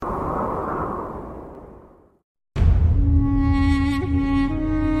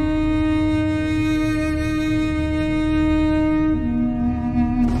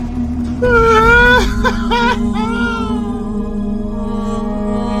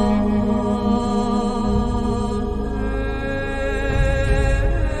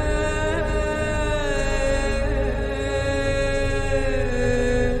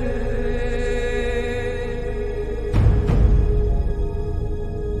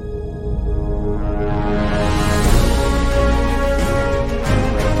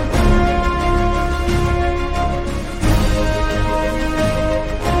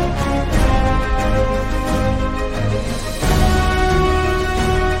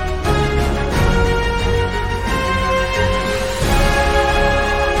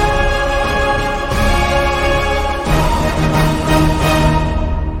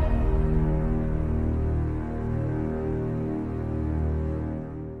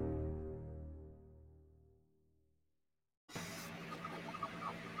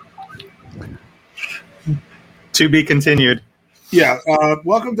To be continued. Yeah.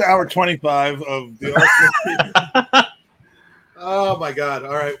 Welcome to hour 25 of the Arsenal. Oh my God!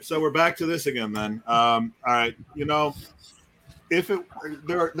 All right, so we're back to this again, then. All right, there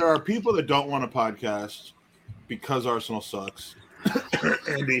are people that don't want a podcast because Arsenal sucks,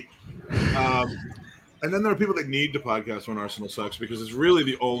 Andy. And then there are people that need to podcast when Arsenal sucks because it's really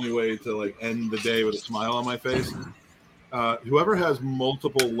the only way to end the day with a smile on my face. Whoever has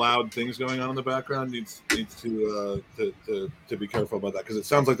multiple loud things going on in the background needs to be careful about that because it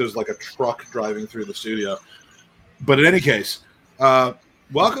sounds like there's a truck driving through the studio. But in any case,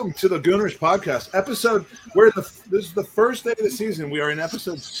 welcome to the Gooners podcast episode. This is the first day of the season. We are in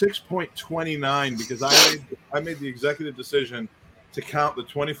episode 6.29 because I made the executive decision to count the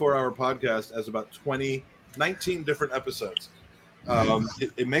 24-hour podcast as about 19 different episodes.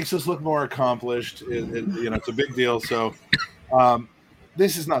 It makes us look more accomplished. It's a big deal. So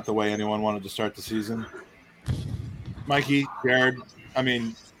this is not the way anyone wanted to start the season. Mikey, Jared, I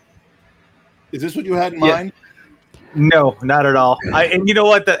mean, is this what you had in mind? No, not at all. And you know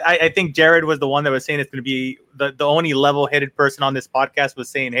what? I think Jared was the one that was saying it's going to be the only level-headed person on this podcast was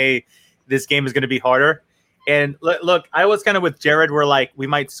saying, hey, this game is going to be harder. And look, I was kind of with Jared where we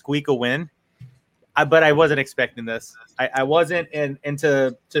might squeak a win. But I wasn't expecting this. I wasn't, and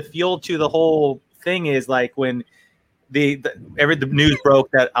to fuel to the whole thing is when the news broke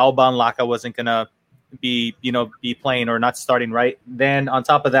that Alban Laka wasn't gonna be playing or not starting right. Then on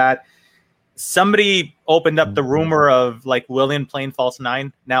top of that, somebody opened up the rumor of Willian playing false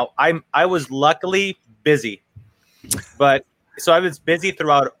nine. Now I was luckily busy, but so I was busy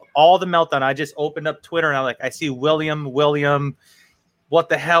throughout all the meltdown. I just opened up Twitter and I see William. What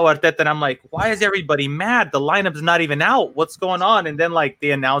the hell, Arteta? And I'm like, why is everybody mad? The lineup's not even out. What's going on? And then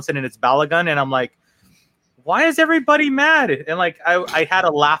they announce it and it's Balogun. And I'm like, why is everybody mad? And I had a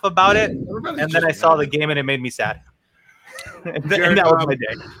laugh about it. And then I saw the game and it made me sad. and that was my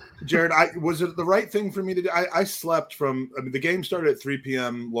day. Jared, was it the right thing for me to do? I slept the game started at 3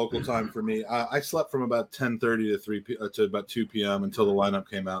 p.m. local time for me. I slept from about 10:30 to about 2 p.m. until the lineup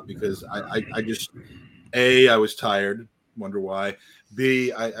came out because I just, I was tired. Wonder why.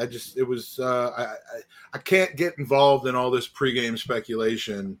 B, I can't get involved in all this pregame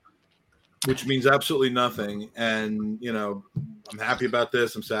speculation, which means absolutely nothing. And I'm happy about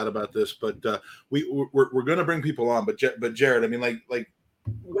this. I'm sad about this, but we're going to bring people on. But Jared, I mean,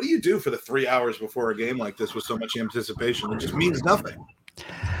 what do you do for the 3 hours before a game like this with so much anticipation? It just means nothing.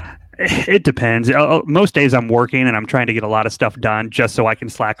 It depends. Most days I'm working and I'm trying to get a lot of stuff done just so I can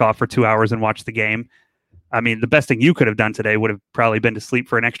slack off for 2 hours and watch the game. I mean, the best thing you could have done today would have probably been to sleep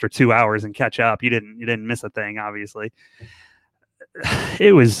for an extra 2 hours and catch up. You didn't miss a thing, obviously.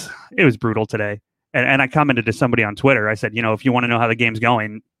 It was brutal today. And I commented to somebody on Twitter. I said, if you want to know how the game's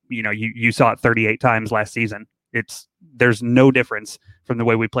going, you saw it 38 times last season. There's no difference from the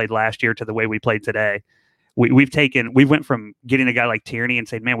way we played last year to the way we played today. We went from getting a guy like Tierney and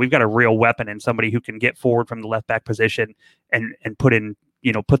saying, man, we've got a real weapon and somebody who can get forward from the left back position and put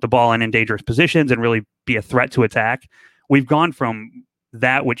the ball in dangerous positions and really be a threat to attack. We've gone from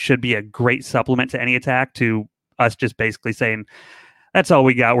that, which should be a great supplement to any attack, to us just basically saying, that's all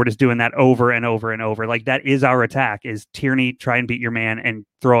we got. We're just doing that over and over and over. That is our attack, is Tierney, try and beat your man and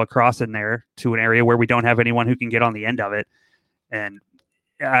throw a cross in there to an area where we don't have anyone who can get on the end of it. And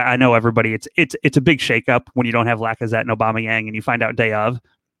I know everybody, it's a big shakeup when you don't have Lacazette and Aubameyang and you find out day of.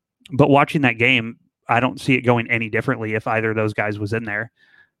 But watching that game, I don't see it going any differently if either of those guys was in there.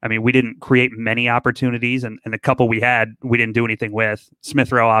 I mean, we didn't create many opportunities, and the couple we had, we didn't do anything with.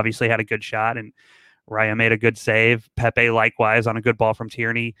 Smith Rowe obviously had a good shot, and Raya made a good save. Pepe likewise on a good ball from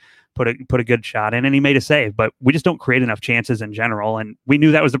Tierney, put a good shot in, and he made a save. But we just don't create enough chances in general, and we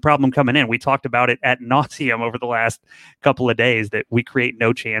knew that was the problem coming in. We talked about it ad nauseum over the last couple of days that we create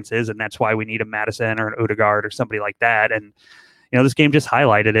no chances, and that's why we need a Maddison or an Odegaard or somebody like that. And this game just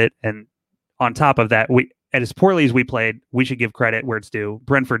highlighted it. And on top of that, as poorly as we played, we should give credit where it's due.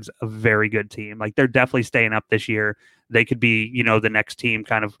 Brentford's a very good team. They're definitely staying up this year. They could be, the next team.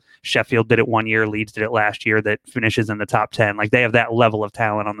 Kind of Sheffield did it one year, Leeds did it last year, that finishes in the top 10. They have that level of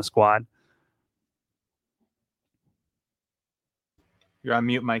talent on the squad. You're on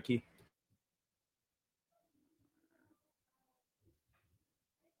mute, Mikey.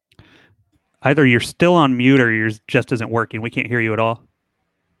 Either you're still on mute or yours just isn't working. We can't hear you at all.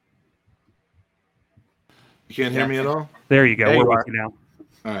 You can't hear me at all? There you go. There We're with you now.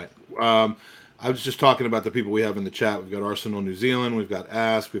 All right. I was just talking about the people we have in the chat. We've got Arsenal New Zealand. We've got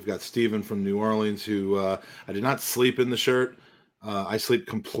Ask. We've got Steven from New Orleans, who I did not sleep in the shirt. I sleep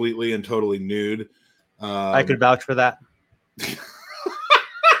completely and totally nude. I could vouch for that.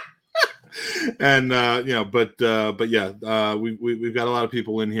 And but yeah, we've got a lot of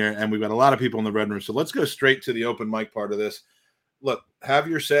people in here, and we've got a lot of people in the red room. So let's go straight to the open mic part of this. Look, have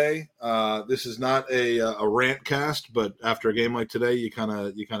your say. This is not a rant cast, but after a game like today, you kind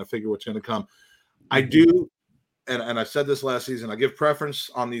of figure what's going to come. I do, and I said this last season. I give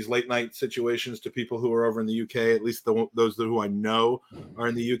preference on these late night situations to people who are over in the UK. At least those who I know are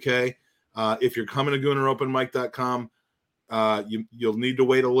in the UK. If you're coming to GoonerOpenMic.com, you'll need to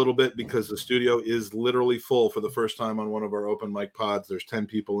wait a little bit because the studio is literally full for the first time on one of our open mic pods. There's 10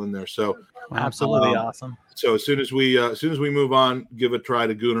 people in there, so absolutely awesome. So as soon as we move on, give a try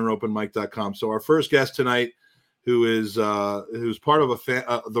to GoonerOpenMic.com. So our first guest tonight, who's part of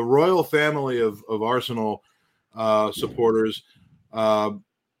the royal family of Arsenal supporters.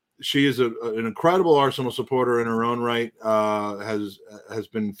 She is an incredible Arsenal supporter in her own right. Has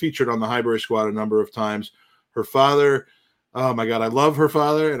been featured on the Highbury squad a number of times. Her father. Oh my God, I love her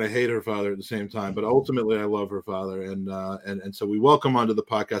father and I hate her father at the same time. But ultimately, I love her father, and so we welcome onto the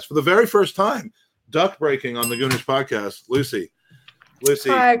podcast for the very first time, duck breaking on the Gooners podcast, Lucy.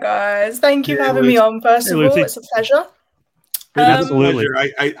 Hi guys, thank you for having me on. First of all, it's a pleasure. Absolutely,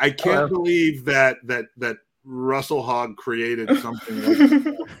 I can't believe that Russell Hogg created something like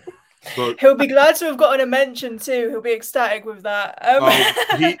that. But he'll be glad to have gotten a mention too. He'll be ecstatic with that.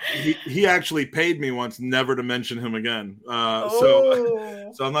 He actually paid me once never to mention him again.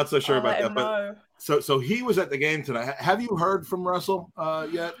 So I'm not so sure about that. But so he was at the game tonight. Have you heard from Russell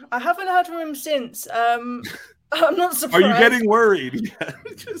yet? I haven't heard from him since. I'm not surprised. Are you getting worried?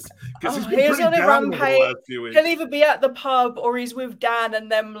 He's on a rampage. He'll either be at the pub or he's with Dan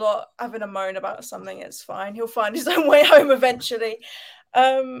and them lot having a moan about something. It's fine. He'll find his own way home eventually.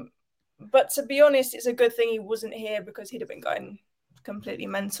 But to be honest, it's a good thing he wasn't here because he'd have been going completely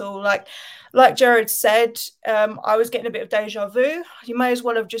mental. Like Jared said, I was getting a bit of deja vu. You may as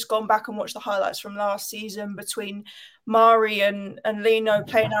well have just gone back and watched the highlights from last season between Mari and Lino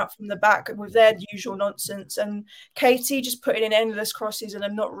playing out from the back with their usual nonsense, and Katie just putting in endless crosses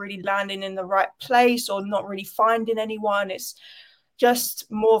and not really landing in the right place or not really finding anyone. It's just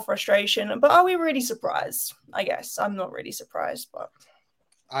more frustration. But are we really surprised? I guess I'm not really surprised, but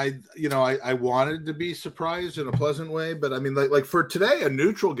I wanted to be surprised in a pleasant way, but I mean, like for today, a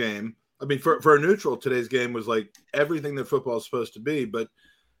neutral game. I mean, for a neutral, today's game was like everything that football is supposed to be, but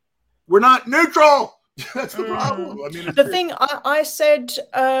we're not neutral. That's the problem. I mean, the thing I said,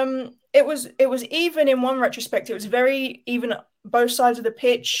 it was even in one retrospect. It was very even. Both sides of the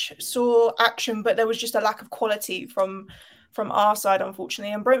pitch saw action, but there was just a lack of quality from our side,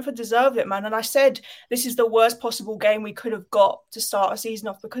 unfortunately. And Brentford deserved it, man. And I said this is the worst possible game we could have got to start a season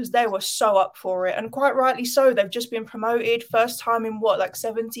off because they were so up for it, and quite rightly so. They've just been promoted, first time in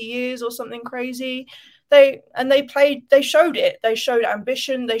 70 years or something crazy. They showed it. They showed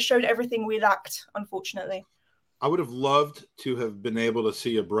ambition. They showed everything we lacked, unfortunately. I would have loved to have been able to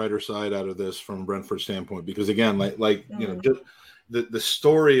see a brighter side out of this from Brentford's standpoint, because again, just the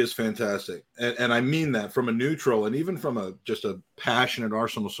story is fantastic. And I mean that from a neutral and even from just a passionate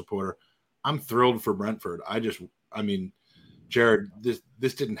Arsenal supporter. I'm thrilled for Brentford. I mean, Jared,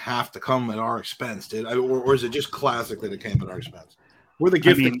 this didn't have to come at our expense, or is it just classic that it came at our expense? We're the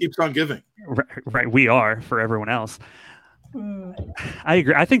gift that keeps on giving. Right. We are for everyone else. I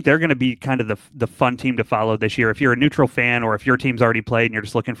agree. I think they're going to be kind of the fun team to follow this year. If you're a neutral fan or if your team's already played and you're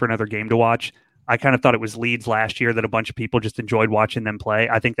just looking for another game to watch, I kind of thought it was Leeds last year that a bunch of people just enjoyed watching them play.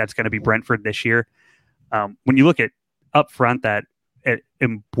 I think that's going to be Brentford this year. When you look at up front, that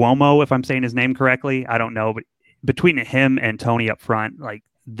Mbuomo, if I'm saying his name correctly, I don't know, but between him and Tony up front, like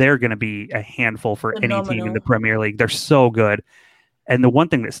they're going to be a handful for any team in the Premier League. They're so good. And the one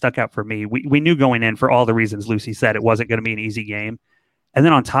thing that stuck out for me, we knew going in, for all the reasons Lucy said, it wasn't going to be an easy game. And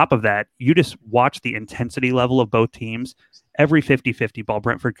then on top of that, you just watch the intensity level of both teams. Every 50-50 ball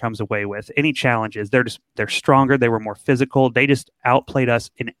Brentford comes away with, any challenges, they're stronger. They were more physical. They just outplayed us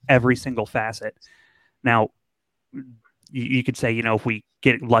in every single facet. Now, you could say, if we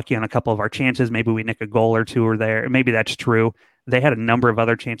get lucky on a couple of our chances, maybe we nick a goal or two or there. Maybe that's true. They had a number of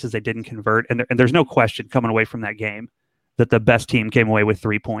other chances they didn't convert. And there's no question coming away from that game that the best team came away with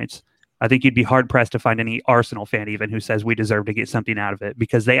 3 points. I think you'd be hard-pressed to find any Arsenal fan even who says we deserve to get something out of it,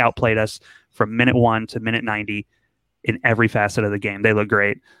 because they outplayed us from minute 1 to minute 90 in every facet of the game. They look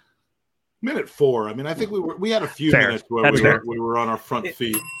great. Minute 4. I mean, I think we had a few minutes where we were on our front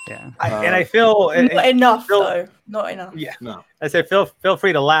feet. Yeah. I feel not enough, though. Not enough. Yeah. No. I said feel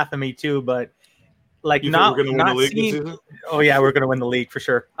free to laugh at me too, but like you not think we're gonna win the league seeing, this season? Oh yeah, we're gonna win the league for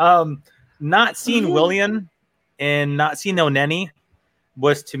sure. Not seeing Willian and not seeing Oneni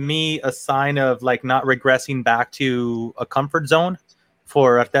was to me a sign of like not regressing back to a comfort zone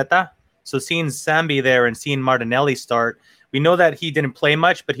for Arteta. So seeing Sambi there and seeing Martinelli start, we know that he didn't play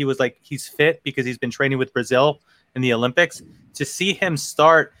much, but he was like, he's fit because he's been training with Brazil in the Olympics. To see him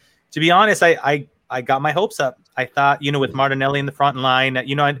start, to be honest, I got my hopes up. I thought, with Martinelli in the front line,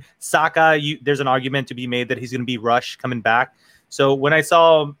 and Saka, there's an argument to be made that he's going to be rushed coming back. So when I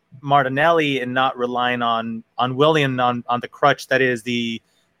saw Martinelli and not relying on Willian on the crutch, that is the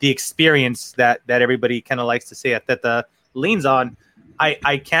experience that everybody kind of likes to say that the leans on,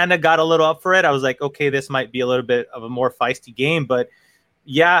 I kind of got a little up for it. I was like, okay, this might be a little bit of a more feisty game, but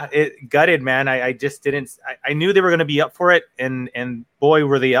yeah, it gutted, man. I just didn't. I knew they were going to be up for it, and boy,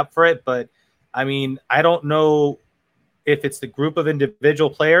 were they up for it. But I mean, I don't know if it's the group of individual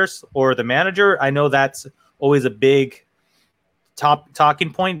players or the manager. I know that's always a big top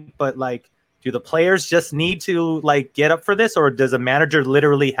talking point, but like, do the players just need to like get up for this, or does a manager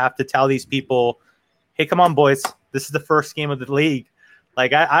literally have to tell these people, hey, come on, boys, this is the first game of the league?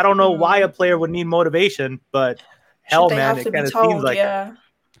 Like, I don't know why a player would need motivation, but hell, man, it kind of seems like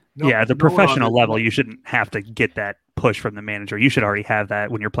at the professional level, you shouldn't have to get that push from the manager. You should already have that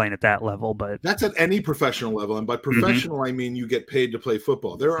when you're playing at that level. But that's at any professional level, and by professional, I mean you get paid to play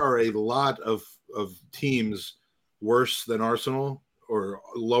football. There are a lot of teams worse than Arsenal or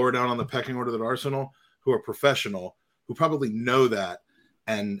lower down on the pecking order than Arsenal who are professional, who probably know that,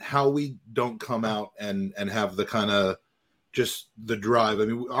 and how we don't come out and have the kind of just the drive. I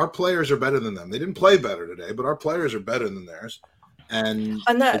mean, our players are better than them. They didn't play better today, but our players are better than theirs. And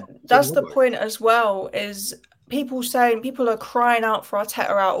that's the point as well, is people are crying out for Arteta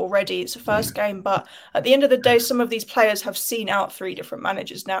out already. It's the first game, but at the end of the day, some of these players have seen out 3 different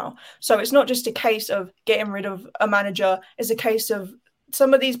managers now. So it's not just a case of getting rid of a manager. It's a case of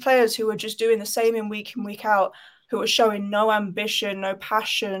some of these players who are just doing the same in, week out, who are showing no ambition, no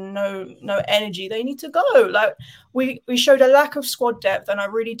passion, no energy. They need to go. Like we showed a lack of squad depth, and I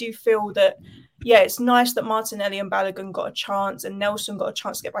really do feel that, yeah, it's nice that Martinelli and Balogun got a chance and Nelson got a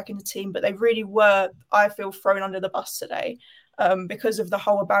chance to get back in the team, but they really were, I feel, thrown under the bus today because of the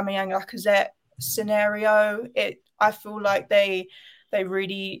whole Aubameyang-Lacazette scenario. I feel like they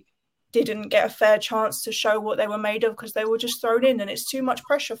really didn't get a fair chance to show what they were made of because they were just thrown in, and it's too much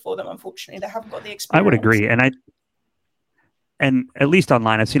pressure for them. Unfortunately, they haven't got the experience. I would agree, and at least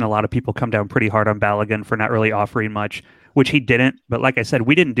online, I've seen a lot of people come down pretty hard on Balogun for not really offering much, which he didn't. But like I said,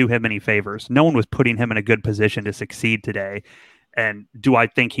 we didn't do him any favors. No one was putting him in a good position to succeed today. And do I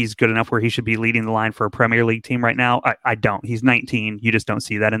think he's good enough where he should be leading the line for a Premier League team right now? I don't. He's 19. You just don't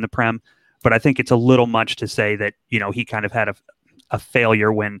see that in the Prem. But I think it's a little much to say that, he kind of had a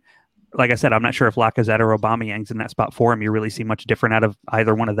failure when, like I said, I'm not sure if Lacazette or Aubameyang's in that spot for him. You really see much different out of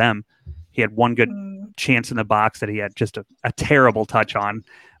either one of them. He had one good chance in the box that he had just a terrible touch on.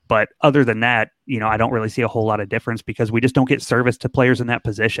 But other than that, I don't really see a whole lot of difference because we just don't get service to players in that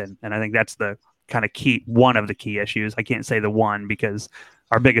position. And I think that's the kind of one of the key issues. I can't say the one because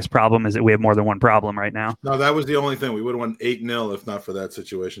our biggest problem is that we have more than one problem right now. No, that was the only thing. We would have won 8-0 if not for that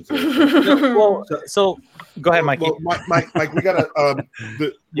situation. So go ahead, Mike. Well, Mike, we got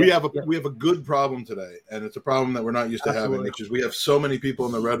we have a good problem today, and it's a problem that we're not used to having, which is we have so many people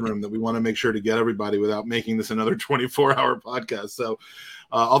in the red room that we want to make sure to get everybody without making this another 24-hour podcast. So,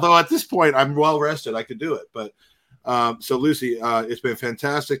 although at this point I'm well rested, I could do it. But so Lucy, it's been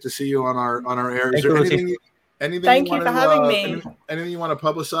fantastic to see you on our air. Is there anything Thank you for having me. Anything you want to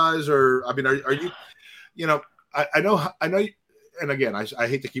publicize, or I mean, are you? I know. And again, I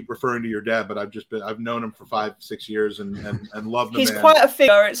hate to keep referring to your dad, but I've known him for 5-6 years and loved him. He's quite a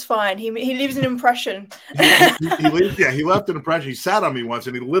figure. It's fine. He leaves an impression. He left an impression. He sat on me once,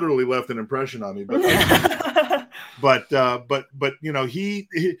 and he literally left an impression on me. But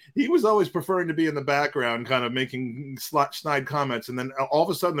he was always preferring to be in the background, kind of making snide comments. And then all of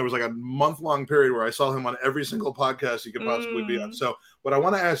a sudden, there was like a month-long period where I saw him on every single podcast he could possibly be on. So, what I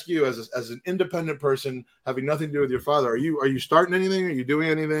want to ask you, as an independent person having nothing to do with your father, are you starting anything? Are you doing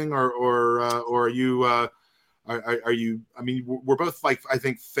anything, or are you? Are you? I mean, we're both like, I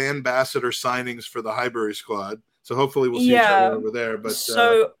think, fan ambassador signings for the Highbury squad. So hopefully we'll see each other over there. But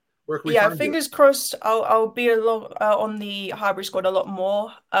fingers crossed. I'll be on the Highbury squad a lot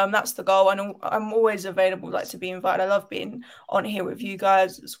more. That's the goal, and I'm always available, to be invited. I love being on here with you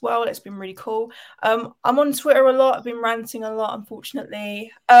guys as well. It's been really cool. I'm on Twitter a lot. I've been ranting a lot,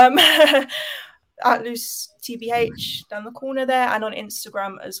 unfortunately. At Loose TBH down the corner there, and on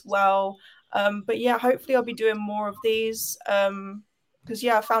Instagram as well. But yeah, hopefully I'll be doing more of these. Because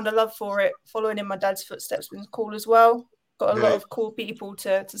I found a love for it. Following in my dad's footsteps has been cool as well. got a lot of cool people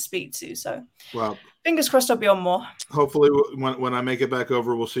to speak to. So, well, fingers crossed I'll be on more. Hopefully, when I make it back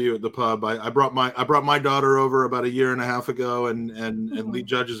over, we'll see you at the pub. I brought my daughter over about 1.5 years ago, and Lee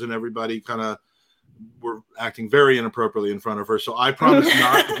Judges and everybody kind of were acting very inappropriately in front of her. So I promise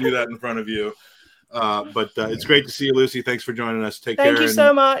not to do that in front of you. But it's great to see you, Lucy. Thanks for joining us. Take care. Thank you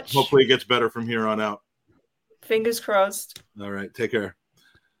so much. Hopefully, it gets better from here on out. Fingers crossed. All right, take care.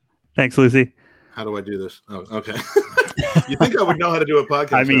 Thanks, Lucy. How do I do this? Oh, okay. You think I would know how to do a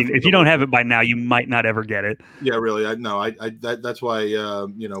podcast? I mean, if you don't have it by now, you might not ever get it. Yeah, really. That's why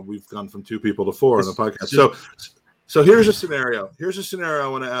we've gone from 2 people to 4 on the podcast. So here's a scenario. I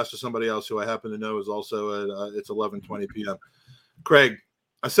want to ask to somebody else who I happen to know is also it's 11:20 p.m. Craig,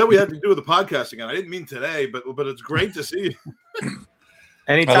 I said we had to do the podcast again. I didn't mean today, but it's great to see you.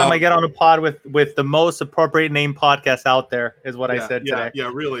 Anytime I get on a pod with the most appropriate name podcast out there is what I said today.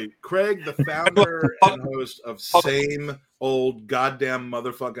 Yeah, really. Craig, the founder and host of Same Old Goddamn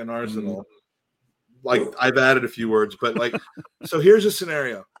Motherfucking Arsenal. Like, I've added a few words, but so here's a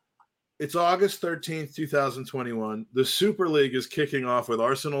scenario. It's August 13th, 2021. The Super League is kicking off with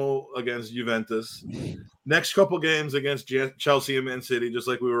Arsenal against Juventus. Next couple games against Chelsea and Man City, just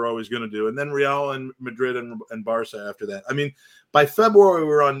like we were always going to do. And then Real and Madrid and Barca after that. I mean, by February,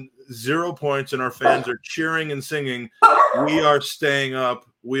 we're on 0 points and our fans are cheering and singing, "We are staying up.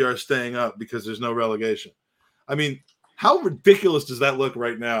 We are staying up," because there's no relegation. I mean, how ridiculous does that look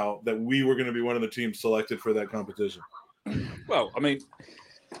right now that we were going to be one of the teams selected for that competition? Well, I mean,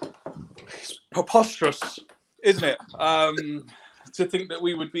 it's preposterous, isn't it? To think that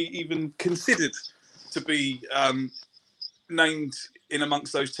we would be even considered to be named in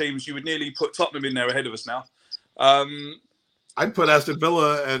amongst those teams. You would nearly put Tottenham in there ahead of us now. I'd put Aston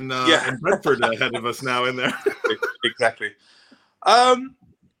Villa and Brentford ahead of us now in there. Exactly.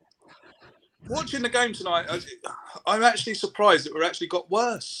 Watching the game tonight, I'm actually surprised that we've actually got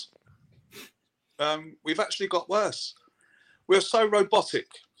worse. We've actually got worse. We're so robotic.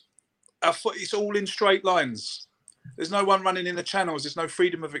 Our foot is all in straight lines. There's no one running in the channels. There's no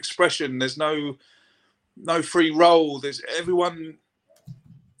freedom of expression. There's no free roll. Everyone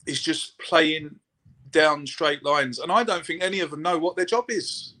is just playing down straight lines. And I don't think any of them know what their job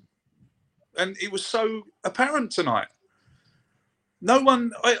is. And it was so apparent tonight. No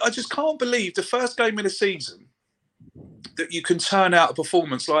one, I just can't believe the first game of the season that you can turn out a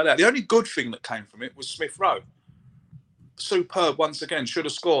performance like that. The only good thing that came from it was Smith Rowe. Superb once again, should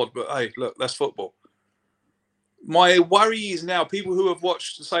have scored, but hey, look, that's football. My worry is now, people who have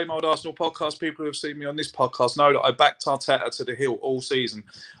watched the Same Old Arsenal podcast, people who have seen me on this podcast know that I backed Arteta to the hill all season.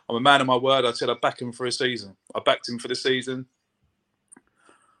 I'm a man of my word. I said I'd back him for a season. I backed him for the season.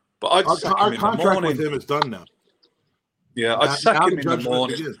 But our contract with him is done now. Yeah, I'd sack him in the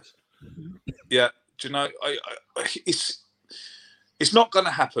morning. Yeah, do you know, it's not going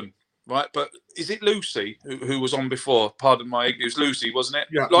to happen. Right, but is it Lucy who was on before? Pardon my ignorance. It was Lucy, wasn't it?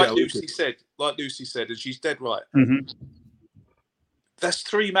 Yeah. Lucy said, and she's dead right. Mm-hmm. That's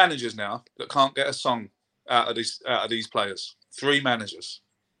 3 managers now that can't get a song out of these players. 3 managers,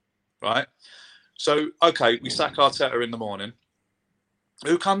 right? So okay, we sack Arteta in the morning.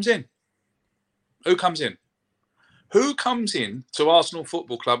 Who comes in? Who comes in to Arsenal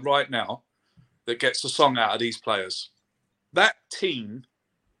Football Club right now that gets a song out of these players? That team.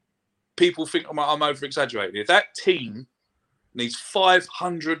 People think I'm over-exaggerating here. That team needs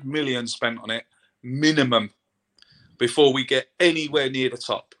 500 million spent on it, minimum, before we get anywhere near the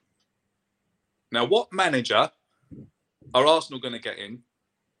top. Now, what manager are Arsenal going to get in?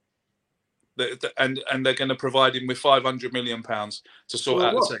 And they're going to provide him with 500 million pounds to sort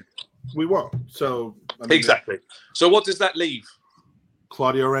out the team. We won't. So exactly. So what does that leave?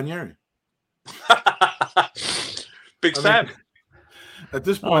 Claudio Ranieri. Big Sam. At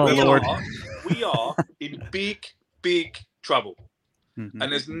this point, we are in big, big trouble. Mm-hmm.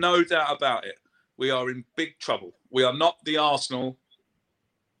 And there's no doubt about it. We are in big trouble. We are not the Arsenal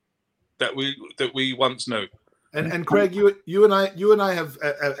that we once knew. And Craig, you and I have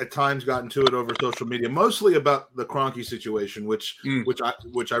at times gotten to it over social media, mostly about the Kroenke situation, which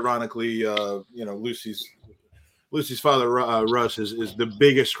ironically, Lucy's father Russ is the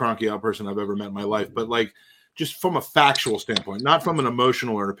biggest Kroenke out person I've ever met in my life. But just from a factual standpoint, not from an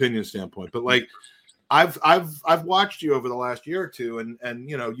emotional or opinion standpoint, but I've watched you over the last year or two, and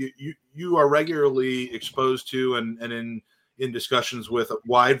you are regularly exposed to and in discussions with a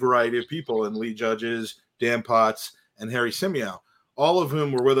wide variety of people, and Lee Judges, Dan Potts, and Harry Symeou, all of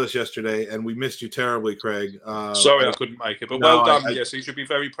whom were with us yesterday, and we missed you terribly, Craig. Sorry I couldn't make it, but well done. Yes, you should be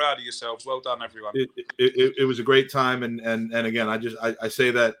very proud of yourselves. Well done, everyone. It was a great time, and again, I say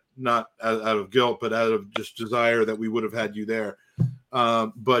that not out of guilt, but out of just desire that we would have had you there.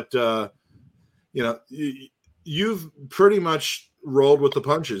 You've pretty much rolled with the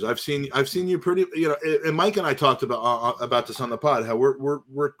punches. I've seen you pretty, and Mike and I talked about this on the pod, how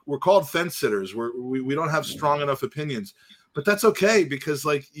we're called fence sitters. We don't have strong enough opinions, but that's okay, because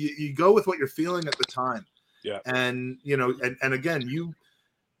like you go with what you're feeling at the time. Yeah. And and again, you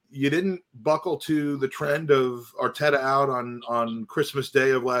didn't buckle to the trend of Arteta out on Christmas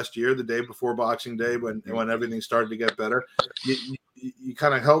Day of last year, the day before Boxing Day, when everything started to get better. You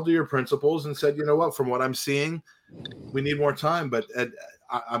kind of held to your principles and said, you know what, from what I'm seeing, we need more time. But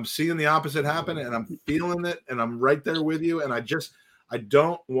I'm seeing the opposite happen, and I'm feeling it, and I'm right there with you. And I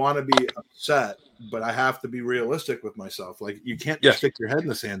don't want to be upset, but I have to be realistic with myself. Like, you can't just stick your head in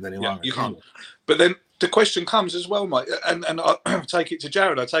the sand any longer. You can't. But then the question comes as well, Mike, and I take it to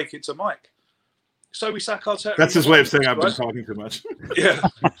Jared, I take it to Mike. So we sack Arteta. That's his way of saying I've been talking too much. Yeah.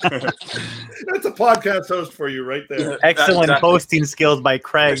 That's a podcast host for you right there. Excellent hosting skills by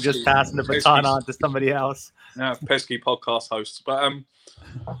Craig, just passing the baton on to somebody else. Yeah, pesky podcast hosts. But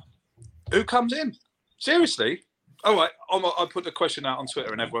who comes in? Seriously? All right, I put the question out on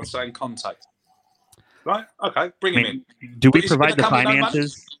Twitter and everyone's saying Conte. Right? Okay, bring him in. Do we provide the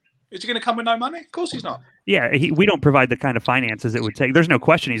finances? Is he going to come with no money? Of course he's not. Yeah, we don't provide the kind of finances it would take. There's no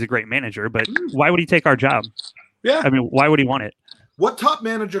question he's a great manager, but why would he take our job? Yeah. I mean, why would he want it? What top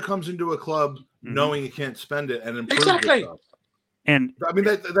manager comes into a club knowing he can't spend it and improve himself? And I mean,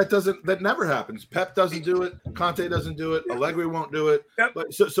 that never happens. Pep doesn't do it. Conte doesn't do it. Allegri won't do it. Yep.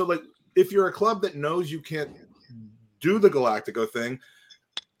 But so like, if you're a club that knows you can't do the Galactico thing,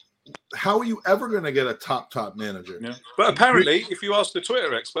 how are you ever going to get a top manager? Yeah. But apparently, if you ask the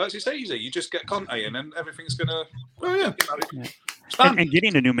Twitter experts, it's easy. You just get Conte in and everything's going to... Oh, yeah. And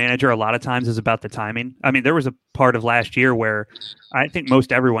getting a new manager a lot of times is about the timing. I mean, there was a part of last year where I think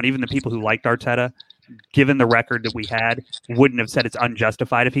most everyone, even the people who liked Arteta, given the record that we had, wouldn't have said it's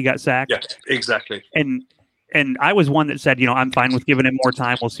unjustified if he got sacked. Yeah, exactly. And I was one that said, I'm fine with giving him more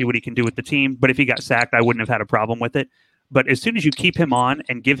time. We'll see what he can do with the team. But if he got sacked, I wouldn't have had a problem with it. But as soon as you keep him on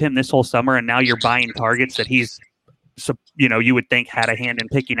and give him this whole summer, and now you're buying targets that he's, you would think had a hand in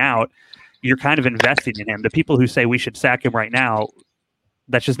picking out, you're kind of investing in him. The people who say we should sack him right now,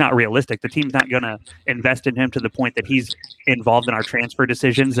 that's just not realistic. The team's not going to invest in him to the point that he's involved in our transfer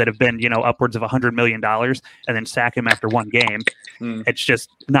decisions that have been, upwards of $100 million, and then sack him after one game. It's just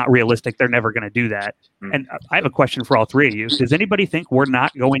not realistic. They're never going to do that. And I have a question for all three of you. Does anybody think we're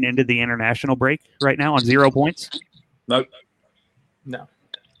not going into the international break right now on 0 points? Nope. No.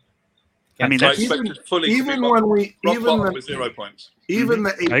 I mean, that's even when we with 0 points. Even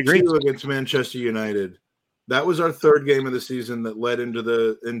the 8-2 against Manchester United, that was our third game of the season that led into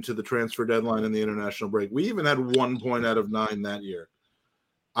the transfer deadline and the international break. We even had 1 point out of 9 that year.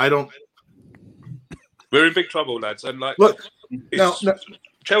 We're in big trouble, lads. And look,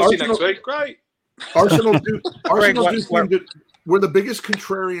 Chelsea next week, great. Arsenal we're the biggest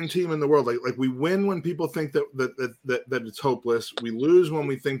contrarian team in the world. Like we win when people think that it's hopeless. We lose when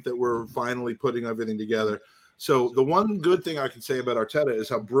we think that we're finally putting everything together. So the one good thing I can say about Arteta is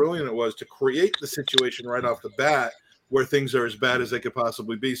how brilliant it was to create the situation right off the bat where things are as bad as they could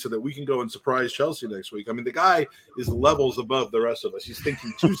possibly be, so that we can go and surprise Chelsea next week. I mean, the guy is levels above the rest of us. He's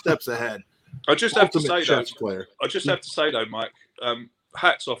thinking 2 steps ahead. I just have to say though, Mike,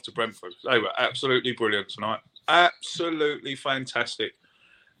 hats off to Brentford. They were absolutely brilliant tonight. Absolutely fantastic.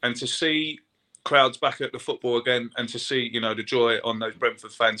 And to see crowds back at the football again, and to see, the joy on those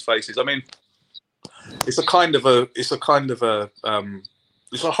Brentford fans' faces. I mean, it's a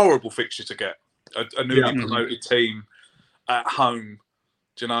horrible fixture to get. A newly promoted team at home.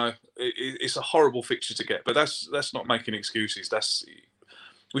 It's a horrible fixture to get, but that's not making excuses.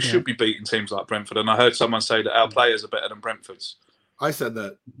 We should be beating teams like Brentford. And I heard someone say that our players are better than Brentford's. I said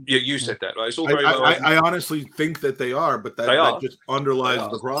that. Yeah, you said that, right? It's all very well. I honestly think that they are, but that just underlies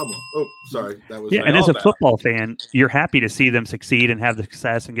the problem. Oh, sorry. That was and as a football fan, you're happy to see them succeed and have the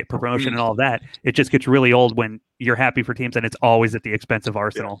success and get promotion and all that. It just gets really old when you're happy for teams and it's always at the expense of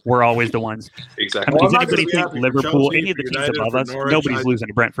Arsenal. We're always the ones. Exactly. I mean, does anybody think Liverpool, any of the teams above us, nobody's losing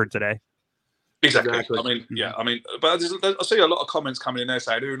to Brentford today? Exactly. But I see a lot of comments coming in there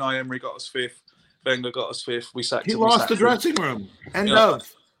saying, Unai Emery got us 5th. Wenger got us 5th. We sacked him. He lost the dressing room.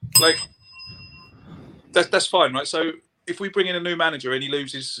 That's fine, right? So if we bring in a new manager and he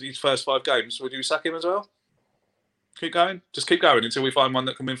loses his first 5 games, would you sack him as well? Keep going. Just keep going until we find one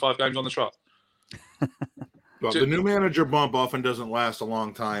that can win 5 games on the trot. Well, the new manager bump often doesn't last a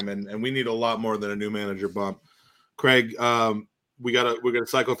long time, and we need a lot more than a new manager bump. Craig, we gotta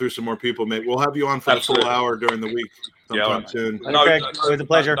cycle through some more people, mate. We'll have you on for the full hour during the week sometime soon. No, Craig, it was a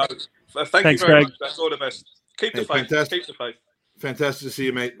pleasure. Thank you very much. That's all the best. Keep the faith. Fantastic. Keep the faith. Fantastic to see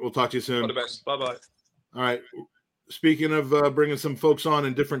you, mate. We'll talk to you soon. All the best. Bye-bye. All right. Speaking of bringing some folks on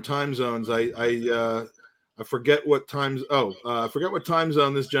in different time zones, I forget what times. I forget what time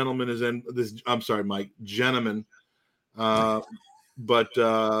zone this gentleman is in. I'm sorry, Mike. Gentleman. But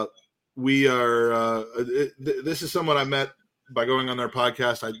we are. This is someone I met by going on their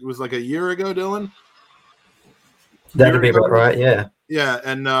podcast. It was like a year ago, Dylan. That'd be about right. Yeah. Yeah,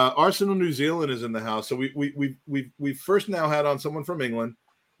 and Arsenal New Zealand is in the house. So we first now had on someone from England,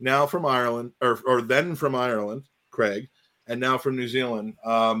 now from Ireland, or then from Ireland, Craig, and now from New Zealand.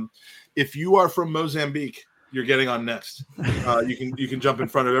 If you are from Mozambique, you're getting on next. You can jump in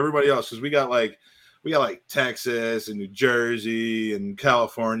front of everybody else because we got like Texas and New Jersey and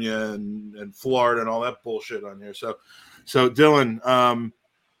California and Florida and all that bullshit on here. So Dylan,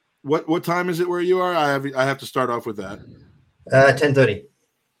 what time is it where you are? I have to start off with that. 10:30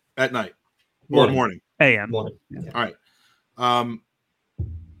 at night or morning. AM. Morning. Yeah. All right.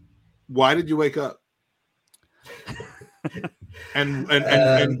 Why did you wake up? and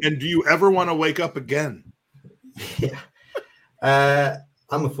do you ever want to wake up again? Yeah.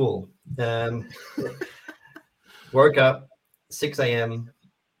 I'm a fool. Woke up 6 a.m.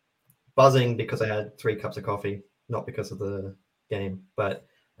 buzzing because I had 3 cups of coffee, not because of the game, but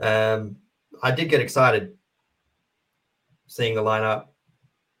I did get excited seeing the lineup,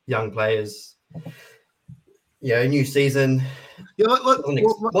 young players, new season. Yeah, wasn't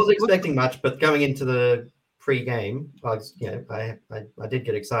expecting much, but going into the pre-game, I did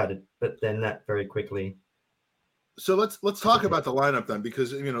get excited, but then that very quickly. So let's talk about the lineup then,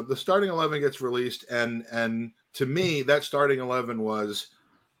 because the starting 11 gets released, and to me that starting 11 was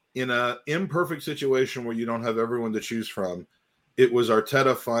in a imperfect situation where you don't have everyone to choose from. It was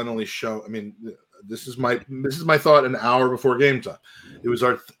Arteta finally show. I mean, this is my thought an hour before game time. It was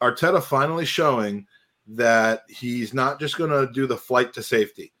Arteta finally showing that he's not just going to do the flight to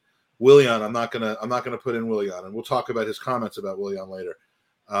safety. Willian, I'm not gonna put in Willian, and we'll talk about his comments about Willian later.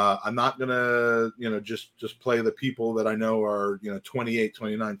 I'm not gonna just play the people that I know are 28,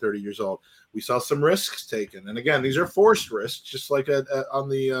 29, 30 years old. We saw some risks taken, and again, these are forced risks, just like on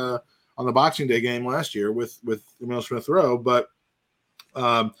the Boxing Day game last year with Emile Smith Rowe, but.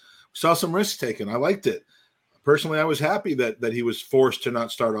 Saw some risks taken. I liked it. Personally, I was happy that he was forced to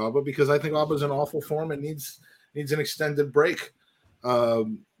not start Alba because I think Alba's in awful form and needs an extended break. The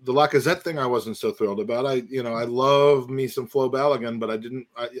Lacazette thing I wasn't so thrilled about. I love me some Flo Balogun, but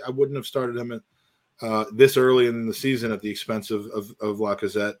I wouldn't have started him this early in the season at the expense of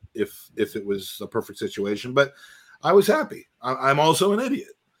Lacazette if it was a perfect situation. But I was happy. I'm also an idiot.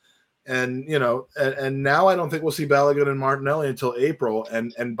 And and now I don't think we'll see Balogun and Martinelli until April,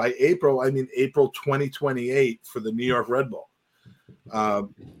 and by April I mean April 2028 for the New York Red Bull.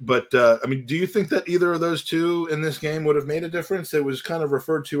 But do you think that either of those two in this game would have made a difference? It was kind of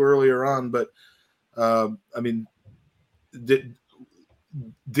referred to earlier on, but can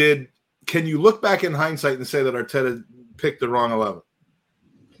you look back in hindsight and say that Arteta picked the wrong 11?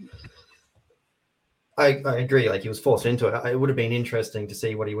 I agree. Like, he was forced into it. It would have been interesting to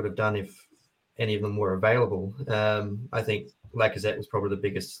see what he would have done if any of them were available. I think Lacazette was probably the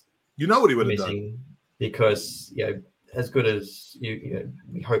biggest. You know what he would have done, because as good as we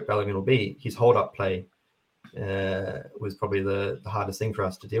hope Balogun will be, his hold-up play was probably the hardest thing for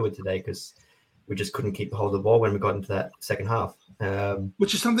us to deal with today because we just couldn't keep the hold of the ball when we got into that second half.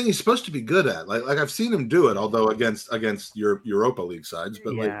 Which is something he's supposed to be good at. Like I've seen him do it, although against your Europa League sides.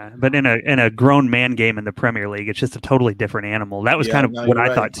 But but in a grown man game in the Premier League, it's just a totally different animal. That was kind of what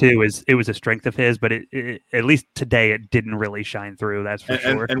I thought too. Is it was a strength of his, but it at least today it didn't really shine through. That's for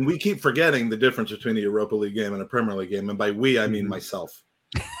sure. And we keep forgetting the difference between a Europa League game and a Premier League game, and by we I mean myself.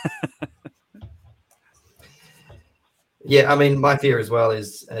 Yeah, my fear as well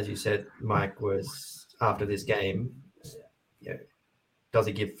is, as you said, Mike, was after this game, does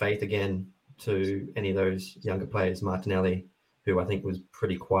he give faith again to any of those younger players? Martinelli, who I think was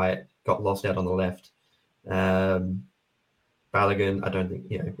pretty quiet, got lost out on the left. Balogun, I don't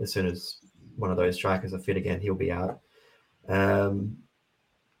think, as soon as one of those strikers are fit again, he'll be out.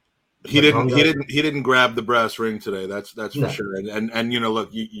 He didn't grab the brass ring today. That's for sure. And look,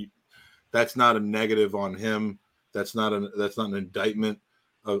 you that's not a negative on him. That's not an indictment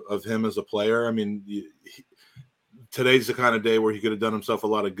of him as a player. Today's the kind of day where he could have done himself a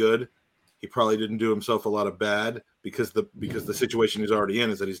lot of good. He probably didn't do himself a lot of bad because the situation he's already in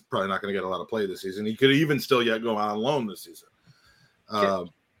is that he's probably not going to get a lot of play this season. He could even still yet go on loan this season.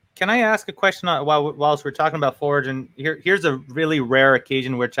 Can I ask a question whilst we're talking about forwards? And here's a really rare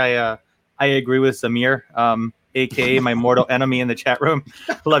occasion which I agree with Zamir, aka my mortal enemy in the chat room.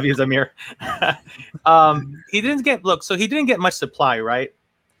 Love you, Zamir. He didn't get much supply, right?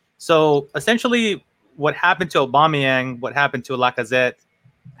 So essentially, what happened to Aubameyang, what happened to Lacazette,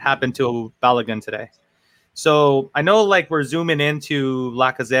 happened to Balogun today. So I know, like, we're zooming into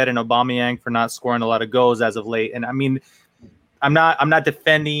Lacazette and Aubameyang for not scoring a lot of goals as of late, and I mean, I'm not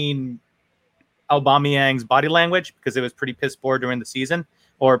defending Aubameyang's body language because it was pretty piss poor during the season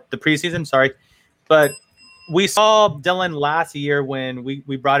or the preseason. Sorry, but we saw Dylan last year when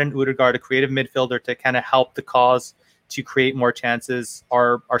we brought in Ødegaard, a creative midfielder, to kind of help the cause to create more chances.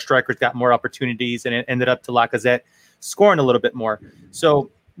 Our strikers got more opportunities, and it ended up to Lacazette scoring a little bit more. So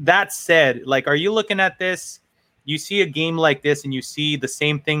that said, like, are you looking at this? You see a game like this, and you see the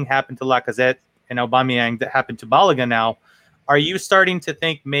same thing happen to Lacazette and Aubameyang that happened to Balogun now. Are you starting to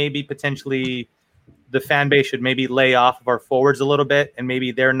think maybe potentially the fan base should maybe lay off of our forwards a little bit, and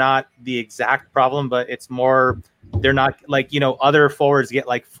maybe they're not the exact problem, but it's more they're not, like, other forwards get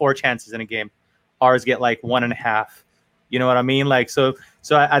like 4 chances in a game, ours get like 1.5. You know what I mean? Like, so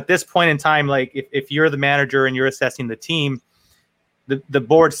at this point in time, like, if you're the manager and you're assessing the team, the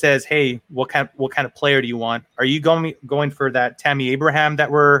board says, hey, what kind of player do you want? Are you going for that Tammy Abraham that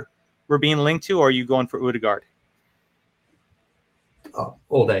we're being linked to, or are you going for Ødegaard? Oh,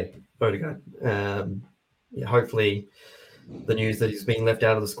 all day, Ødegaard. Hopefully the news that he's being left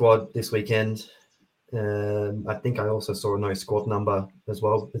out of the squad this weekend. I think I also saw a no squad number as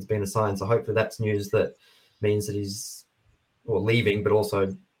well. It's been assigned. So hopefully that's news that means that he's leaving, but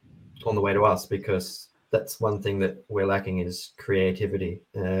also on the way to us, because that's one thing that we're lacking is creativity.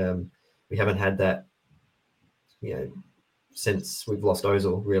 We haven't had that, since we've lost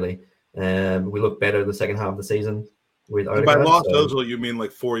Ozil, really. We look better the second half of the season with Ødegaard. By lost Ozil, you mean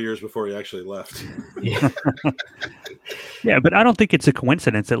like 4 years before he actually left. Yeah. Yeah, but I don't think it's a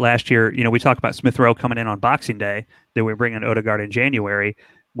coincidence that last year, we talked about Smith Rowe coming in on Boxing Day, that we bring in Ødegaard in January.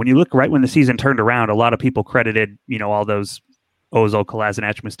 When you look right when the season turned around, a lot of people credited, all those Ozil,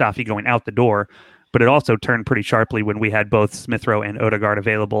 Kolasinac, Mustafi going out the door. But it also turned pretty sharply when we had both Smith Rowe and Ødegaard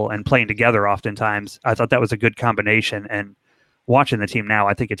available and playing together oftentimes. I thought that was a good combination. And watching the team now,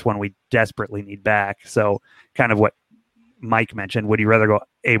 I think it's one we desperately need back. So kind of what Mike mentioned, would you rather go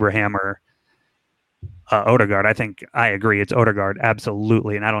Abraham or Ødegaard? I think I agree. It's Ødegaard,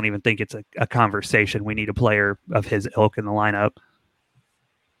 absolutely. And I don't even think it's a conversation. We need a player of his ilk in the lineup.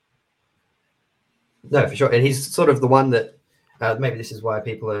 No, for sure. And he's sort of the one that maybe this is why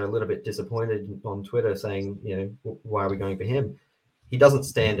people are a little bit disappointed on Twitter saying, why are we going for him? He doesn't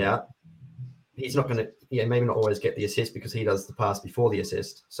stand out. He's not going to, maybe not always get the assist because he does the pass before the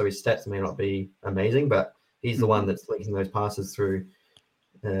assist. So his stats may not be amazing, but he's the one that's linking those passes through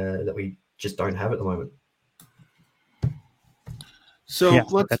that we just don't have at the moment. So yeah,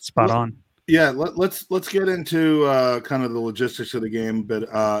 that's spot on. Yeah, let's get into kind of the logistics of the game, but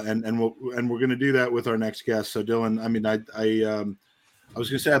and we're going to do that with our next guest. So Dylan, I mean, I was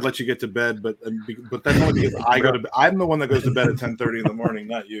going to say I'd let you get to bed, but that's only because I'm the one that goes to bed at 10:30 in the morning,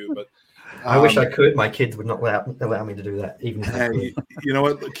 not you. But I wish I could. My kids would not allow me to do that. Even you know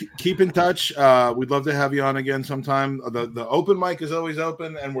what? Keep in touch. We'd love to have you on again sometime. The open mic is always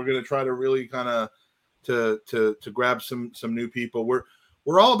open, and we're going to try to really kind of to grab some new people.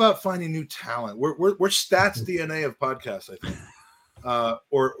 We're all about finding new talent. We're stats DNA of podcasts, I think.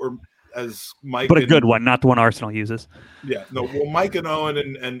 Or as Mike, but a good one, not the one Arsenal uses. Yeah, no. Well, Mike and Owen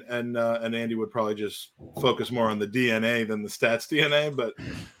and Andy would probably just focus more on the DNA than the stats DNA. But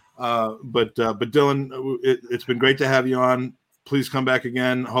Dylan, it's been great to have you on. Please come back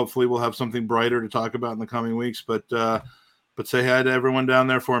again. Hopefully, we'll have something brighter to talk about in the coming weeks. But say hi to everyone down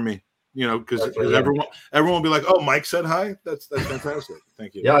there for me. Because everyone will be like, "Oh, Mike said hi." That's fantastic.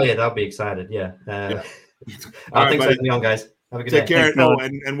 Thank you. Yeah, they'll be excited. Yeah. Yeah. Thanks for having me on, guys. Have a good Take day. care.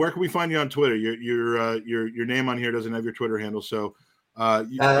 And where can we find you on Twitter? Your name on here doesn't have your Twitter handle. So, are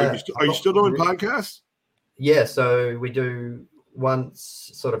you still doing podcasts? Yeah. So we do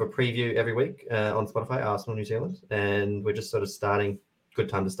once sort of a preview every week on Spotify, Arsenal New Zealand, and we're just sort of starting. Good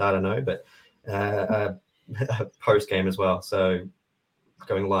time to start, I know, but post game as well. So.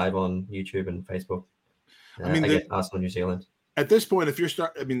 Going live on YouTube and Facebook. Arsenal New Zealand. At this point, if you're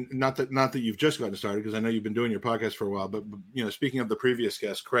not that you've just gotten started, because I know you've been doing your podcast for a while, but speaking of the previous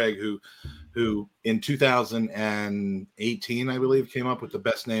guest, Craig, who in 2018, I believe, came up with the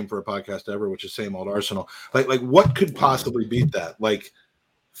best name for a podcast ever, which is Same Old Arsenal. Like what could possibly beat that? Like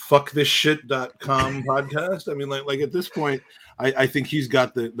fuckthisshit.com podcast. I mean, like at this point, I think he's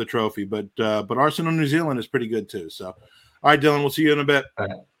got the trophy, but Arsenal New Zealand is pretty good too. So. All right, Dylan, we'll see you in a bit. All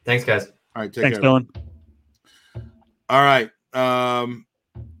right. Thanks, guys. All right, Thanks, care. Dylan. All right,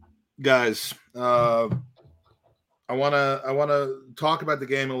 guys. I want to talk about the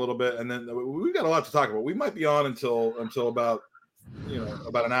game a little bit, and then we've got a lot to talk about. We might be on until about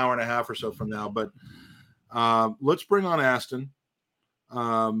an hour and a half or so from now. But let's bring on Aston.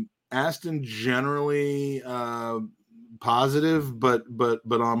 Aston generally positive, but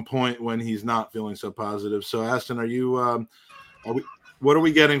on point when he's not feeling so positive. So, Aston, what are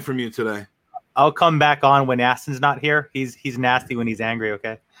we getting from you today? I'll come back on when Aston's not here. He's nasty when he's angry.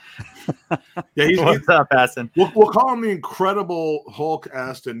 Okay. Yeah, what's up, Aston? We'll call him the Incredible Hulk,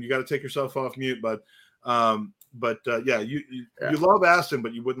 Aston. You got to take yourself off mute, but you love Aston,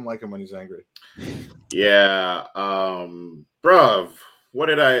 but you wouldn't like him when he's angry. Yeah, bruv, what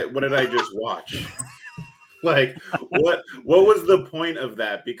did I just watch? Like, what was the point of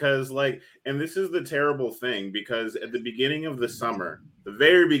that? Because and this is the terrible thing, because at the beginning of the summer, the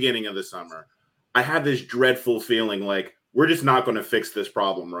very beginning of the summer, I had this dreadful feeling like we're just not going to fix this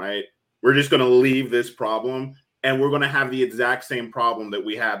problem, right? We're just going to leave this problem, and we're going to have the exact same problem that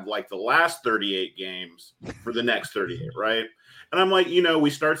we had like the last 38 games for the next 38, right? And I'm like, we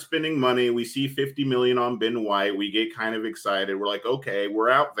start spending money. We see 50 million on Ben White. We get kind of excited. We're like, okay, we're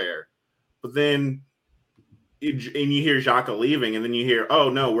out there. But then you hear Xhaka leaving, and then you hear, oh,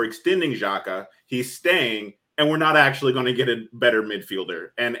 no, we're extending Xhaka. He's staying, and we're not actually going to get a better midfielder.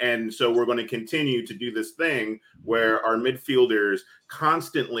 And so we're going to continue to do this thing where our midfielders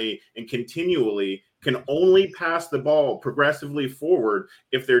constantly and continually can only pass the ball progressively forward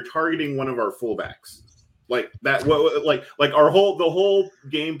if they're targeting one of our fullbacks. Like that, like the whole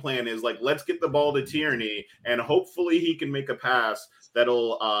game plan is like, let's get the ball to Tierney, and hopefully he can make a pass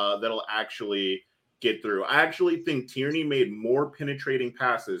that'll actually get through. I actually think Tierney made more penetrating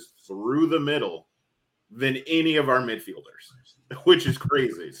passes through the middle than any of our midfielders, which is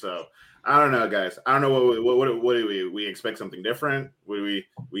crazy. So I don't know, guys. I don't know what do we expect something different? We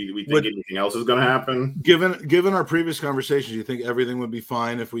think anything else is going to happen? Given our previous conversations, you think everything would be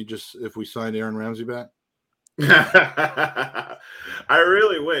fine if we signed Aaron Ramsey back? I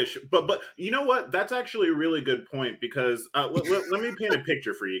really wish, but you know what? That's actually a really good point, because let me paint a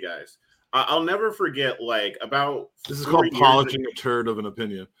picture for you guys. I'll never forget, this is called polishing a turd of an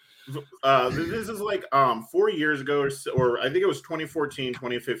opinion. This is 4 years ago, or I think it was 2014,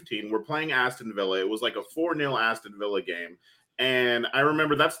 2015. We're playing Aston Villa. It was like a 4-0 Aston Villa game. And I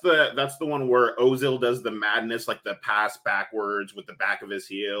remember that's the one where Ozil does the madness, like the pass backwards with the back of his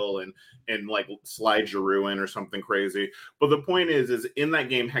heel and like slide Giroud in or something crazy. But the point is in that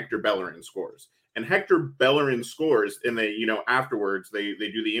game, Hector Bellerin scores. And Hector Bellerin scores, and they, afterwards they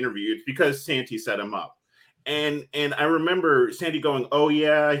do the interview. It's because Santi set him up. And I remember Santi going, oh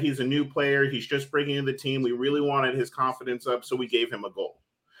yeah, he's a new player. He's just breaking into the team. We really wanted his confidence up, so we gave him a goal.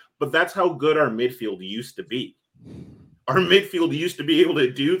 But that's how good our midfield used to be. Our midfield used to be able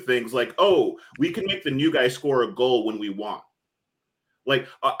to do things like, oh, we can make the new guy score a goal when we want. Like,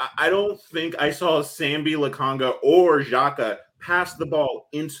 I don't think I saw Sambi Lakanga or Xhaka pass the ball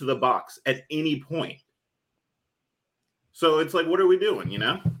into the box at any point. So it's like, what are we doing,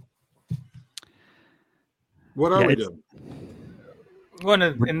 What are we doing?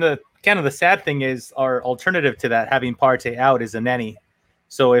 And the kind of the sad thing is our alternative to that, having Partey out, is Aneni.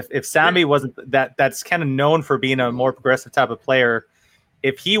 So if Sambi wasn't that's kind of known for being a more progressive type of player,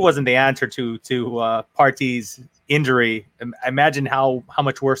 if he wasn't the answer to Partey's injury, imagine how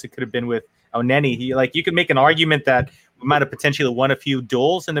much worse it could have been with Oneni. You could make an argument that we might have potentially won a few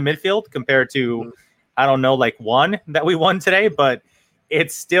duels in the midfield compared to, I don't know, one that we won today, but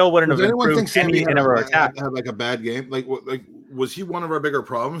it still wouldn't have improved any in our attack. Had a bad game. Was he one of our bigger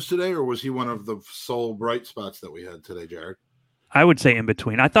problems today, or was he one of the sole bright spots that we had today, Jared? I would say in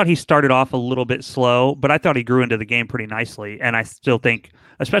between. I thought he started off a little bit slow, but I thought he grew into the game pretty nicely. And I still think,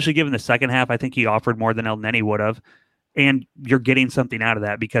 especially given the second half, I think he offered more than El Neni would have. And you're getting something out of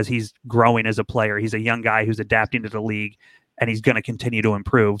that because he's growing as a player. He's a young guy who's adapting to the league, and he's going to continue to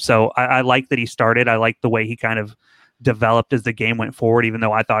improve. So I like that he started. I like the way he kind of developed as the game went forward, even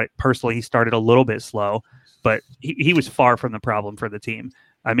though I thought personally he started a little bit slow. But he was far from the problem for the team.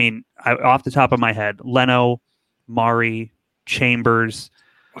 I mean, off the top of my head, Leno, Mari, Chambers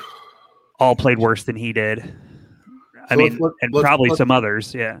all played worse than he did. Probably some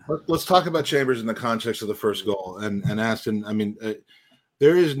others. Yeah. Let's talk about Chambers in the context of the first goal and Aston. I mean,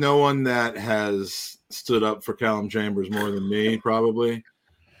 there is no one that has stood up for Callum Chambers more than me, probably.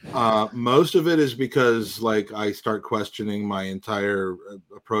 Most of it is because I start questioning my entire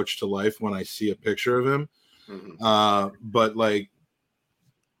approach to life when I see a picture of him. Mm-hmm. But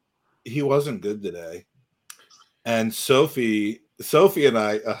he wasn't good today. And Sophie Sophie and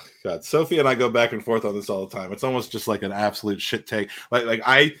I go back and forth on this all the time. It's almost just like an absolute shit take. Like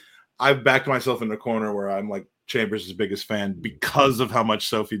I've backed myself in the corner where I'm like Chambers' biggest fan because of how much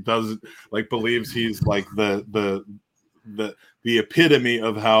Sophie believes he's like the epitome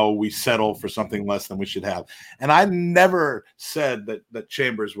of how we settle for something less than we should have. And I never said that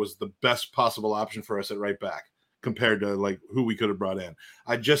Chambers was the best possible option for us at right back compared to like who we could have brought in.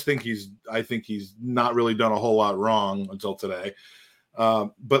 I think he's not really done a whole lot wrong until today.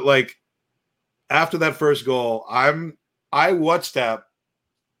 But like after that first goal, I WhatsApp.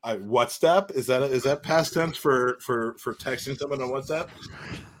 Is that past tense for texting someone on WhatsApp?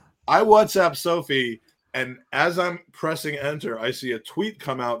 I WhatsApp Sophie, and as I'm pressing enter, I see a tweet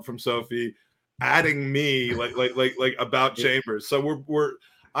come out from Sophie adding me like about Chambers. So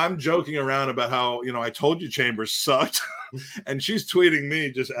I'm joking around about how, I told you Chambers sucked, and she's tweeting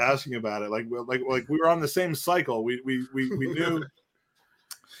me just asking about it. Like we were on the same cycle. We knew.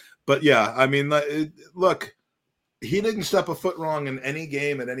 But yeah, I mean, look, he didn't step a foot wrong in any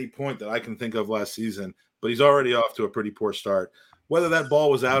game at any point that I can think of last season. But he's already off to a pretty poor start. Whether that ball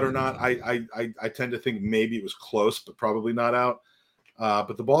was out or not, I tend to think maybe it was close, but probably not out.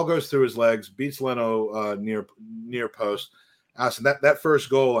 But the ball goes through his legs, beats Leno near post. Austin, that first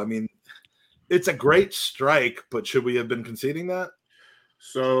goal, I mean, it's a great strike, but should we have been conceding that?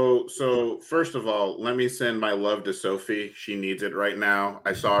 So first of all, let me send my love to Sophie. She needs it right now.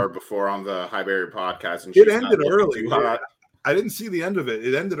 I saw her before on the High Barrier podcast, and it ended early. I didn't see the end of it.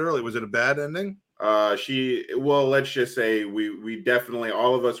 It ended early. Was it a bad ending? Let's just say we definitely,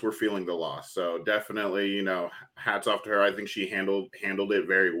 all of us were feeling the loss. So definitely, hats off to her. I think she handled it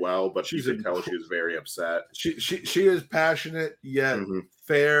very well, but you could tell she was very upset. She is passionate yet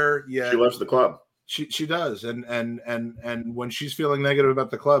fair yet she loves the club. She does, and when she's feeling negative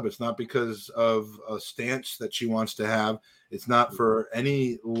about the club, it's not because of a stance that she wants to have. It's not for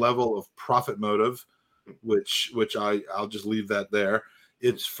any level of profit motive, which I'll just leave that there.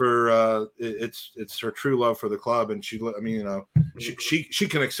 It's for it's her true love for the club, and she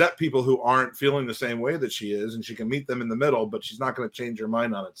can accept people who aren't feeling the same way that she is, and she can meet them in the middle, but she's not going to change her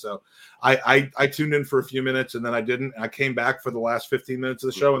mind on it. So I tuned in for a few minutes, and then I didn't. I came back for the last 15 minutes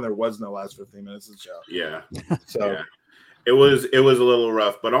of the show, and there was no last 15 minutes of the show. Yeah. So yeah. It was a little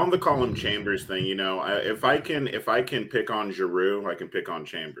rough, but on the Colin Chambers thing, if I can pick on Giroux, I can pick on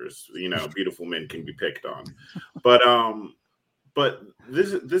Chambers. Beautiful men can be picked on, but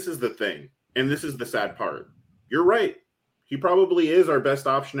this is the thing, and this is the sad part. You're right. He probably is our best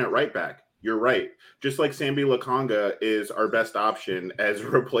option at right back. You're right. Just like Sambi Lakanga is our best option as a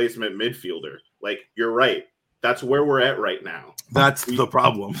replacement midfielder. Like, you're right. That's where we're at right now. That's the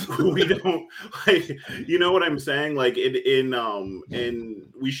problem. We don't you know what I'm saying? Like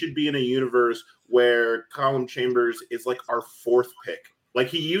in we should be in a universe where Colin Chambers is like our fourth pick, like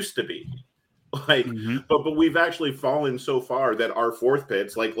he used to be. Like, but we've actually fallen so far that our fourth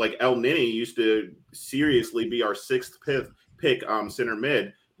picks, like El Nini used to seriously be our sixth pick center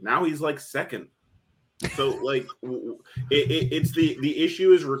mid. Now he's like second. So like it's the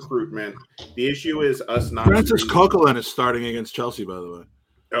issue is recruitment. The issue is us not. Francis Coquelin is starting against Chelsea, by the way.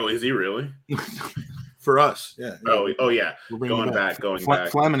 Oh, is he really? For us, yeah. Oh yeah. Going back.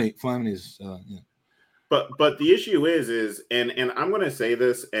 Flamini's yeah. But the issue is and I'm going to say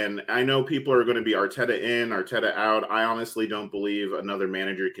this, and I know people are going to be Arteta in, Arteta out. I honestly don't believe another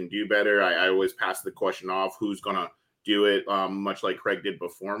manager can do better. I always pass the question off who's going to do it, much like Craig did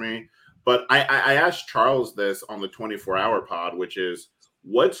before me. But I asked Charles this on the 24-hour pod, which is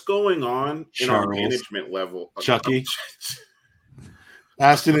what's going on in our management level. Chucky.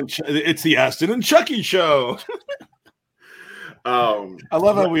 It's the Aston and Chucky show. I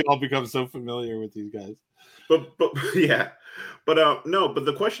love how we all become so familiar with these guys. But yeah. But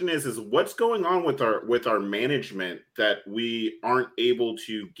the question is what's going on with our management that we aren't able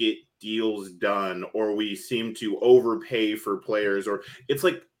to get deals done, or we seem to overpay for players, or it's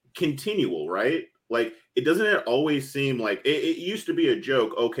like continual, right? Like it doesn't always seem like it used to be a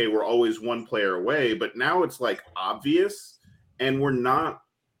joke. Okay, we're always one player away, but now it's like obvious, and we're not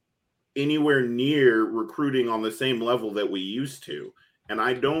anywhere near recruiting on the same level that we used to. And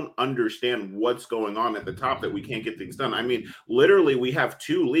I don't understand what's going on at the top that we can't get things done. I mean, literally, we have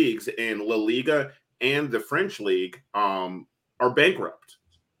two leagues in La Liga and the French league are bankrupt,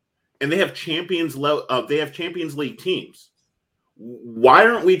 and they have Champions League teams. Why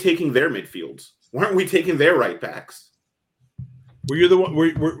aren't we taking their midfields? Why aren't we taking their right backs? Were you the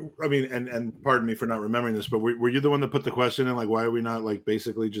one? I mean, and pardon me for not remembering this, but were you the one that put the question in? Like, why are we not like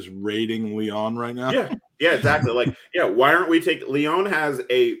basically just raiding Lyon right now? Yeah, exactly. Like, why aren't we taking? Lyon has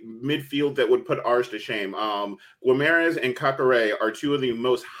a midfield that would put ours to shame. Guimarães and Caqueret are two of the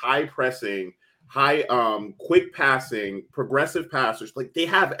most high pressing, quick passing, progressive passers. Like, they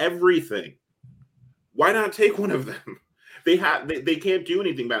have everything. Why not take one of them? They can't do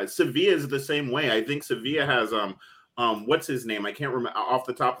anything about it. Sevilla is the same way. I think Sevilla has what's his name? I can't remember off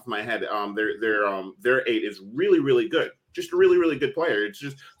the top of my head. Their 8 is really, really good. Just a really, really good player. It's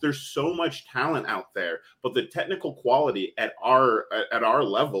just there's so much talent out there, but the technical quality at our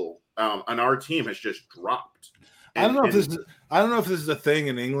level on our team has just dropped. I don't know if this is a thing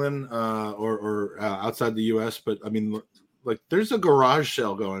in England or outside the US, but I mean, like, there's a garage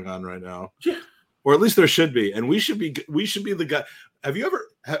sale going on right now. Yeah. Or at least there should be, and we should be the guy.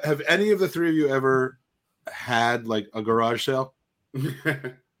 Have any of the three of you ever had like a garage sale?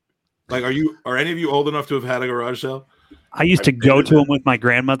 Like, are any of you old enough to have had a garage sale? I used to go to them with my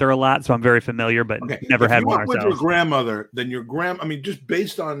grandmother a lot, so I'm very familiar, but never had one ourselves. With your grandmother, then I mean, just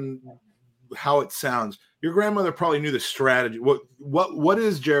based on how it sounds, your grandmother probably knew the strategy. What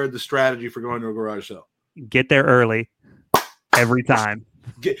is, Jared, the strategy for going to a garage sale? Get there early every time.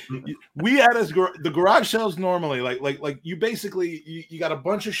 We had the garage sales normally like you basically you got a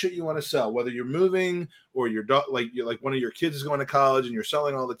bunch of shit you want to sell, whether you're moving or you're like one of your kids is going to college and you're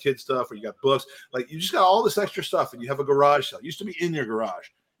selling all the kid stuff, or you got books, like you just got all this extra stuff and you have a garage sale. It used to be in your garage.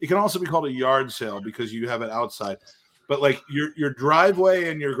 It can also be called a yard sale because you have it outside, but like your driveway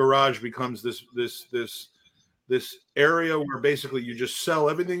and your garage becomes this area where basically you just sell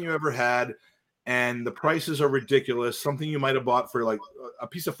everything you ever had. And the prices are ridiculous. Something you might have bought for like a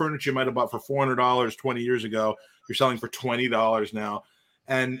piece of furniture you might have bought for $400 20 years ago, you're selling for $20 now.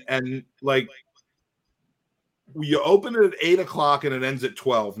 And like, you open it at 8:00 and it ends at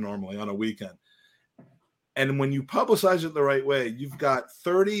 12 normally on a weekend. And when you publicize it the right way, you've got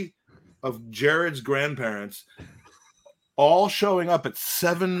 30 of Jared's grandparents all showing up at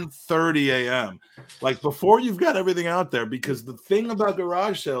 7:30 a.m. like before you've got everything out there, because the thing about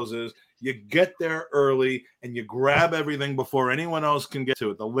garage sales is you get there early and you grab everything before anyone else can get to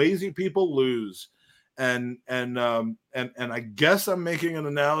it. The lazy people lose. And I guess I'm making an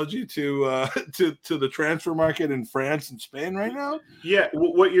analogy to the transfer market in France and Spain right now. Yeah,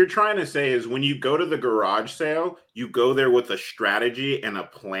 what you're trying to say is when you go to the garage sale, you go there with a strategy and a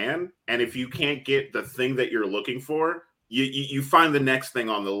plan. And if you can't get the thing that you're looking for, you find the next thing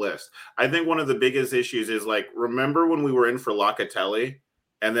on the list. I think one of the biggest issues is, like, remember when we were in for Locatelli?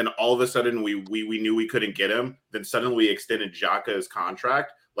 And then all of a sudden we knew we couldn't get him. Then suddenly we extended Xhaka's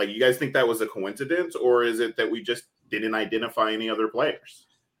contract. Like, you guys think that was a coincidence, or is it that we just didn't identify any other players?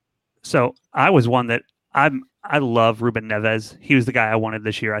 So I was one that I love Ruben Neves. He was the guy I wanted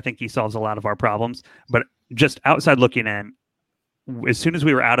this year. I think he solves a lot of our problems. But just outside looking in, as soon as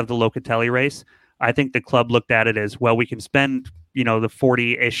we were out of the Locatelli race, I think the club looked at it as, well, we can spend, the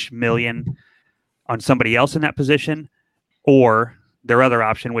 40-ish million on somebody else in that position, or their other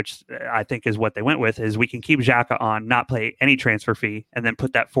option, which I think is what they went with, is we can keep Xhaka on, not pay any transfer fee, and then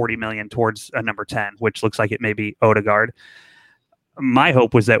put that 40 million towards a number 10, which looks like it may be Odegaard. My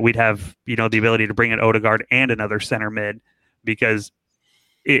hope was that we'd have, the ability to bring in Odegaard and another center mid, because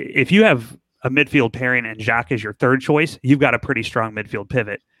if you have a midfield pairing and Xhaka is your third choice, you've got a pretty strong midfield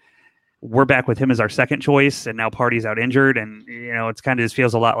pivot. We're back with him as our second choice, and now Partey's out injured, and it's kind of just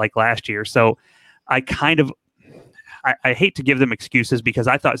feels a lot like last year. So I hate to give them excuses, because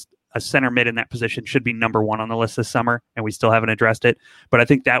I thought a center mid in that position should be number 1 on the list this summer, and we still haven't addressed it. But I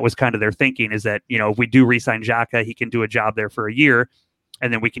think that was kind of their thinking, is that, if we do re-sign Xhaka, he can do a job there for a year,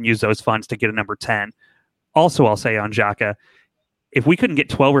 and then we can use those funds to get a number 10. Also, I'll say on Xhaka, if we couldn't get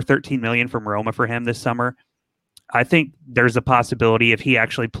 12 or 13 million from Roma for him this summer, I think there's a possibility, if he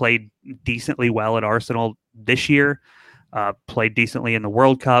actually played decently well at Arsenal this year, played decently in the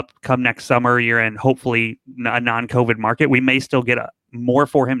World Cup, come next summer, you're in hopefully a non-COVID market, we may still get more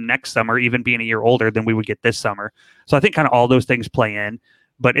for him next summer, even being a year older, than we would get this summer. So I think kind of all those things play in.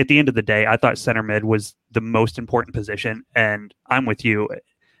 But at the end of the day, I thought center mid was the most important position, and I'm with you.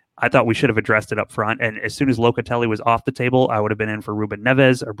 I thought we should have addressed it up front. And as soon as Locatelli was off the table, I would have been in for Ruben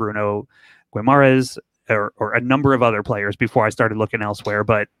Neves or Bruno Guimarães or a number of other players before I started looking elsewhere.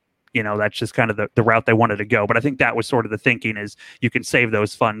 But that's just kind of the route they wanted to go. But I think that was sort of the thinking, is you can save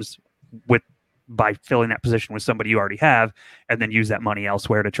those funds by filling that position with somebody you already have, and then use that money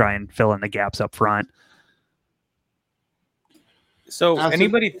elsewhere to try and fill in the gaps up front. So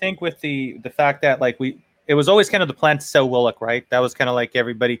anybody think with the fact that, like, it was always kind of the plan to sell Willock, right? That was kind of like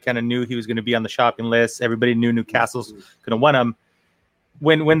everybody kind of knew he was going to be on the shopping list. Everybody knew Newcastle's going to want him.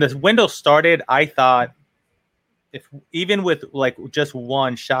 when the window started, I thought if even with like just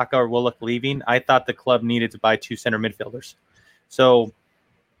one Xhaka or Willock leaving, I thought the club needed to buy 2 center midfielders. So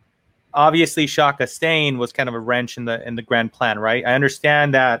obviously Xhaka staying was kind of a wrench in the grand plan, right? I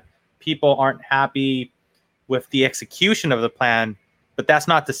understand that people aren't happy with the execution of the plan, but that's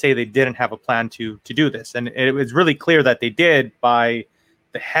not to say they didn't have a plan to do this. And it was really clear that they did by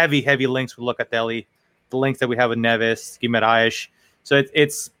the heavy links with Locatelli, the links that we have with Neves, Guimaraes. So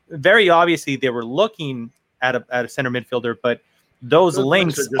it's very obviously they were looking at a center midfielder, but those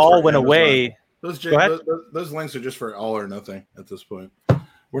links all went away. Those links are just for all or nothing at this point.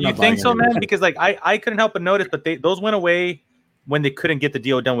 You think so, man? Because like I couldn't help but notice, but those went away when they couldn't get the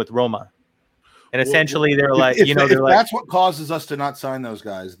deal done with Roma. And essentially, they're like, if like, that's what causes us to not sign those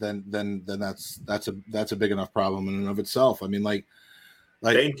guys, then that's a big enough problem in and of itself. I mean, like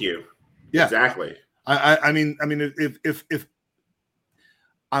thank you. Yeah, exactly. I mean, if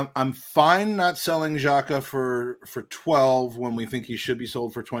I'm fine not selling Xhaka for 12 when we think he should be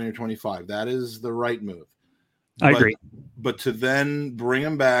sold for 20 or 25. That is the right move. I agree. But to then bring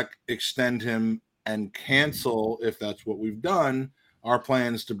him back, extend him, and cancel, if that's what we've done, our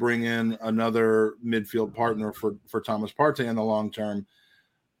plans to bring in another midfield partner for Thomas Partey in the long term.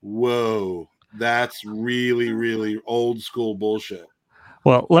 Whoa, that's really, really old school bullshit.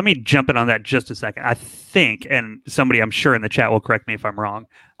 Well, let me jump in on that just a second. I think, and somebody I'm sure in the chat will correct me if I'm wrong,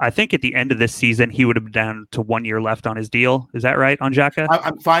 I think at the end of this season, he would have been down to 1 year left on his deal. Is that right on Xhaka?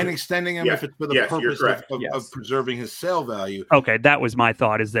 I'm fine extending him if it's for the purpose of preserving his sale value. Okay, that was my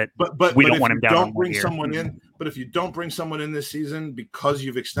thought, is that but we don't want him down on 1 year. But if you don't bring someone in this season because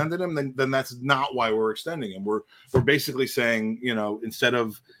you've extended him, then that's not why we're extending him. We're basically saying, instead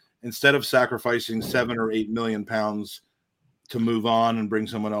of sacrificing £7 or £8 million to move on and bring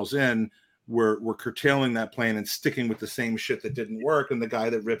someone else in, we're curtailing that plan and sticking with the same shit that didn't work and the guy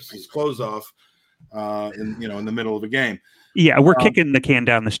that rips his clothes off in the middle of a game. Yeah, we're kicking the can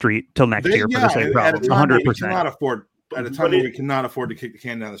down the street till next year for the same problem. 100%. At a time where we cannot afford to kick the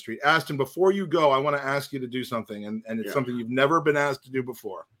can down the street. Aston, before you go, I want to ask you to do something, and it's something you've never been asked to do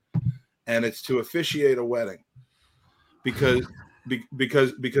before, and it's to officiate a wedding, because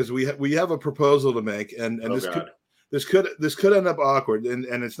we have a proposal to make, and this could end up awkward, and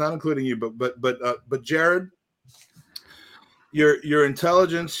it's not including you, but Jared, your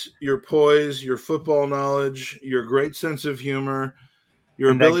intelligence, your poise, your football knowledge, your great sense of humor,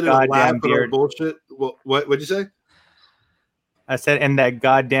 your ability to laugh at our bullshit. Well, what'd you say? I said, and that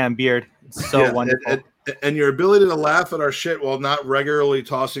goddamn beard. It's so wonderful. And your ability to laugh at our shit while not regularly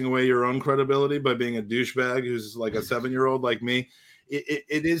tossing away your own credibility by being a douchebag who's like a 7-year-old like me.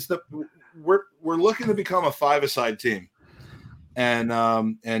 It is we're looking to become a 5-a-side team. And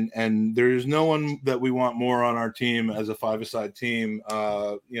there's no one that we want more on our team as a 5-a-side team.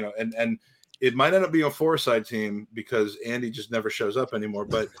 And it might end up being a 4-a-side team because Andy just never shows up anymore.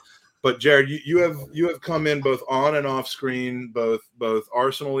 But Jared, you have come in both on and off screen, both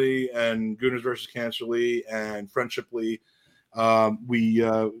Arsenally and Gooners versus Cancerly and Friendshiply. And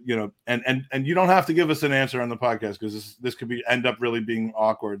you don't have to give us an answer on the podcast because this could end up really being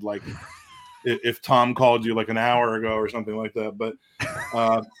awkward. Like if Tom called you like an hour ago or something like that, but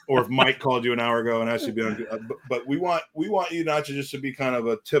or if Mike called you an hour ago and asked you to be on. But we want you not to just to be kind of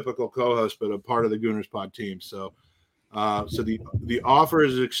a typical co-host, but a part of the Gooners Pod team. So the offer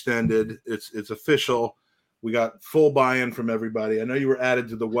is extended. It's official. We got full buy-in from everybody. I know you were added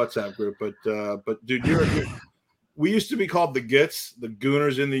to the WhatsApp group, but dude, we used to be called the Gits, the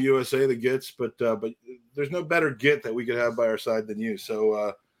Gooners in the USA, the Gits, but there's no better Git that we could have by our side than you.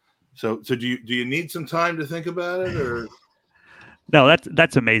 So do you need some time to think about it, or? No,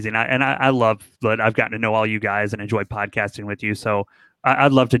 that's amazing. I love that I've gotten to know all you guys and enjoy podcasting with you. So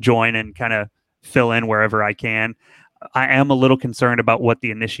I'd love to join and kind of fill in wherever I can. I am a little concerned about what the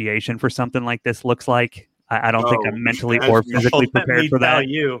initiation for something like this looks like. I don't think I'm mentally or physically prepared for that.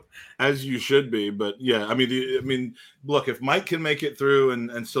 As you should be, but yeah, I mean, look, if Mike can make it through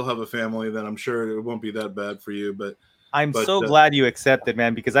and still have a family, then I'm sure it won't be that bad for you. But I'm so glad you accepted,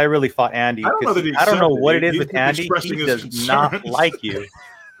 man, because I really fought Andy. I don't know what it is with Andy. He does not like you.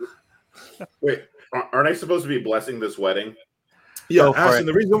 Wait, aren't I supposed to be blessing this wedding? Yeah, Aston,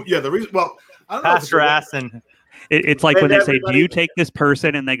 the reason. Well, I don't know. Pastor Aston. It's like when they say, "Do you take this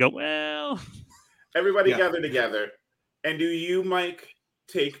person?" and they go, "Well." Everybody gather together, and do you, Mike,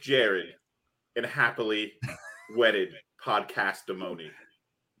 take Jared in happily wedded podcastimony?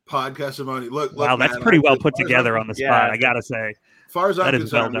 Look, wow, that's pretty well put together on the spot. I gotta say, as far as I'm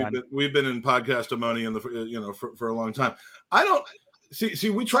concerned, we've been in podcastimony for a long time. I don't see.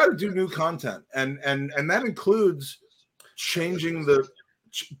 We try to do new content, and that includes changing the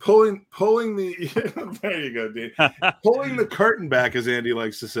pulling the there you go, Dean. Pulling the curtain back, as Andy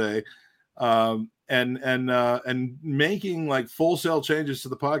likes to say, and making like full sail changes to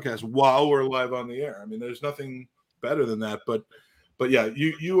the podcast while we're live on the air. I mean, there's nothing better than that. But yeah,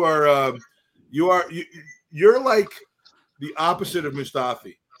 you're like the opposite of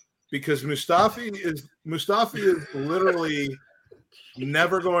Mustafi, because Mustafi is literally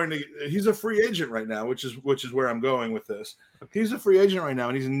never going to. He's a free agent right now, which is where I'm going with this. He's a free agent right now,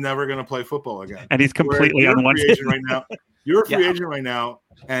 and he's never going to play football again. And he's completely unwanted right now. You're a free agent right now,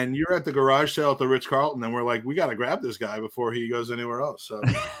 and you're at the garage sale at the Ritz-Carlton, and we're like, we got to grab this guy before he goes anywhere else. So,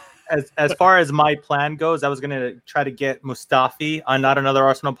 as far as my plan goes, I was going to try to get Mustafi on not another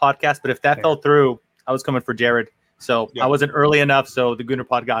Arsenal podcast, but if that fell through, I was coming for Jared. So I wasn't early enough, so the Gooner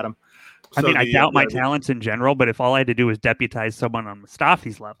pod got him. I mean, I doubt my talents in general, but if all I had to do was deputize someone on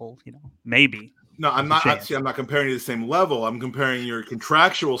Mustafi's level, maybe. No, I'm not. I'm not comparing you to the same level. I'm comparing your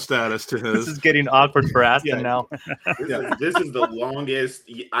contractual status to his. This is getting awkward for Aston now. This is the longest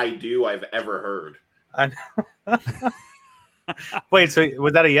I've ever heard. Wait, so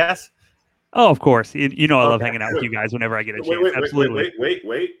was that a yes? Oh, of course. I love hanging out with you guys whenever I get a chance. Absolutely.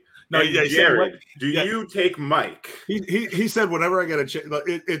 Wait. No, yeah, Jared, you take Mike? He said whenever I get a chance.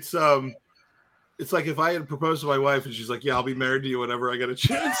 It's like if I had proposed to my wife and she's like, "Yeah, I'll be married to you whenever I get a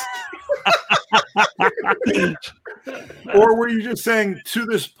chance." Or were you just saying to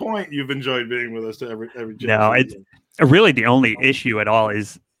this point you've enjoyed being with us to every chance? No, it's really the only issue at all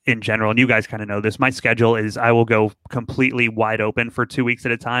is in general, and you guys kind of know this. My schedule is I will go completely wide open for 2 weeks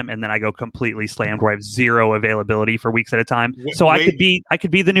at a time, and then I go completely slammed where I have zero availability for weeks at a time. So I could be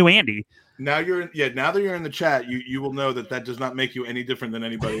the new Andy. Now now that you're in the chat, you will know that does not make you any different than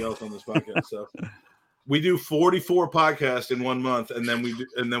anybody else on this podcast. So we do 44 podcasts in 1 month, and then we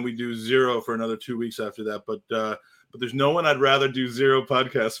do 0 for another 2 weeks after that. But there's no one I'd rather do 0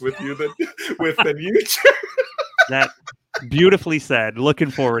 podcasts with you than you. That beautifully said. Looking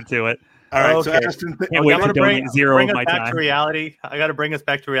forward to it. All right, okay. So Aston, can't wait to donate 0 of my back time. To reality. I got to bring us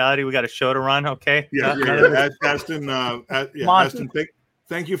back to reality. We got a show to run. Okay. Yeah. Aston. Aston.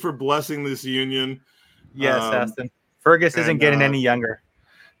 Thank you for blessing this union. Yes, Aston. Fergus isn't getting any younger.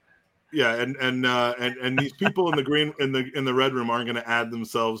 Yeah, and these people in the green in the red room aren't going to add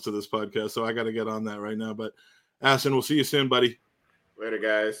themselves to this podcast, so I got to get on that right now. But Aston, we'll see you soon, buddy. Later,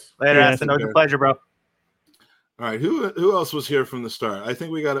 guys. Later, Aston. It was a pleasure, bro. All right, who else was here from the start? I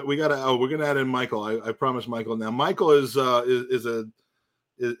think we got to. Oh, we're gonna add in Michael. I promised Michael. Now, Michael is a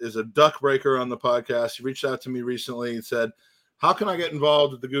duck breaker on the podcast. He reached out to me recently and said, "How can I get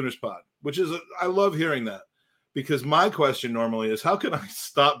involved with the Gooners Pod?" Which is I love hearing that, because my question normally is, how can I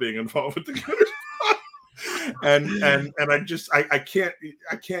stop being involved with the Gooners Pod? and I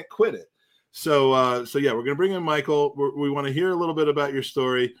can't quit it. So yeah, we're gonna bring in Michael. We want to hear a little bit about your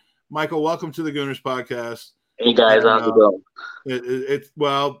story. Michael, welcome to the Gooners Podcast. Hey guys, how's it going?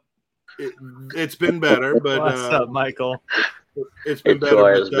 It's been better, but what's up, Michael? It's been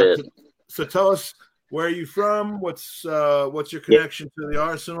better. So tell us, where are you from? What's your connection to the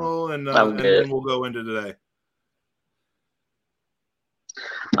Arsenal? And then we'll go into today.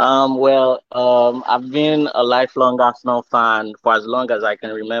 I've been a lifelong Arsenal fan for as long as I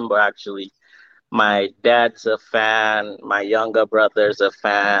can remember, actually. My dad's a fan. My younger brother's a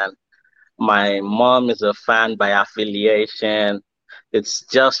fan. My mom is a fan by affiliation. It's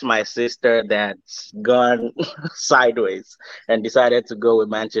just my sister that's gone sideways and decided to go with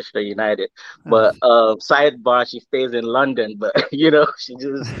Manchester United. But sidebar, she stays in London, but she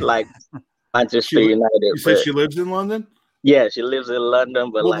just likes Manchester United. You said she lives in London? Yeah, she lives in London.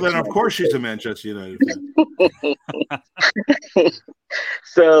 But then of course she's a Manchester United fan.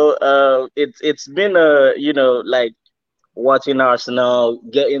 So it's been watching Arsenal,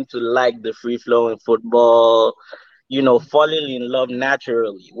 getting to like the free-flowing football, falling in love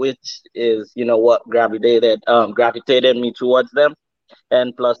naturally, which is, what gravitated me towards them.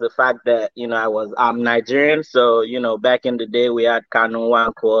 And plus the fact that, I'm Nigerian. So, back in the day we had Kanu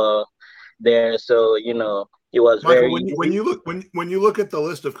Nwankwo there. So, it was Michael, very when you look at the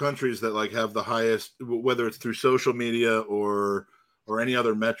list of countries that like have the highest, whether it's through social media or any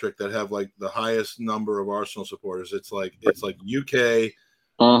other metric that have like the highest number of Arsenal supporters, it's like UK,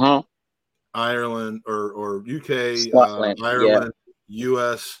 Ireland, or UK, Ireland,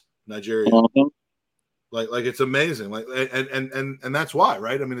 US, Nigeria. Like it's amazing. Like and that's why,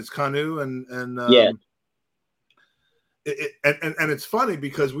 right? I mean, it's Kanu and it's funny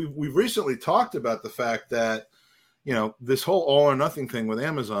because we've recently talked about the fact that this whole all or nothing thing with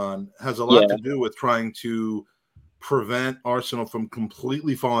Amazon has a lot to do with trying to prevent Arsenal from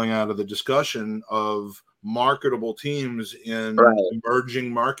completely falling out of the discussion of marketable teams in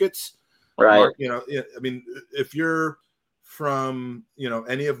emerging markets. Right. I mean, if you're from,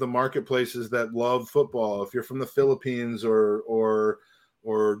 any of the marketplaces that love football, if you're from the Philippines or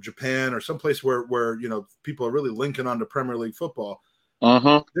Japan or someplace where people are really linking onto Premier League football,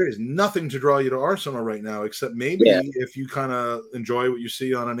 there is nothing to draw you to Arsenal right now, except maybe if you kind of enjoy what you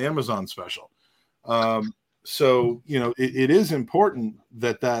see on an Amazon special. So, it is important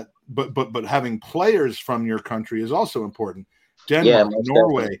but having players from your country is also important. Denmark,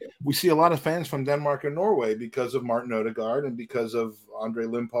 Norway. Definitely. We see a lot of fans from Denmark and Norway because of Martin Odegaard and because of Andre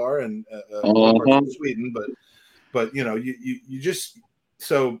Limpar and Sweden. But you just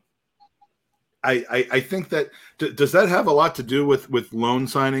so. I think that does that have a lot to do with loan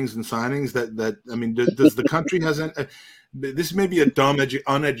signings and signings that I mean, does the country hasn't this may be a dumb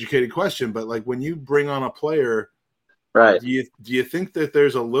uneducated question, but like when you bring on a player, right, do you think that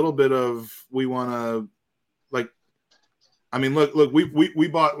there's a little bit of we want to, like, I mean, look, we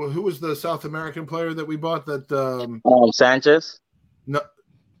bought, who was the South American player that we bought that Sanchez? No,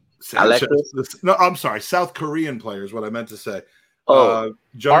 Sanchez. No, I'm sorry, South Korean players, what I meant to say.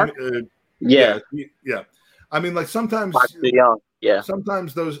 John Yeah. I mean, like sometimes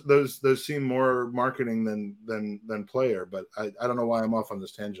sometimes those seem more marketing than player, but I don't know why I'm off on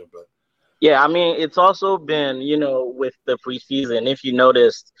this tangent, but yeah, I mean, it's also been, with the preseason, if you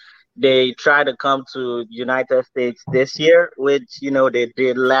noticed, they try to come to United States this year, which, they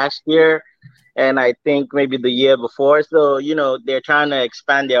did last year. And I think maybe the year before. So, they're trying to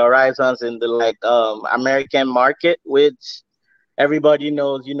expand their horizons in the American market, which everybody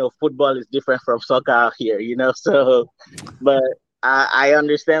knows, football is different from soccer out here, so, but I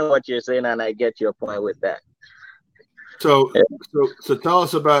understand what you're saying and I get your point with that. So tell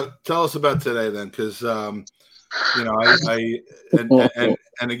us about today then, because and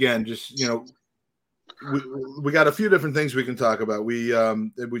again, just we got a few different things we can talk about. We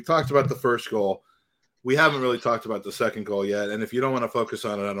talked about the first goal. We haven't really talked about the second goal yet, and if you don't want to focus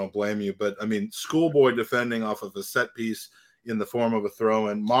on it, I don't blame you. But I mean, schoolboy defending off of a set piece in the form of a throw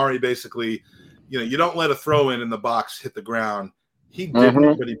in. Mari basically, you don't let a throw in the box hit the ground. He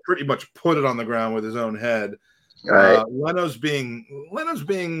didn't, but he pretty much put it on the ground with his own head. Right. Leno's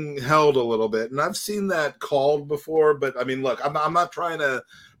being held a little bit, and I've seen that called before. But I mean, look, I'm not trying to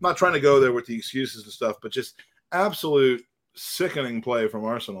go there with the excuses and stuff, but just absolute sickening play from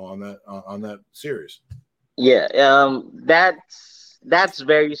Arsenal on that series. Yeah, that's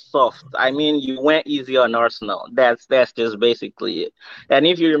very soft. I mean, you went easy on Arsenal. That's just basically it. And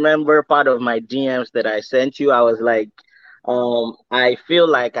if you remember part of my DMs that I sent you, I was like, I feel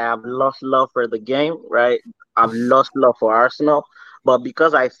like I have lost love for the game, right? I've lost love for Arsenal, but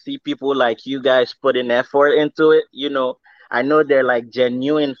because I see people like you guys putting effort into it, I know they're like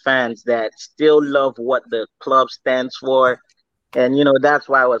genuine fans that still love what the club stands for. And, that's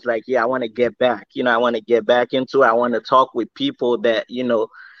why I was like, yeah, I want to get back. I want to get back into it. I want to talk with people that,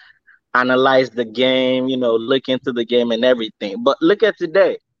 analyze the game, look into the game and everything. But look at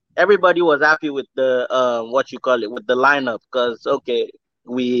today. Everybody was happy with the, with the lineup because, okay,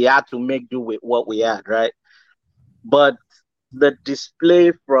 we had to make do with what we had, right? But the display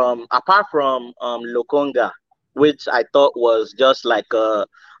apart from Lokonga, which I thought was just like a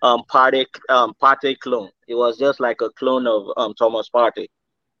Partey clone. It was just like a clone of Thomas Partey.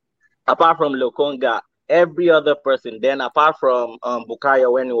 Apart from Lokonga, every other person, then apart from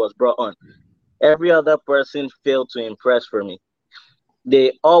Bukayo when he was brought on, every other person failed to impress for me.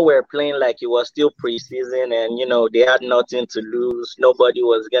 They all were playing like it was still preseason and, they had nothing to lose. Nobody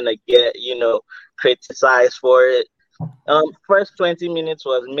was going to get, criticized for it. First 20 minutes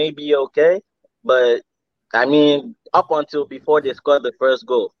was maybe okay, but I mean, up until before they scored the first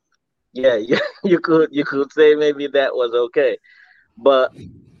goal, yeah, you could say maybe that was okay, but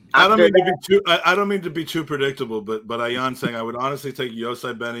I don't mean to be too predictable, but Ayan saying I would honestly take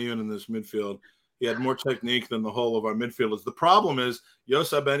Yosai Benayoun in this midfield. He had more technique than the whole of our midfielders. The problem is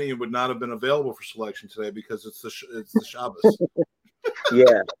Yosai Benayoun would not have been available for selection today because it's the Shabbos.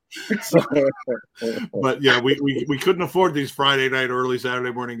 Yeah. But yeah, we couldn't afford these Friday night or early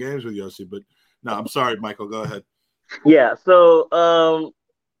Saturday morning games with Yossi. But no, I'm sorry, Michael. Go ahead. Yeah. So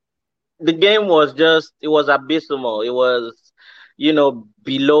the game was it was abysmal. It was,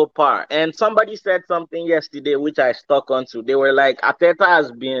 below par. And somebody said something yesterday which I stuck onto. They were like, Arteta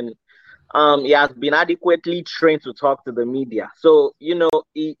has been adequately trained to talk to the media. So,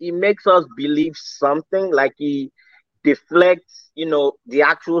 he makes us believe something, like he deflects, the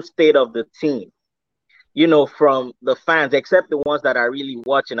actual state of the team, from the fans, except the ones that are really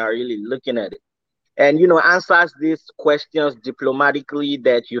watching, are really looking at it. And, answers these questions diplomatically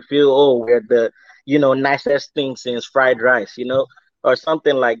that you feel, oh, we're the nicest thing since fried rice, or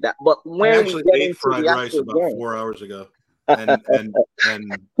something like that. But when I we actually get ate into fried the rice actual about game, 4 hours ago, and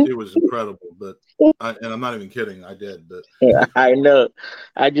it was incredible. But and I'm not even kidding, I did. But yeah, I know,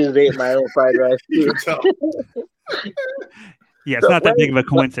 I just ate my own fried rice you too. can tell. Yeah, it's not that big of a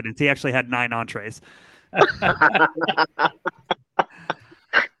coincidence. He actually had 9 entrees.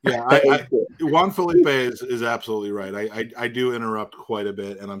 Yeah, Juan Felipe is absolutely right. I do interrupt quite a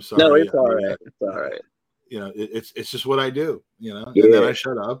bit, and I'm sorry. No, it's all right. It's all right. It's just what I do, Yeah. and then I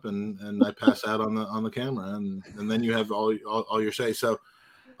shut up and I pass out on the camera, and then you have all your say. So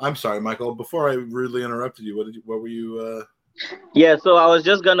I'm sorry, Michael. Before I rudely interrupted you, what were you? Yeah, so I was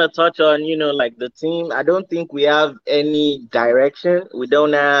just gonna touch on, like the team. I don't think we have any direction. We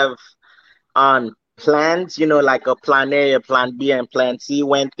don't have plans, like a plan A, a plan B, and plan C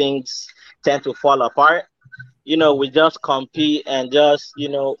when things tend to fall apart. We just compete and just,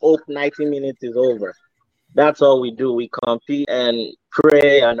 hope 90 minutes is over. That's all we do. We compete and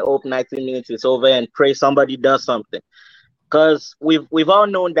pray and hope 90 minutes is over and pray somebody does something. Because we've all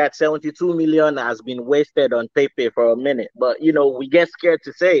known that 72 million has been wasted on Pepe for a minute, but we get scared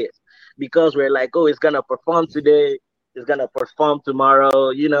to say it because we're like, oh, it's gonna perform today, it's gonna perform tomorrow,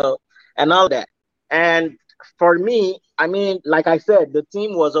 and all that. And for me, I mean, like I said, the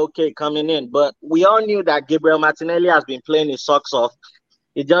team was okay coming in, but we all knew that Gabriel Martinelli has been playing his socks off.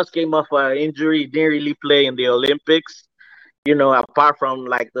 He just came off an injury, he didn't really play in the Olympics, apart from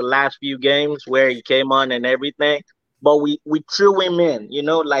like the last few games where he came on and everything. But we threw him in,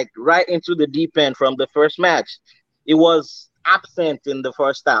 like right into the deep end from the first match. He was absent in the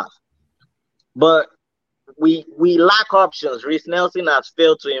first half. But we lack options. Reece Nelson has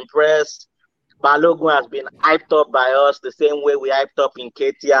failed to impress. Balogun has been hyped up by us the same way we hyped up in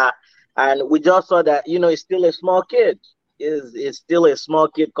Ketia. And we just saw that, he's still a small kid. Is still a small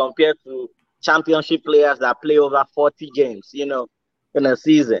kid compared to championship players that play over 40 games, in a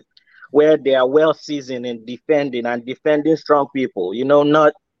season, where they are well seasoned in defending and defending strong people,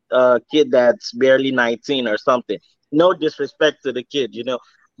 not a kid that's barely 19 or something. No disrespect to the kid,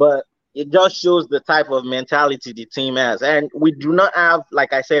 but it just shows the type of mentality the team has. And we do not have,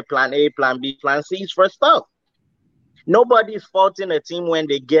 like I said, plan A, plan B, plan C is for stuff. Nobody's faulting a team when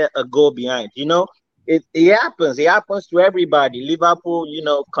they get a goal behind, It happens. It happens to everybody. Liverpool,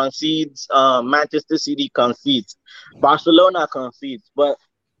 concedes. Manchester City concedes. Barcelona concedes. But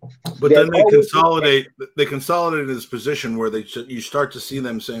then they consolidate. They consolidate in this position where you start to see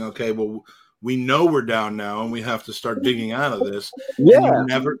them saying, "Okay, well, we know we're down now, and we have to start digging out of this." Yeah,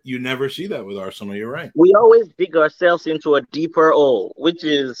 and you never see that with Arsenal. You're right. We always dig ourselves into a deeper hole, which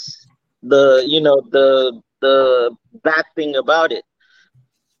is the bad thing about it.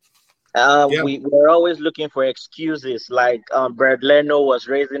 We're always looking for excuses, like Brad Leno was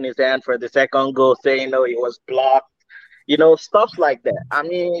raising his hand for the second goal, saying, "No, it was blocked." Stuff like that. I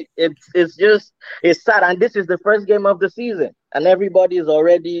mean, it's sad, and this is the first game of the season, and everybody is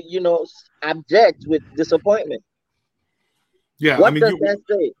already, abject with disappointment. Yeah, what does that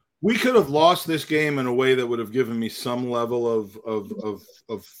say? We could have lost this game in a way that would have given me some level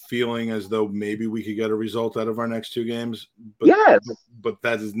of feeling as though maybe we could get a result out of our next 2 games. But, yes, but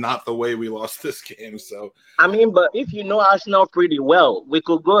that is not the way we lost this game. So I mean, but if you know Arsenal pretty well, we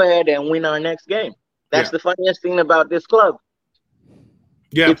could go ahead and win our next game. That's the funniest thing about this club.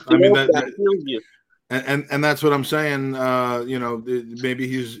 Yeah, I mean that kills you. And that's what I'm saying. Maybe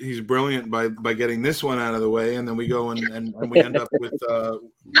he's brilliant by getting this one out of the way, and then we go and we end up with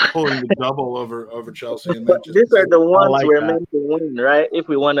pulling the double over Chelsea and Manchester. These are the ones we're meant to win, right? If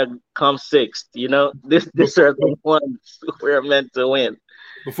we want to come 6th, these are the ones we're meant to win.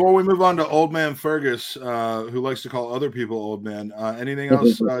 Before we move on to Old Man Fergus, who likes to call other people old man, anything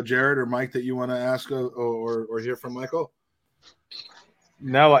else, Jared or Mike, that you want to ask or hear from Michael?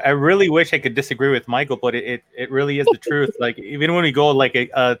 No, I really wish I could disagree with Michael, but it really is the truth. Like, even when we go like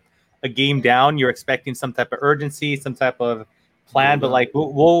a game down, you're expecting some type of urgency, some type of plan, but like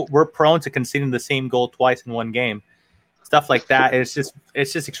we're prone to conceding the same goal twice in one game. Stuff like that. It's just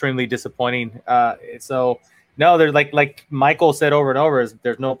extremely disappointing. So no, there's like Michael said over and over,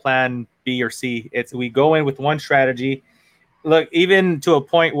 there's no plan B or C. We go in with one strategy. Look, even to a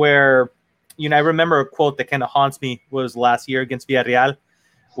point where, I remember a quote that kind of haunts me was last year against Villarreal,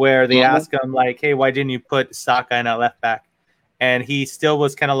 where they asked him like, "Hey, why didn't you put Saka in at left back?" And he still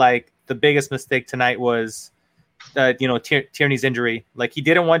was kind of like, the biggest mistake tonight was, Tierney's injury. Like, he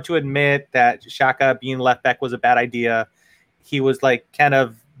didn't want to admit that Xhaka being left back was a bad idea. He was like, kind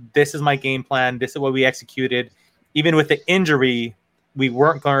of, this is my game plan. This is what we executed. Even with the injury,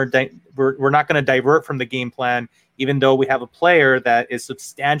 we're not going to divert from the game plan, even though we have a player that is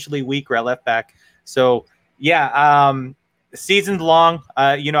substantially weaker at left back So yeah, season's long.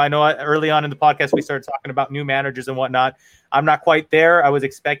 I know early on in the podcast we started talking about new managers and whatnot. I'm not quite there. I was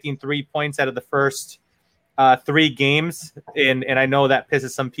expecting 3 points out of the first 3 games, and I know that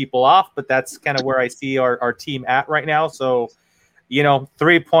pisses some people off, but that's kind of where I see our team at right now. So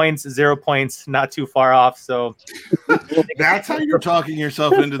 3 points, 0 points, not too far off. So that's how you're talking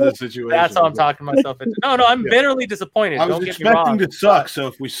yourself into this situation. That's how I'm talking myself into. No, I'm bitterly disappointed. I was Don't expecting get me to suck. So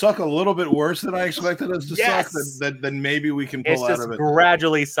if we suck a little bit worse than I expected us to suck, then maybe we can pull out of it.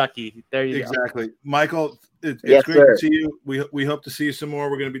 Gradually sucky. There you go. Exactly. Michael, it's yes, great sir. to see you. We hope to see you some more.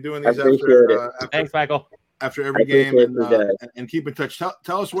 We're going to be doing these after. Thanks, Michael. After every game, and keep in touch.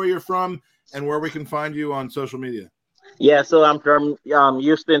 Tell us where you're from and where we can find you on social media. Yeah, so I'm from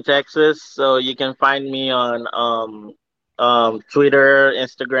Houston, Texas. So you can find me on Twitter,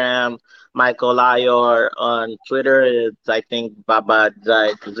 Instagram, Michael Ayor. On Twitter, it's I think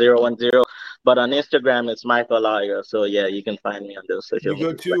Baba010, but on Instagram it's Michael Ayor. So yeah, you can find me on those social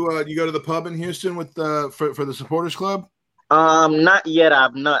media. You go to the pub in Houston with for the supporters club? Not yet.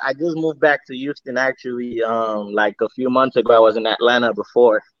 I've not. I just moved back to Houston actually. Like a few months ago. I was in Atlanta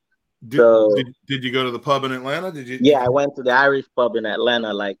before. Did you go to the pub in Atlanta? Did you? Yeah, I went to the Irish pub in Atlanta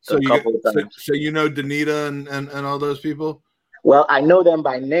a couple of times. So Danita and all those people? Well, I know them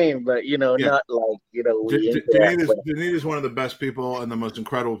by name, but not like Danita's one of the best people and the most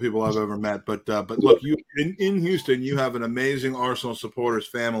incredible people I've ever met. But look, you in Houston, you have an amazing Arsenal supporters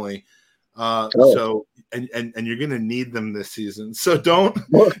family. So you're going to need them this season. So don't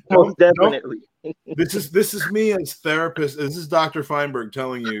definitely. This is me as therapist. This is Dr. Feinberg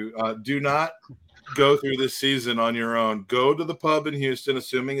telling you, do not go through this season on your own. Go to the pub in Houston,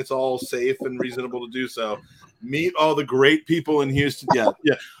 assuming it's all safe and reasonable to do so. Meet all the great people in Houston. Yeah.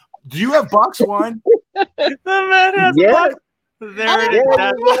 Do you have box wine? The man has box. There it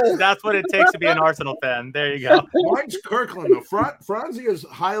is. That's what it takes to be an Arsenal fan. There you go. Wine's Kirkland, though. Franzi is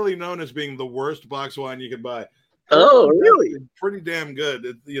highly known as being the worst box wine you can buy. Oh, really? Pretty damn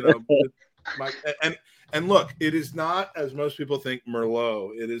good. And look, it is not, as most people think,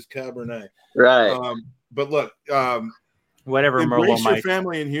 Merlot. It is Cabernet. Right. But look, whatever embrace Merlot, your Mike.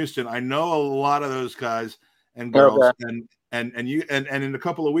 family in Houston. I know a lot of those guys and girls, and in a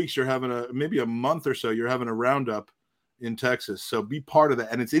couple of weeks, you're having maybe a month or so, you're having a roundup in Texas. So be part of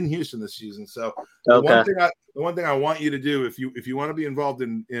that, and it's in Houston this season. So the one thing I want you to do, if you want to be involved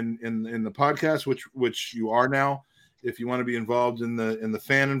in the podcast, which you are now. If you want to be involved in the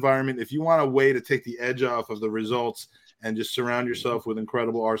fan environment, if you want a way to take the edge off of the results and just surround yourself with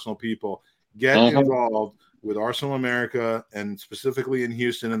incredible Arsenal people, get involved with Arsenal America, and specifically in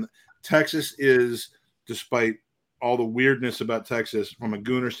Houston. And Texas is, despite all the weirdness about Texas from a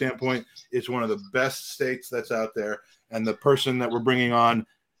Gooner standpoint, it's one of the best states that's out there. And the person that we're bringing on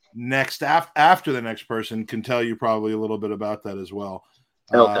next after the next person can tell you probably a little bit about that as well.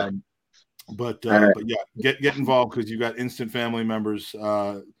 Okay. But yeah, get involved, because you've got instant family members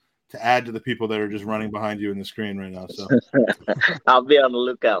to add to the people that are just running behind you in the screen right now. So I'll be on the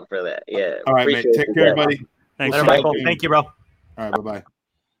lookout for that. Yeah. All right, mate. Take care, buddy. Thanks, Michael. Thank you, bro. All right, bye-bye.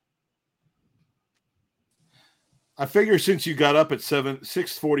 I figure since you got up at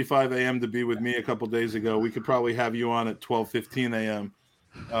 6:45 a.m. to be with me a couple days ago, we could probably have you on at 12:15 a.m.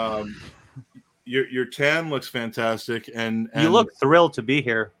 Your tan looks fantastic, and you look thrilled to be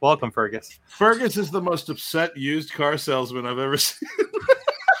here. Welcome, Fergus. Fergus is the most upset used car salesman I've ever seen.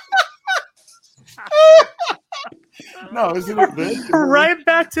 No, isn't it this? Right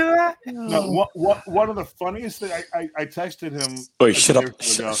back to that. No, one of the funniest things, I texted him. Wait, shut up!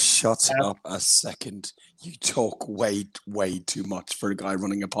 Shut up a second. You talk way too much for a guy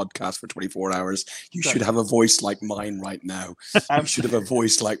running a podcast for 24 hours. You should have a voice like mine right now. You should have a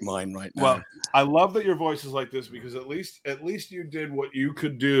voice like mine right now. Well, I love that your voice is like this, because at least you did what you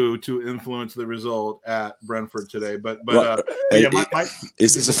could do to influence the result at Brentford today. But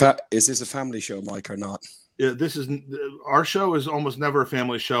is this a family show, Mike, or not? This is our show is almost never a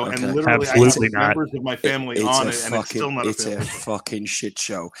family show, okay. And literally Absolutely I have members of my family on it, and it's still not a family. It's a fucking shit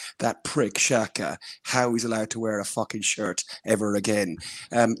show. That prick Shaka, how he's allowed to wear a fucking shirt ever again.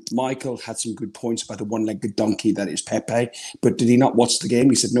 Michael had some good points about the one-legged donkey that is Pepe, but did he not watch the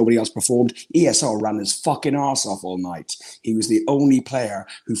game? He said nobody else performed. ESR ran his fucking arse off all night. He was the only player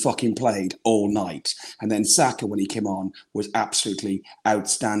who fucking played all night. And then Saka, when he came on, was absolutely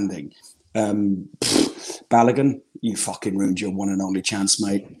outstanding. Balogun, you fucking ruined your one and only chance,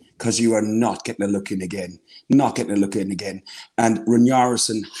 mate, because you are not getting a look in again. Not getting a look in again. And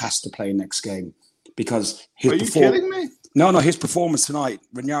Ragnarsson has to play next game, because his Are you kidding me? No, his performance tonight,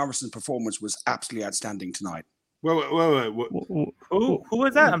 Ragnarssen's performance was absolutely outstanding tonight. Wait. Who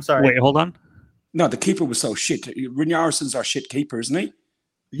was that? I'm sorry. Wait, hold on. No, the keeper was so shit. Ragnarson's our shit keeper, isn't he?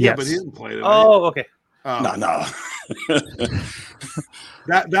 Yeah, Yes. but he didn't play tonight. Oh, okay. No.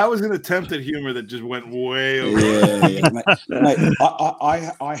 That was an attempt at humor that just went way over. Yeah. Mate,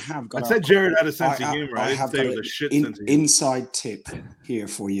 I have got. I said Jared had a sense of humor. I didn't have say it got was a shit sense of humor. inside tip here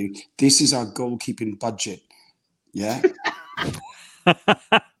for you. This is our goalkeeping budget. Yeah.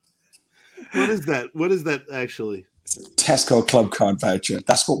 What is that? What is that actually? Tesco club card voucher.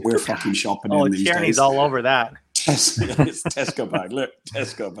 That's what we're fucking shopping in these Tierney's days. all over that. It's Tesco bag. Look,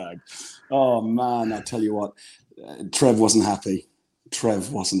 Tesco bag. Oh man, I tell you what, Trev wasn't happy.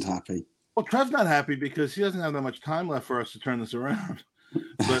 Well, Trev's not happy because he doesn't have that much time left for us to turn this around.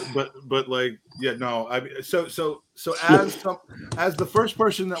 But like, yeah, no. I mean, so as the first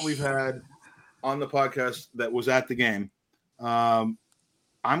person that we've had on the podcast that was at the game, I'm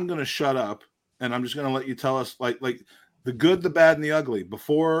gonna shut up and I'm just gonna let you tell us like the good, the bad, and the ugly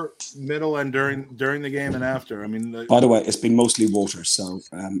before, middle, and during the game and after. I mean, by the way, it's been mostly water, so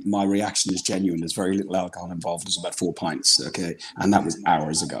my reaction is genuine. There's very little alcohol involved. There's about 4 pints, okay, and that was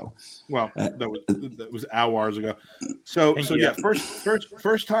hours ago. Well, that was hours ago. So yeah,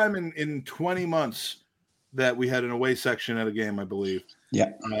 first time in 20 months that we had an away section at a game, I believe.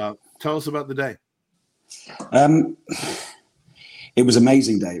 Yeah. Tell us about the day. It was an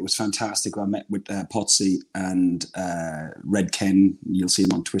amazing day. It was fantastic. I met with Potsy and Red Ken. You'll see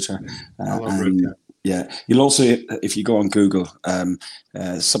him on Twitter. I love Red Ken. Yeah, you'll also, if you go on Google,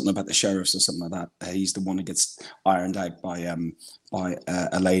 something about the sheriffs or something like that. He's the one who gets ironed out by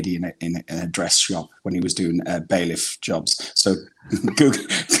a lady in a dress shop when he was doing bailiff jobs. So Google.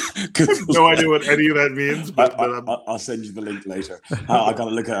 No idea what any of that means, but I'll send you the link later. I got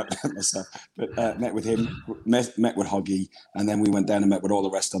to look it up myself. But met with him, met with Huggy, and then we went down and met with all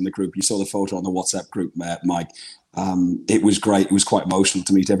the rest on the group. You saw the photo on the WhatsApp group, Mike. It was great. It was quite emotional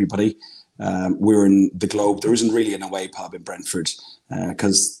to meet everybody. We were in the Globe. There isn't really an away pub in Brentford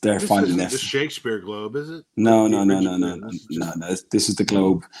because they're finding their. The Shakespeare Globe, is it? No. This is the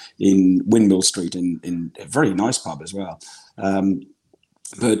Globe in Windmill Street in a very nice pub as well.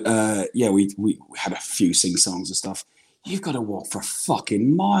 Yeah, we had a few sing-songs and stuff. You've got to walk for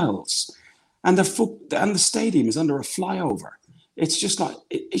fucking miles, and the stadium is under a flyover. It's just like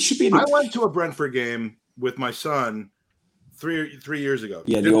it should be. I went to a Brentford game with my son three years ago.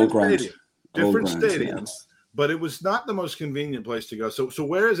 Yeah, the old ground. Different stadium, but it was not the most convenient place to go. So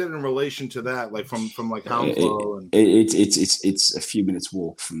where is it in relation to that? Like from like Hounslow and it's a few minutes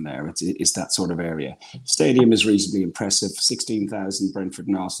walk from there. It's that sort of area. Stadium is reasonably impressive. 16,000 Brentford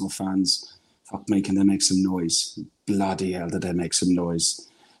and Arsenal fans. Fuck, making them make some noise. Bloody hell, did they make some noise?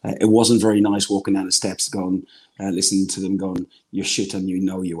 It wasn't very nice walking down the steps, going, listening to them going, "You're shit and you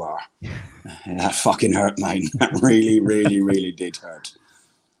know you are." That fucking hurt, man. That really, really, really did hurt.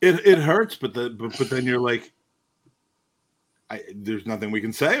 It hurts, but then you're like, there's nothing we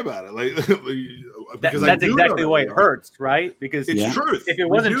can say about it. Like because that's exactly why it hurts, right? Because it's truth. If it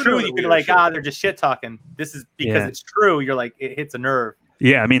wasn't true, you could be like, they're just shit talking. This is because it's true. You're like, it hits a nerve.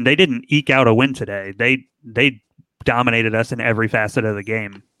 Yeah, I mean, they didn't eke out a win today. They dominated us in every facet of the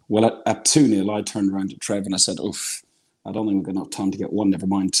game. Well, at 2-0, I turned around to Trev and I said, "Oof, I don't think we're going to have time to get one. Never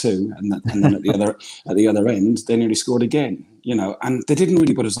mind two." And then at the other end, they nearly scored again. And they didn't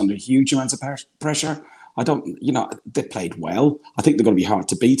really put us under huge amounts of pressure. They played well. I think they're going to be hard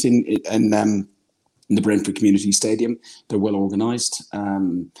to beat in the Brentford Community Stadium. They're well organised,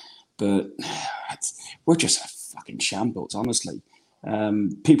 but we're just a fucking shambles, honestly.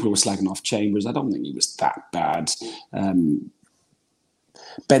 People were slagging off Chambers. I don't think he was that bad.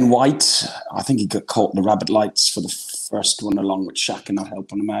 Ben White, I think he got caught in the rabbit lights for the first one, along with Xhaka not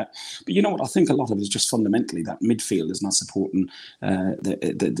helping him out. But you know what? I think a lot of it is just fundamentally that midfield is not supporting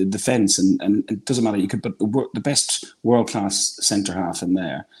the defence, and it doesn't matter. You could put the best world-class centre-half in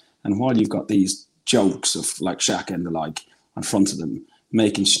there, and while you've got these jokes of like Xhaka and the like in front of them,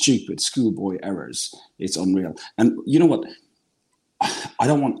 making stupid schoolboy errors, it's unreal. And you know what?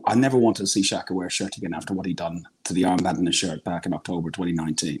 I never want to see Xhaka wear a shirt again after what he done to the armband in the shirt back in October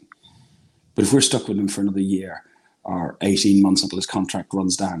 2019. But if we're stuck with him for another year or 18 months until his contract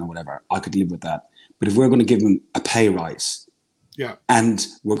runs down or whatever, I could live with that. But if we're going to give him a pay rise, and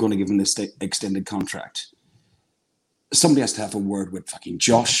we're going to give him this extended contract, somebody has to have a word with fucking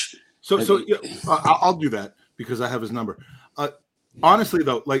Josh. I'll do that because I have his number. Honestly,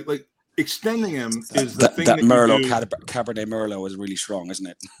 though, like extending him is the thing that Merlot, Cabernet Merlot is really strong, isn't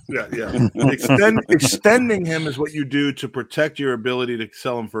it? Yeah. Extending him is what you do to protect your ability to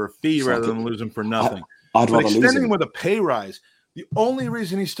sell him for a fee rather than lose him for nothing. I'd rather extending him with a pay rise. The only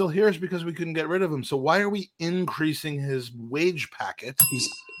reason he's still here is because we couldn't get rid of him. So why are we increasing his wage packet?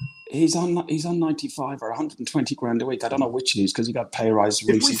 He's on 95 or 120 grand a week. I don't know which it is because he got pay rise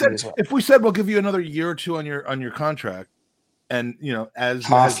recently as well. If we said we'll give you another year or two on your contract, and as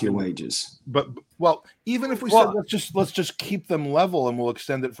half your wages, but even if we said let's just keep them level and we'll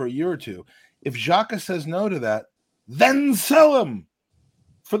extend it for a year or two. If Xhaka says no to that, then sell him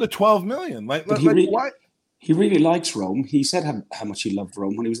for the 12 million. Why? He really likes Rome. He said how much he loved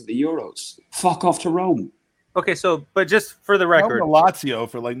Rome when he was at the Euros. Fuck off to Rome. Okay, but just for the record, Lazio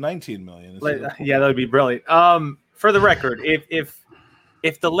for like 19 million. Yeah, that would be brilliant. For the record, if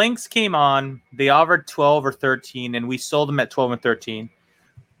the Lynx came on, they offered 12 or 13, and we sold them at 12 and 13.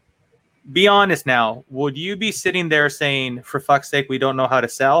 Be honest now. Would you be sitting there saying, "For fuck's sake, we don't know how to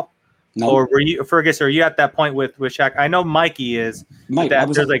sell"? No. Or were you, Fergus? Are you at that point with Shaq? I know Mikey is. Mike,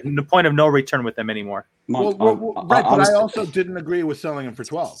 there's like the point of no return with them anymore. Right, but I also didn't agree with selling him for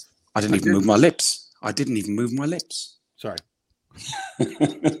 12. I didn't even move my lips. Sorry.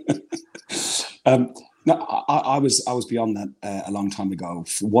 No, I was beyond that a long time ago.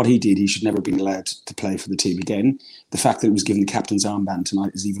 For what he did, he should never have been allowed to play for the team again. The fact that he was given the captain's armband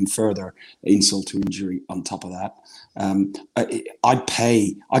tonight is even further insult to injury on top of that.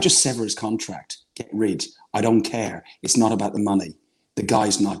 I'd just sever his contract, get rid. I don't care. It's not about the money. The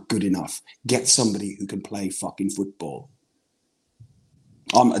guy's not good enough. Get somebody who can play fucking football.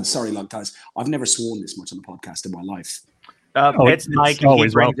 I'm sorry, guys. I've never sworn this much on a podcast in my life. It's Mikey. He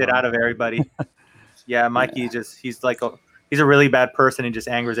brings it out of everybody. Yeah, Mikey he's a really bad person and just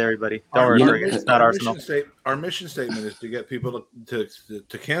angers everybody. Don't worry, it's not Arsenal. Our mission statement is to get people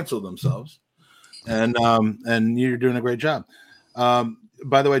to cancel themselves, and you're doing a great job.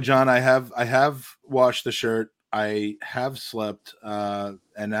 By the way, John, I have washed the shirt. I have slept,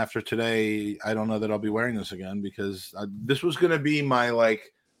 and after today, I don't know that I'll be wearing this again because this was going to be my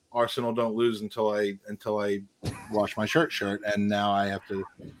Arsenal don't lose until I wash my shirt, and now I have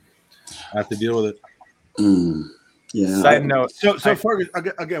to deal with it. Yeah. Side note. So Fergus,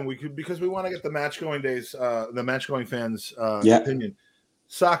 again, because we want to get the match going days, the match going fans' opinion.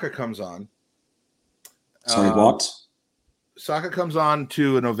 Saka comes on. Sorry, what? Saka comes on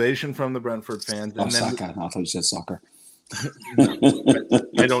to an ovation from the Brentford fans. And Saka. I thought you said soccer.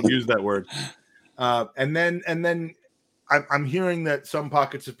 I don't use that word. And then I'm hearing that some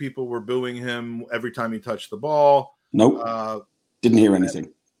pockets of people were booing him every time he touched the ball. Nope. Didn't hear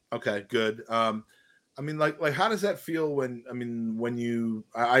anything. Okay, good. I mean, how does that feel when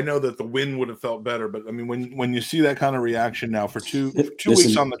I know that the win would have felt better, but I mean, when you see that kind of reaction now for two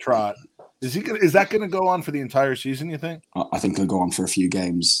weeks on the trot, is that going to go on for the entire season, you think? I think it'll go on for a few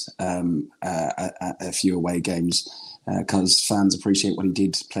games, a few away games, because fans appreciate what he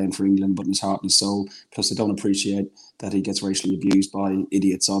did playing for England, but in his heart and his soul. Plus, they don't appreciate that he gets racially abused by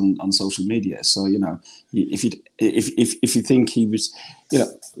idiots on social media. So, if you think he was,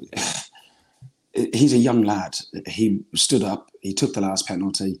 he's a young lad. He stood up. He took the last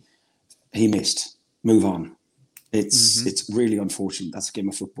penalty. He missed. Move on. It's really unfortunate. That's a game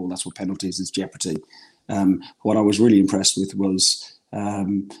of football. That's what penalties is, jeopardy. What I was really impressed with was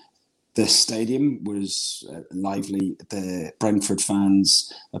the stadium was lively. The Brentford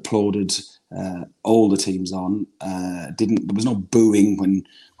fans applauded all the teams on. There was no booing when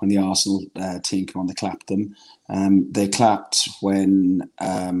the Arsenal team came on. They clapped them. They clapped when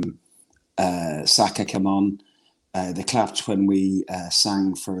Saka came on. They clapped when we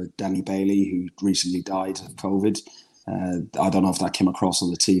sang for Danny Bailey, who recently died of COVID. I don't know if that came across on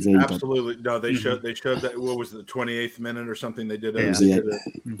the TV. Absolutely, no. They showed that. What was it, the 28th minute or something? They did. It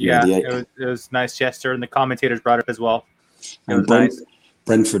was a nice gesture, and the commentators brought it up as well. It was nice.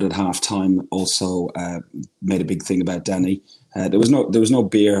 Brentford at halftime also made a big thing about Danny. There was no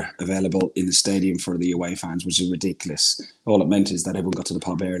beer available in the stadium for the away fans, which is ridiculous. All it meant is that everyone got to the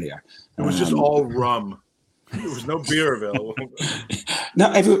pub earlier. It was just all rum. There was no beer available.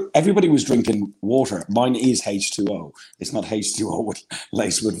 No, everybody was drinking water. Mine is H2O. It's not H2O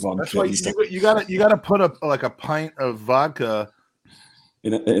laced with vodka. That's why you gotta put a pint of vodka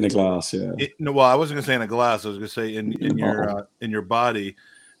in a glass. Yeah. Well, I wasn't gonna say in a glass. I was gonna say in your body,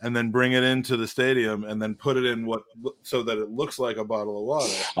 and then bring it into the stadium, and then put it in so that it looks like a bottle of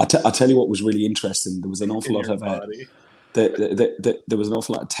water. I'll tell you what was really interesting. There was an awful lot of. There was an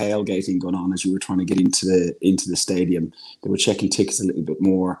awful lot of tailgating going on as you were trying to get into the stadium. They were checking tickets a little bit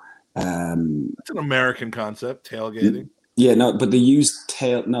more. It's an American concept, tailgating. Yeah, no, but they use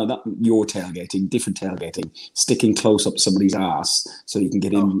not your tailgating, different tailgating, sticking close up somebody's ass so you can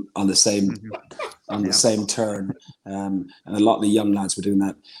get in on the same the same turn. And a lot of the young lads were doing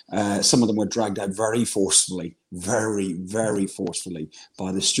that. Some of them were dragged out very forcefully, very, very forcefully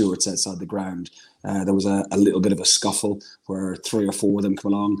by the stewards outside the ground. There was a little bit of a scuffle where 3 or 4 of them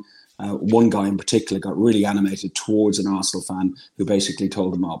come along. One guy in particular got really animated towards an Arsenal fan who basically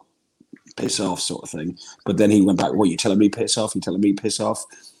told him, "Oh, piss off," sort of thing. But then he went back, "What, you telling me piss off? You telling me piss off?"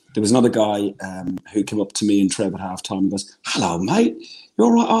 There was another guy who came up to me and Trev at half time and goes, "Hello, mate. You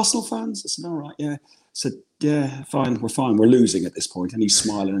all right, Arsenal fans?" I said, "All right, yeah." I said, "Yeah, fine. We're fine. We're losing at this point." And he's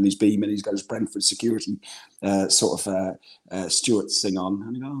smiling and he's beaming. He's got his Brentford security Stuart thing on.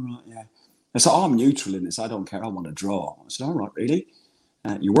 And he goes, "All right, yeah." I said, "I'm neutral in this. I don't care. I want to draw." I said, "All right, really?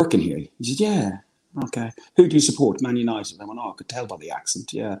 You're working here?" He said, "Yeah." "Okay. Who do you support?" "Man United." I went, "Oh, I could tell by the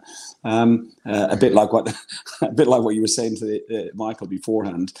accent." Yeah, a bit like what you were saying to Michael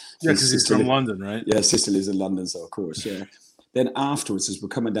beforehand. Yeah, because he's from London, right? Yeah, sister lives in London, so of course, yeah. Then afterwards, as we're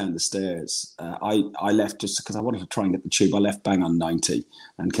coming down the stairs, I left just because I wanted to try and get the tube. I left bang on 90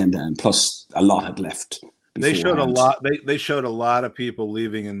 and came down. Plus, a lot had left. They showed a lot. They showed a lot of people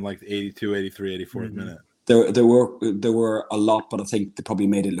leaving in like the 82, 83, 84th minute. There were a lot, but I think they probably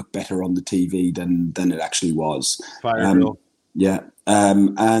made it look better on the TV than it actually was. Fire Bill. Yeah.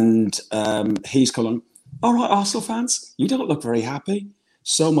 He's calling, "All right, Arsenal fans, you don't look very happy."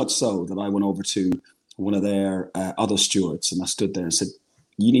 So much so that I went over to one of their other stewards and I stood there and said,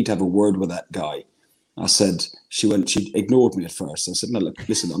 "You need to have a word with that guy." I said, she ignored me at first. I said, "No, look,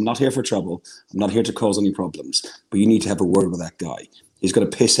 listen, I'm not here for trouble. I'm not here to cause any problems, but you need to have a word with that guy. He's going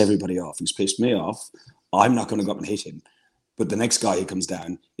to piss everybody off. He's pissed me off. I'm not going to go up and hit him. But the next guy who comes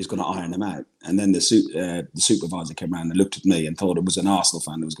down is going to iron him out." And then the supervisor came around and looked at me and thought it was an Arsenal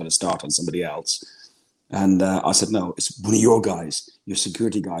fan who was going to start on somebody else. And I said, "No, it's one of your guys, your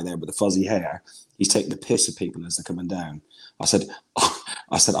security guy there with the fuzzy hair. He's taking the piss at people as they're coming down." I said,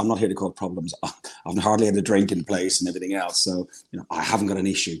 "I'm not here to cause problems. I've hardly had a drink in the place and everything else. So, I haven't got an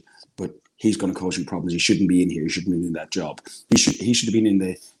issue, but he's going to cause you problems. He shouldn't be in here. He shouldn't be in that job. He should have been in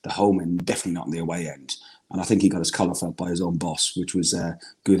the home end, definitely not in the away end." And I think he got his colour felt by his own boss, which was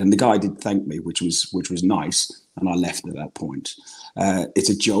good. And the guy did thank me, which was nice. And I left at that point. It's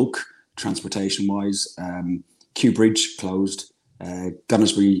a joke, transportation-wise. Kew Bridge closed.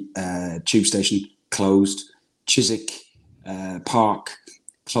 Gunnersbury Tube Station closed. Chiswick Park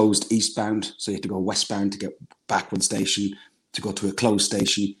closed eastbound. So you had to go westbound to get back one station, to go to a closed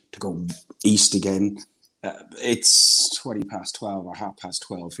station, to go east again. It's 20 past 12 or half past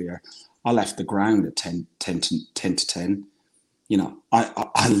 12 here. I left the ground at 10 to 10.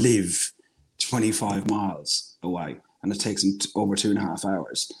 I live 25 miles away and it takes them over 2.5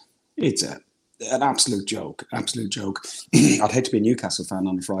 hours. It's an absolute joke, absolute joke. I'd hate to be a Newcastle fan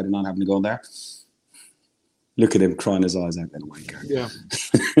on a Friday night having to go there. Look at him crying his eyes out, then wanker. Yeah.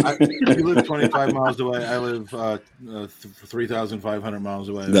 You live 25 miles away. I live 3,500 miles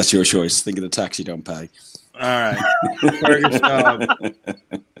away. That's your choice. Think of the tax you don't pay. All right.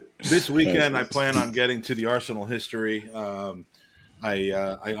 This weekend, I plan on getting to the Arsenal history. I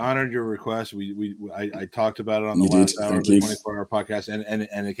honored your request. I talked about it on the last hour of the 24-hour podcast,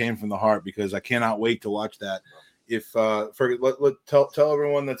 and it came from the heart because I cannot wait to watch that. If tell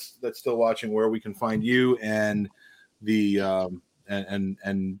everyone that's still watching where we can find you and the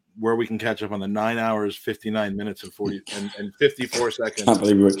and where we can catch up on the 9 hours, 59 minutes and 54 seconds. I can't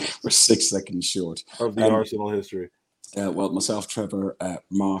believe we're 6 seconds short of the Arsenal history. Well, myself, Trevor,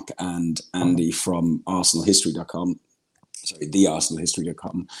 Mark, and Andy from ArsenalHistory.com. Sorry,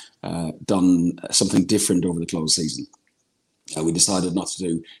 thearsenalhistory.com, done something different over the close season. We decided not to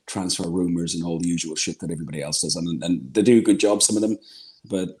do transfer rumors and all the usual shit that everybody else does, and they do a good job, some of them.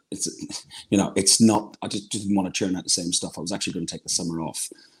 But it's not. I just didn't want to churn out the same stuff. I was actually going to take the summer off,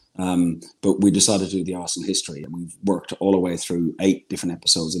 but we decided to do the Arsenal history, and we've worked all the way through 8 different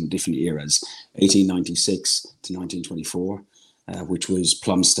episodes in different eras: 1896 to 1924, which was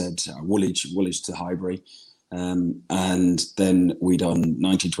Plumstead, Woolwich to Highbury. And then we done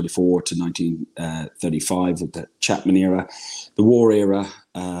 1924 to 1935 with the Chapman era, the war era,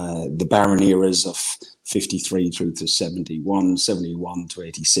 the Barron eras of 53 through to 71, 71 to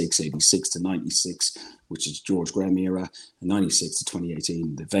 86, 86 to 96, which is George Graham era, and 96 to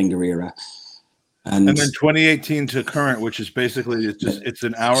 2018, the Wenger era. And then 2018 to current, which is basically it's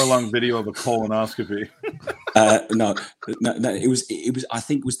an hour-long video of a colonoscopy. No, it was. I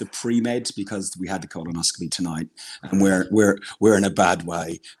think it was the pre-med because we had the colonoscopy tonight, and we're in a bad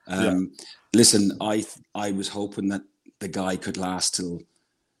way. Listen, I was hoping that the guy could last till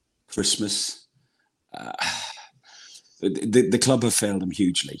Christmas. the club have failed him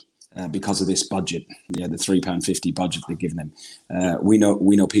hugely because of this budget. Yeah, the £3.50 budget they've given him. We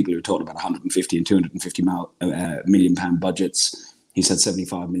know people who are talking about 150 and 250 million pound budgets. He's had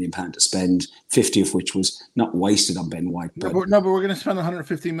 £75 million to spend, 50 of which was not wasted on Ben White. But we're going to spend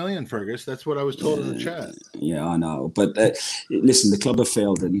 150 million, Fergus. That's what I was told in the chat. Yeah, I know. But listen, the club have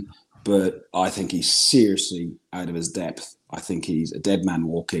failed him, but I think he's seriously out of his depth. I think he's a dead man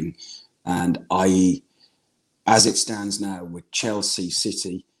walking. And as it stands now with Chelsea,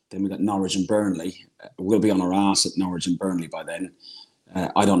 City, then we've got Norwich and Burnley. We'll be on our ass at Norwich and Burnley by then.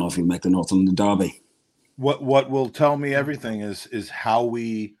 I don't know if he'll make the North London derby. What will tell me everything is how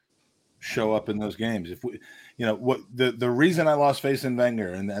we show up in those games. If we, what the reason I lost faith in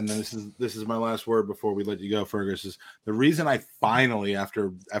Wenger, and this is my last word before we let you go, Fergus, is the reason I finally,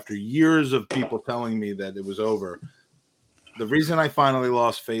 after years of people telling me that it was over, the reason I finally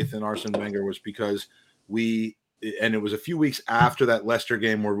lost faith in Arsene Wenger was because and it was a few weeks after that Leicester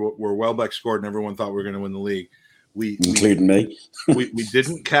game where Welbeck scored and everyone thought we were going to win the league. Including me. we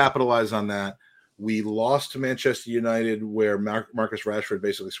didn't capitalize on that. We lost to Manchester United, where Marcus Rashford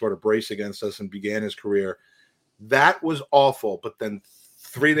basically scored a brace against us and began his career. That was awful. But then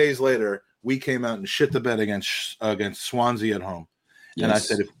 3 days later, we came out and shit the bed against Swansea at home. Yes. And I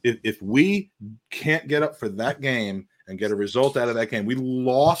said, if we can't get up for that game and get a result out of that game, we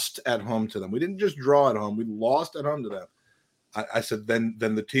lost at home to them. We didn't just draw at home. We lost at home to them. I said, then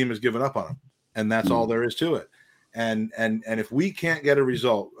the team has given up on them. And that's all there is to it. And if we can't get a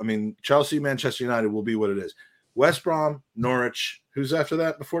result, I mean, Chelsea, Manchester United will be what it is. West Brom, Norwich. Who's after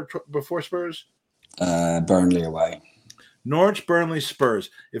that before Spurs? Burnley away. Norwich, Burnley, Spurs.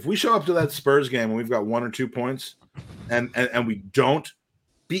 If we show up to that Spurs game and we've got 1 or 2 points, and we don't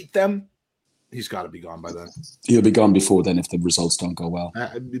beat them, he's got to be gone by then. He'll be gone before then if the results don't go well.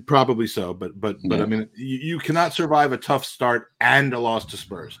 Probably so, but I mean, you cannot survive a tough start and a loss to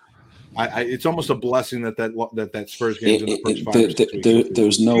Spurs. It's almost a blessing that Spurs game's in the first 5 or 6 weeks.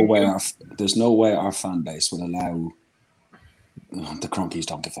 There's no way our fan base will allow. The Cronkies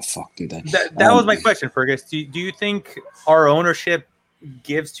don't give a fuck, do they? That was my question, Fergus. Do you think our ownership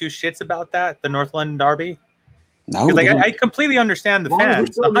gives 2 shits about that, the North London derby? No, I completely understand the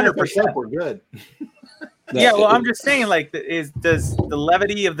fans. 100%. We're good. Yeah, well, I'm just saying, does the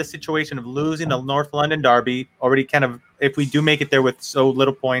levity of the situation of losing the North London derby already kind of, if we do make it there with so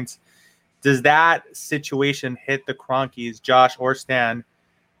little points, does that situation hit the Cronkies, Josh or Stan,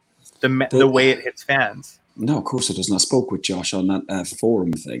 the way it hits fans? No, of course it doesn't. I spoke with Josh on that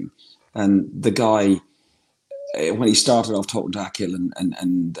forum thing, and the guy, when he started off talking to Akil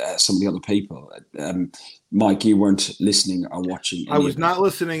and some of the other people, Mike, you weren't listening or watching. I was not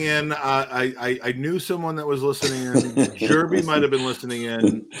listening in. I knew someone that was listening in. Jerby might have been listening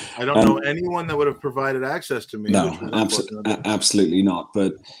in. I don't know anyone that would have provided access to me. No, absolutely not.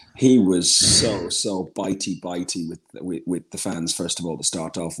 But he was so bitey with the fans, first of all, to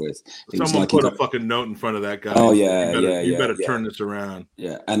start off with. Someone put a fucking note in front of that guy. Oh, yeah, you better turn this around.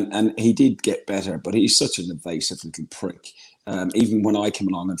 Yeah, and he did get better, but he's such an evasive little prick. Even when I came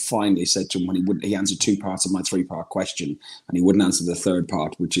along and finally said to him, when he answered 2 parts of my 3-part question, and he wouldn't answer the 3rd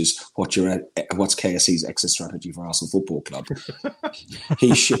part, which is what's KSC's exit strategy for Arsenal Football Club.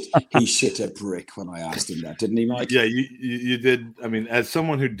 he shit a brick when I asked him that, didn't he, Mike? Yeah, you did. I mean, as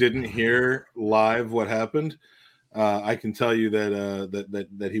someone who didn't hear live what happened, I can tell you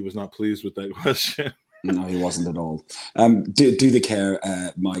that he was not pleased with that question. No, he wasn't at all. Do they care,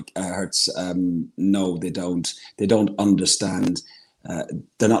 Mike Hertz? No, they don't. They don't understand.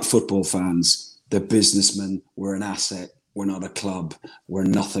 They're not football fans. They're businessmen. We're an asset. We're not a club. We're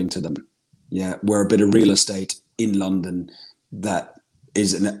nothing to them. Yeah, we're a bit of real estate in London that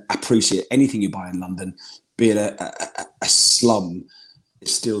is appreciate anything you buy in London, be it a slum,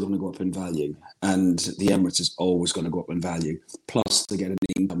 is still going to go up in value. And the Emirates is always going to go up in value. Plus, they get an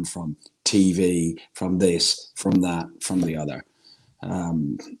income from TV, from this, from that, from the other.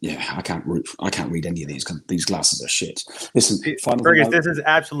 I can't read any of these. These glasses are shit. Listen, Fergus, this is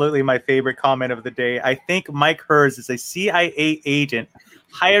absolutely my favorite comment of the day. I think Mike Hers is a CIA agent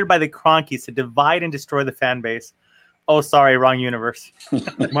hired by the Cronkies to divide and destroy the fan base. Oh, sorry, wrong universe.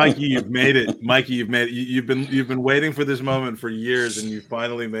 Mikey, you've made it. Mikey, you've made it. You've been waiting for this moment for years, and you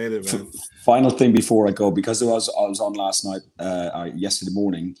finally made it, man. Final thing before I go, because I was on last night, yesterday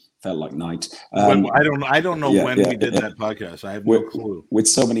morning. Felt like night. I don't know when we did that podcast. I have no clue. With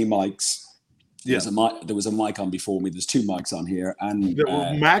so many mics. There was a mic on before me. There's 2 mics on here, and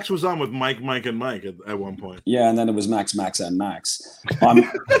Max was on with Mike, and Mike at one point. Yeah, and then it was Max, and Max.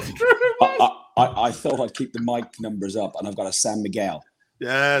 That's true. I thought I'd keep the mic numbers up, and I've got a San Miguel.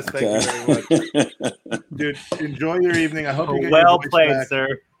 Yes, thank you very much, dude. Enjoy your evening. I hope you get well your played, back. sir.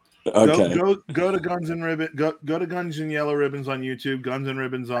 Okay. Go to Guns and Ribbon. Go to Guns and Yellow Ribbons on YouTube. Guns and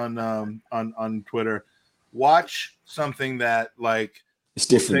Ribbons on Twitter. Watch something that like It's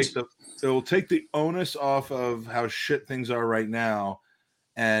different. It will take the onus off of how shit things are right now,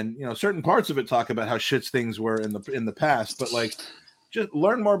 and certain parts of it talk about how shit things were in the past. But like, just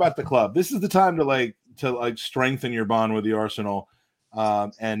learn more about the club. This is the time to strengthen your bond with the Arsenal.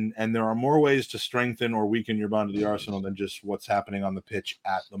 And there are more ways to strengthen or weaken your bond to the Arsenal than just what's happening on the pitch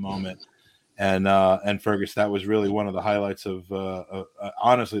at the moment. And Fergus, that was really one of the highlights of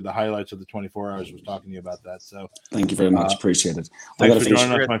honestly the highlights of the 24 hours was talking to you about that. So thank you very much, appreciate it. I got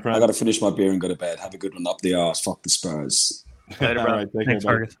to finish my beer and go to bed. Have a good one. Up the arse. Fuck the Spurs. All right, thanks,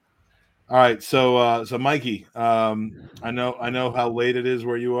 Fergus. All right, so Mikey, I know how late it is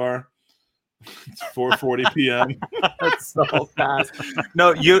where you are. It's 4:40 p.m. That's so fast.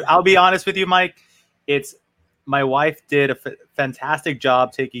 No, I'll be honest with you, Mike. My wife did a fantastic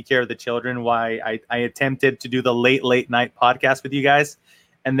job taking care of the children while I attempted to do the late night podcast with you guys.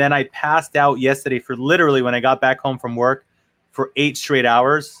 And then I passed out yesterday for literally when I got back home from work for 8 straight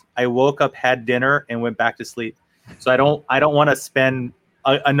hours. I woke up, had dinner, and went back to sleep. So I don't want to spend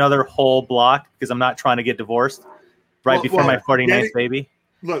another whole block because I'm not trying to get divorced before my 49th baby.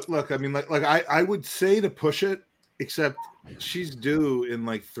 Look. I mean, like I would say to push it, except she's due in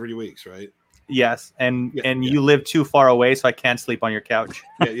like 3 weeks, right? Yes, and you live too far away, so I can't sleep on your couch.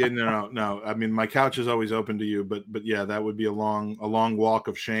 No. I mean, my couch is always open to you, but yeah, that would be a long walk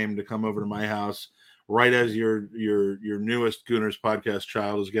of shame to come over to my house right as your newest Gooners podcast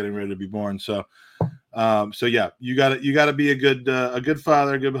child is getting ready to be born. So yeah, you got to be a good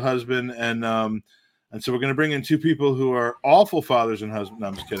father, a good husband, and so we're going to bring in 2 people who are awful fathers and husbands. No,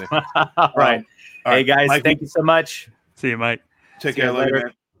 I'm just kidding. All right. Hey, guys, Mike, thank you so much. See you, Mike. Take care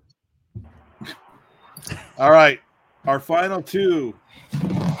later. All right. Our final 2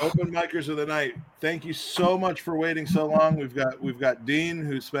 open micers of the night. Thank you so much for waiting so long. We've got Dean,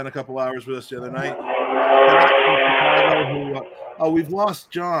 who spent a couple hours with us the other night. We've lost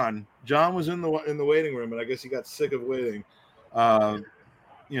John. John was in the waiting room, and I guess he got sick of waiting.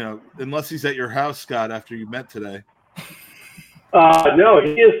 Unless he's at your house, Scott, after you met today. No,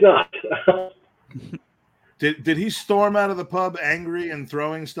 he is not. Did he storm out of the pub angry and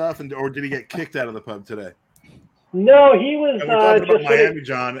throwing stuff, or did he get kicked out of the pub today? No, he was and we're talking about Miami,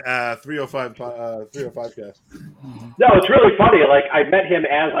 John, 305 cast. No, it's really funny. Like, I met him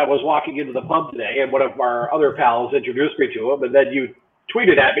as I was walking into the pub today, and one of our other pals introduced me to him, and then you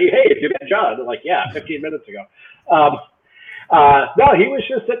tweeted at me, "Hey, have you met John?" I'm like, "Yeah, 15 minutes ago." No, he was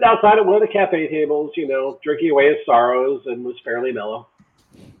just sitting outside at one of the cafe tables, drinking away his sorrows, and was fairly mellow.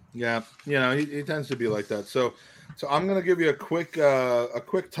 Yeah, he tends to be like that. So I'm going to give you a quick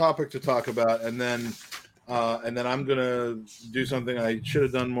topic to talk about, and then I'm going to do something I should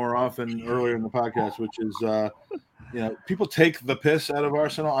have done more often earlier in the podcast, which is, people take the piss out of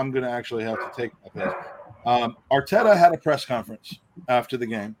Arsenal. I'm going to actually have to take the piss. Arteta had a press conference after the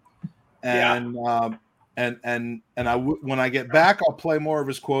game, and when I get back, I'll play more of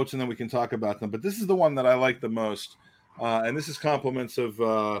his quotes, and then we can talk about them. But this is the one that I like the most. And this is compliments of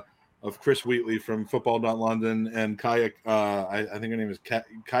Chris Wheatley from Football.London and Kaya. I think her name is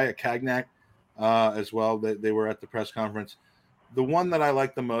Kaya Kagnak as well. They were at the press conference. The one that I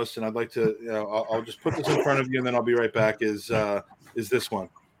like the most, and I'd like to, I'll just put this in front of you, and then I'll be right back. Is this one?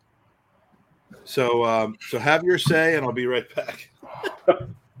 So have your say, and I'll be right back. All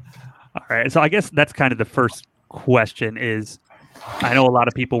right. So I guess that's kind of the first question is, I know a lot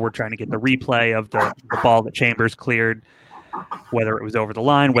of people were trying to get the replay of the ball that Chambers cleared, whether it was over the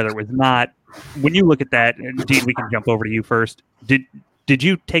line, whether it was not. When you look at that, and Dean, we can jump over to you first. Did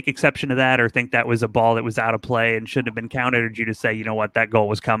you take exception to that, or think that was a ball that was out of play and shouldn't have been counted, or did you just say, you know what, that goal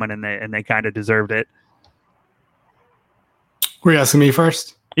was coming and they kind of deserved it? Were you asking me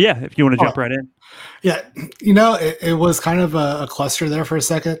first? Yeah, if you want to jump right in. Yeah, it was kind of a cluster there for a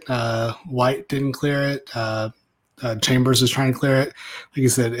second. White didn't clear it. Chambers was trying to clear it. Like you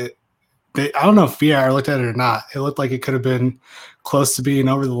said, I don't know if VAR looked at it or not. It looked like it could have been close to being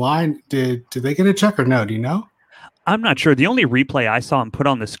over the line. Did they get a check or no? Do you know? I'm not sure. The only replay I saw him put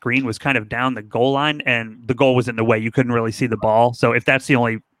on the screen was kind of down the goal line, and the goal was in the way. You couldn't really see the ball. So if that's the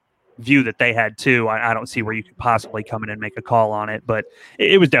only view that they had too, I don't see where you could possibly come in and make a call on it. But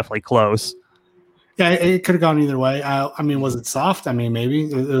it was definitely close. Yeah, it could have gone either way. I mean, was it soft? I mean,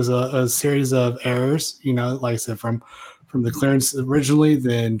 maybe it was a series of errors. Like I said, from the clearance originally,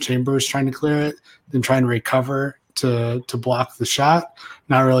 then Chambers trying to clear it, then trying to recover to block the shot,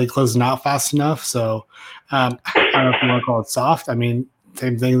 not really closing out fast enough. So I don't know if you want to call it soft. I mean,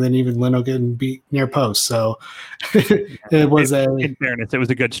 same thing. Then even Leno getting beat near post. So it was in fairness, it was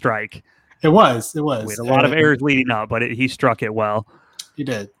a good strike. It was. We had a lot of errors leading up, but he struck it well. He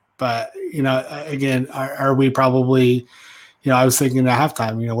did. But, again, are we probably, I was thinking at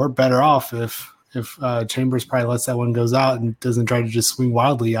halftime, we're better off if Chambers probably lets that one goes out and doesn't try to just swing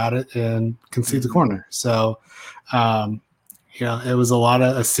wildly at it and concede the corner. So, it was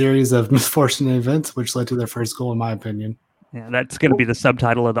a series of misfortunate events, which led to their first goal, in my opinion. Yeah, that's going to be the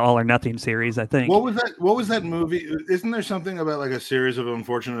subtitle of the All or Nothing series, I think. What was that movie? Isn't there something about like a series of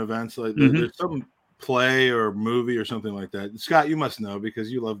unfortunate events? Like there's some play or movie or something like that. Scott, you must know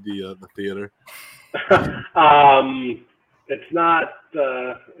because you love the theater. It's not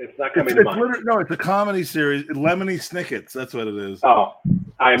coming to mind. No, it's a comedy series. Lemony Snicket's. That's what it is. Oh,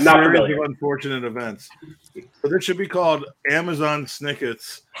 I am not familiar. Of unfortunate events. So this should be called Amazon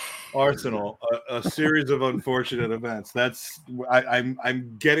Snicket's Arsenal, a series of unfortunate events. That's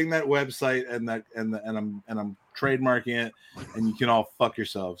I'm getting that website and I'm trademarking it, and you can all fuck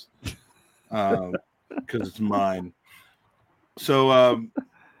yourselves because it's mine. So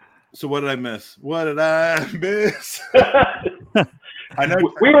what did I miss? What did I miss? I know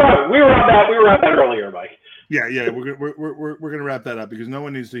we were on that earlier, Mike. Yeah. We're gonna wrap that up because no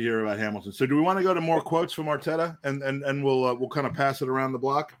one needs to hear about Hamilton. So do we want to go to more quotes from Arteta and we'll kind of pass it around the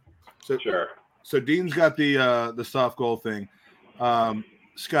block? So sure. So Dean's got the soft goal thing.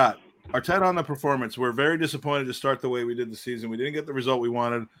 Scott, Arteta on the performance. We're very disappointed to start the way we did the season. We didn't get the result we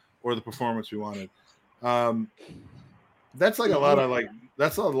wanted or the performance we wanted. That's like a lot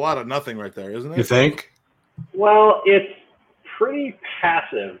of nothing right there, isn't it? You think? Well, it's pretty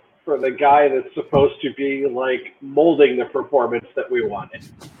passive for the guy that's supposed to be like molding the performance that we wanted.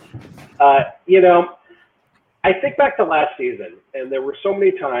 I think back to last season, and there were so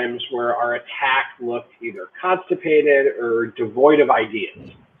many times where our attack looked either constipated or devoid of ideas.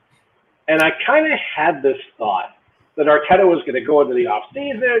 And I kind of had this thought that Arteta was going to go into the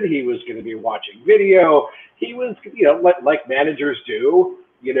offseason, he was going to be watching video, he was, like managers do,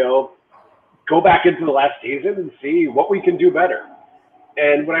 go back into the last season and see what we can do better.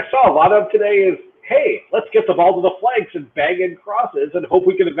 And what I saw a lot of today is, hey, let's get the ball to the flanks and bang in crosses and hope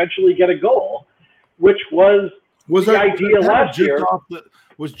we can eventually get a goal, which was the idea last year.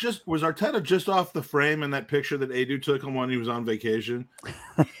 Was Arteta just off the frame in that picture that Edu took him when he was on vacation,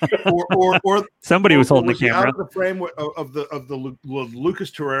 or somebody was holding the camera? Out of the frame of the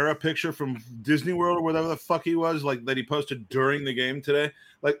Lucas Torreira picture from Disney World or whatever the fuck he was, like that he posted during the game today.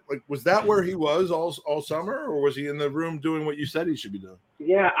 Like was that where he was all summer, or was he in the room doing what you said he should be doing?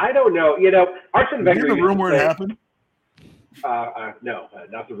 Yeah, I don't know. Arsene Wenger. In the room where it happened? No,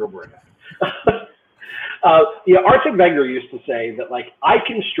 not the room where it happened. Arsene Wenger used to say that, like, I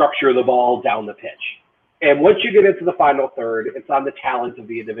can structure the ball down the pitch. And once you get into the final third, it's on the talent of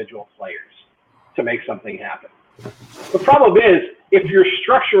the individual players to make something happen. The problem is, if you're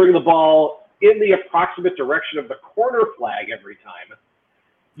structuring the ball in the approximate direction of the corner flag every time,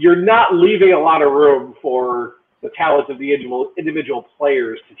 you're not leaving a lot of room for the talent of the individual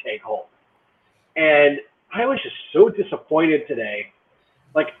players to take hold. And I was just so disappointed today.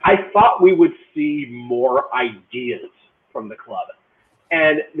 Like, I thought we would see more ideas from the club.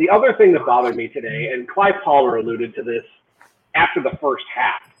 And the other thing that bothered me today, and Clive Palmer alluded to this after the first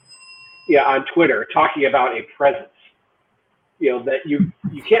half, on Twitter, talking about a presence, that you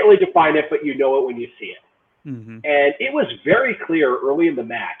can't really define it, but you know it when you see it. Mm-hmm. And it was very clear early in the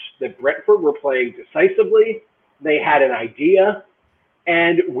match that Brentford were playing decisively. They had an idea,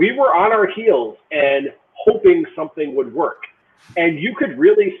 and we were on our heels and hoping something would work. And you could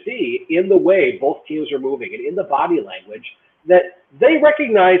really see in the way both teams are moving and in the body language that they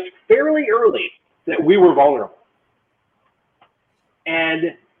recognized fairly early that we were vulnerable.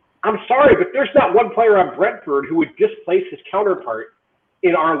 And I'm sorry, but there's not one player on Brentford who would displace his counterpart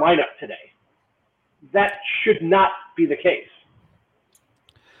in our lineup today. That should not be the case.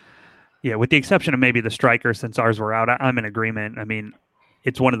 Yeah, with the exception of maybe the striker, since ours were out, I'm in agreement. I mean,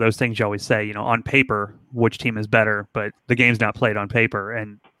 it's one of those things you always say, on paper, which team is better, but the game's not played on paper,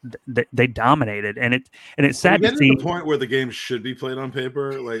 and they dominated. And it's sad to see the point where the game should be played on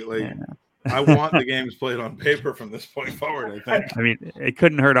paper. Yeah. I want the games played on paper from this point forward. I think. I mean, it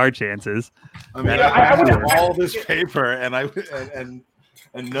couldn't hurt our chances. I mean, I have all this paper and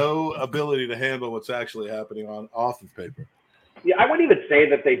no ability to handle what's actually happening off of paper. Yeah, I wouldn't even say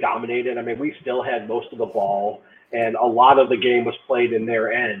that they dominated. I mean, we still had most of the ball, and a lot of the game was played in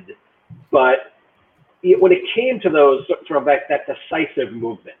their end. But when it came to those sort of that decisive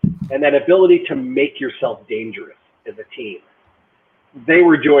movement and that ability to make yourself dangerous as a team, they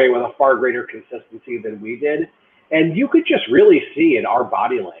were doing it with a far greater consistency than we did. And you could just really see in our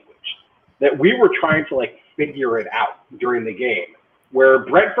body language that we were trying to like figure it out during the game, where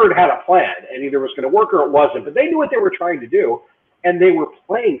Brentford had a plan and either it was going to work or it wasn't, but they knew what they were trying to do, and they were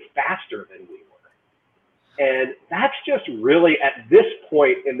playing faster than we were. And that's just really, at this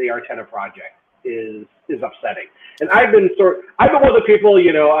point in the Arteta project, is upsetting. And I've been one of the people,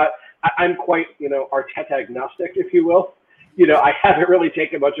 I'm quite, Arteta agnostic, if you will. I haven't really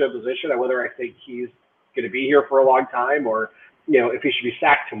taken much of a position on whether I think he's going to be here for a long time or, if he should be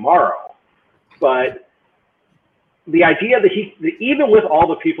sacked tomorrow. But the idea that even with all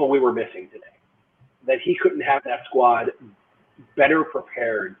the people we were missing today, that he couldn't have that squad better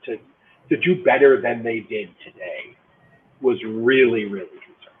prepared to do better than they did today was really, really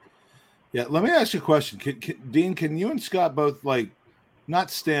concerning. Yeah, let me ask you a question. Dean, can you and Scott both not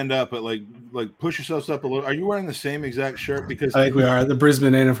stand up, but like push yourselves up a little? Are you wearing the same exact shirt? Because I think we are the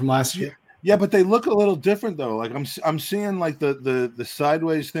Brisbane native from last year. Yeah, but they look a little different though. Like I'm seeing like the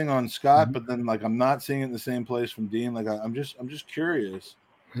sideways thing on Scott, Mm-hmm. but then like I'm not seeing it in the same place from Dean. Like I'm just curious.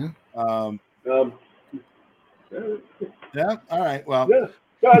 Yeah. Yeah. All right. Well, yeah.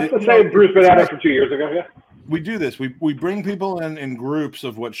 No, it's the same Brisbane had it from 2 years ago. Yeah. We do this. We bring people in groups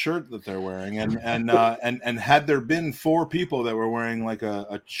of what shirt that they're wearing, and had there been 4 people that were wearing like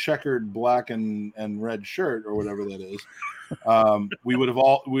a checkered black and red shirt or whatever that is, we would have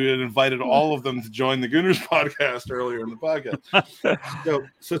invited all of them to join the Gooners podcast earlier in the podcast.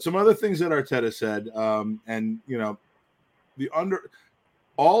 So some other things that Arteta said, and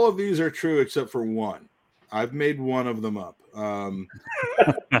all of these are true except for one. I've made one of them up.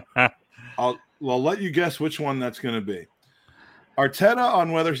 I'll let you guess which one that's going to be. Arteta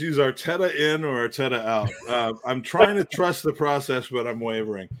on whether he's Arteta in or Arteta out. I'm trying to trust the process, but I'm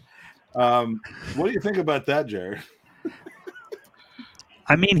wavering. What do you think about that, Jared?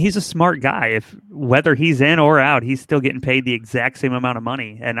 I mean, he's a smart guy. Whether he's in or out, he's still getting paid the exact same amount of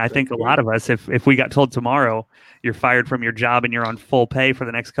money. And I think a lot of us, if we got told tomorrow you're fired from your job and you're on full pay for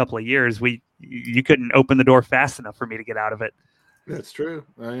the next couple of years, you couldn't open the door fast enough for me to get out of it. That's true.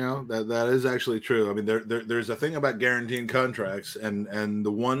 That is actually true. I mean, there's a thing about guaranteeing contracts, and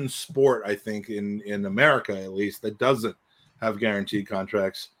the one sport I think in America at least that doesn't have guaranteed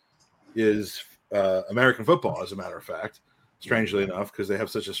contracts is American football. As a matter of fact, strangely enough, because they have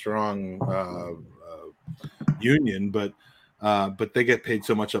such a strong union, but they get paid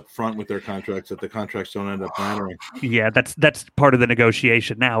so much up front with their contracts that the contracts don't end up mattering. Yeah, that's part of the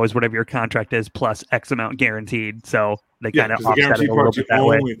negotiation now is whatever your contract is plus X amount guaranteed. So they kind of offset it a little bit that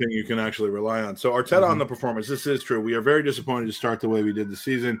way. The only thing you can actually rely on. So Arteta on the performance, this is true. We are very disappointed to start the way we did the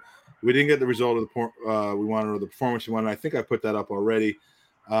season. We didn't get the result of we wanted or the performance we wanted. I think I put that up already.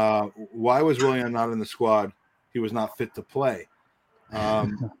 Why was Willian not in the squad? He was not fit to play.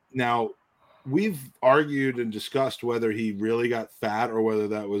 Now, we've argued and discussed whether he really got fat or whether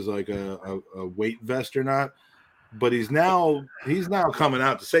that was like a weight vest or not. But he's now coming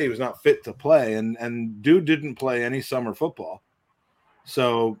out to say he was not fit to play, and dude didn't play any summer football.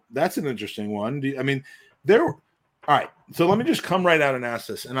 So that's an interesting one. All right. So let me just come right out and ask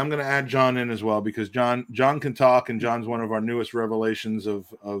this, and I'm going to add John in as well because John can talk, and John's one of our newest revelations of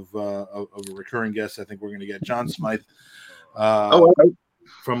a recurring guest. I think we're going to get John Smythe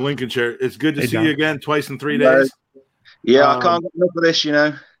from Lincolnshire. It's good to see you again twice in 3 days. Yeah, I can't get enough of this,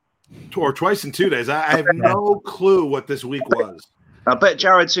 Or twice in 2 days. I have no clue what this week was. I bet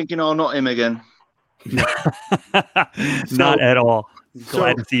Jared's thinking, not him again. Not at all.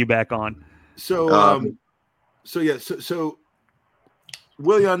 Glad to see you back on. So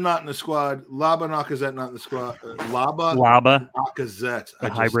Willian not in the squad. Laba Nakazet not in the squad. Laba Nakazet. A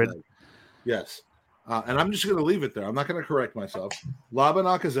hybrid. Yes. And I'm just going to leave it there. I'm not going to correct myself. Laba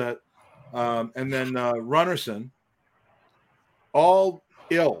Nakazet. And then Runnerson. All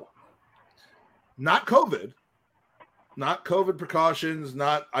ill. Not COVID precautions,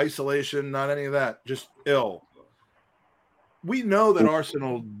 not isolation, not any of that, just ill. We know that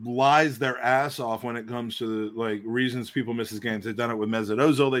Arsenal lies their ass off when it comes to the reasons people miss his games. They've done it with Mesut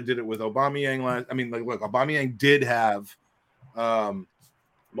Ozil. They did it with Aubameyang look, Aubameyang did have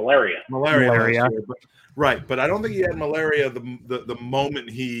malaria. Last year, but I don't think he had malaria the moment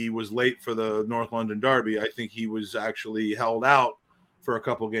he was late for the North London derby. I think he was actually held out for a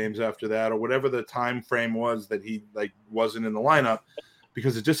couple games after that, or whatever the time frame was that he wasn't in the lineup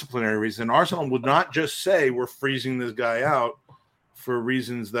because of disciplinary reasons. Arsenal would not just say we're freezing this guy out for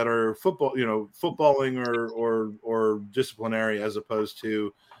reasons that are footballing or disciplinary as opposed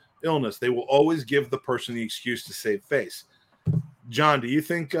to illness. They will always give the person the excuse to save face. John, do you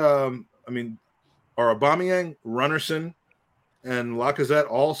think are Aubameyang, Runnerson, and Lacazette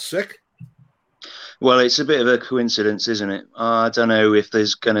all sick? Well, it's a bit of a coincidence, isn't it? I don't know if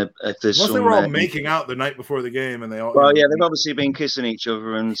there's Unless some. They were all making out the night before the game, and they all. Well, yeah, they've obviously been kissing each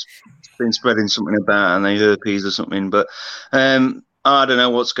other and been spreading something about, and they herpes or something. But I don't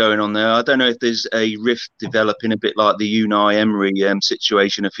know what's going on there. I don't know if there's a rift developing, a bit like the Unai Emery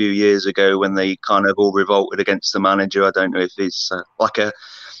situation a few years ago when they kind of all revolted against the manager. I don't know if it's like a,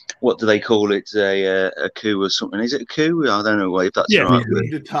 what do they call it, a coup or something? Is it a coup? I don't know if that's right.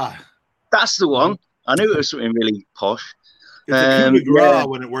 That's the one. I knew it was something really posh. It's a coup de grace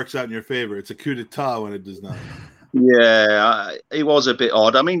when it works out in your favor. It's a coup d'etat when it does not. Yeah, it was a bit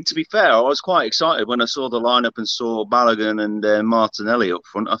odd. I mean, to be fair, I was quite excited when I saw the lineup and saw Balogun and Martinelli up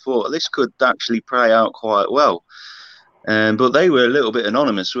front. I thought this could actually play out quite well. But they were a little bit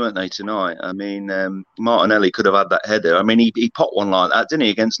anonymous, weren't they, tonight? I mean, Martinelli could have had that header. I mean, he popped one like that, didn't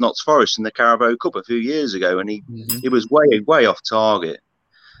he, against Notts Forest in the Carabao Cup a few years ago, and he was way off target.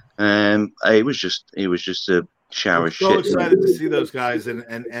 It was just a shower of shit. I'm so excited to see those guys, and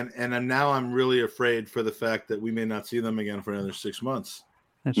now I'm really afraid for the fact that we may not see them again for another 6 months.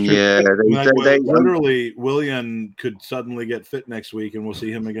 That's true. Yeah, literally, Willian could suddenly get fit next week, and we'll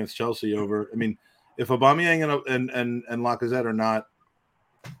see him against Chelsea over. I mean, if Aubameyang and Lacazette are not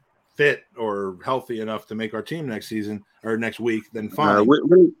fit or healthy enough to make our team next season or next week, then fine.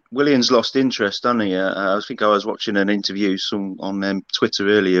 Willian's lost interest, hasn't he? I think I was watching an interview on Twitter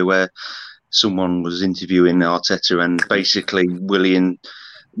earlier where someone was interviewing Arteta, and basically Willian,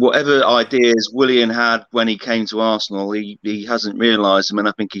 whatever ideas Willian had when he came to Arsenal, he hasn't realised them, and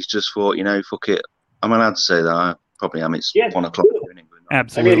I think he's just thought, fuck it. I'm allowed to say that. I probably am. It's 1 o'clock in England.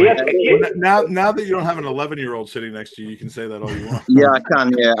 Absolutely. I mean, now that you don't have an 11-year-old sitting next to you, you can say that all you want. Yeah, I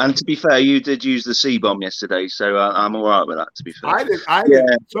can. Yeah, and to be fair, you did use the C-bomb yesterday, so I'm all right with that. To be fair, I did.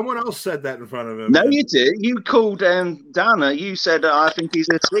 Someone else said that in front of him. No, you did. You called Dana. You said I think he's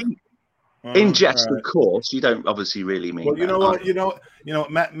a C. In jest, of course. You don't obviously really mean. Well, you know what? You know,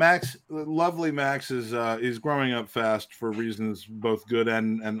 Max, lovely Max is growing up fast for reasons both good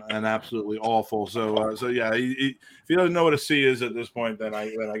and absolutely awful. So yeah, if he doesn't know what a C is at this point, then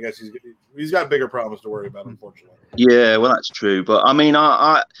I guess he's got bigger problems to worry about, unfortunately. Yeah, well, that's true. But I mean,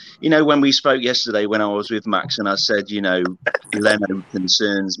 I when we spoke yesterday, when I was with Max, and I said, Leno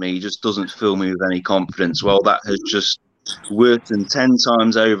concerns me. He just doesn't fill me with any confidence. Well, that has just worsened 10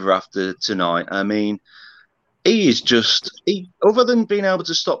 times over after tonight. I mean, he is other than being able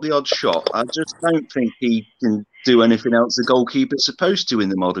to stop the odd shot, I just don't think he can do anything else the goalkeeper's supposed to in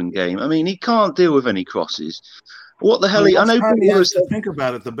the modern game. I mean, he can't deal with any crosses. What the hell? I know he has to think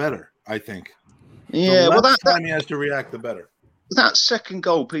about it, the better, I think. Yeah, the less time he has to react, the better. That second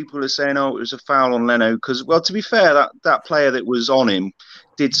goal, people are saying, it was a foul on Leno. Because, well, to be fair, that player that was on him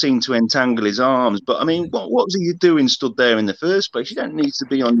did seem to entangle his arms. But, I mean, what was he doing stood there in the first place? You don't need to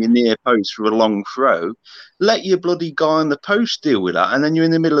be on your near post for a long throw. Let your bloody guy on the post deal with that. And then you're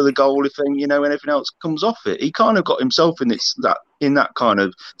in the middle of the goal if, anything else comes off it. He kind of got himself in that kind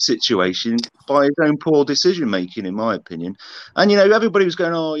of situation by his own poor decision-making, in my opinion. And, everybody was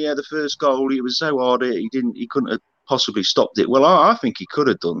going, the first goal, it was so hard. He couldn't have possibly stopped it. Well, I think he could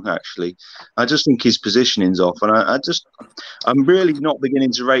have done, actually. I just think his positioning's off, and I'm really not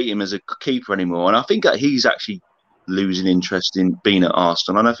beginning to rate him as a keeper anymore. And I think that he's actually losing interest in being at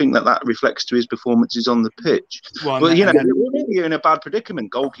Arsenal, and I think that reflects to his performances on the pitch. Well, but we're in a bad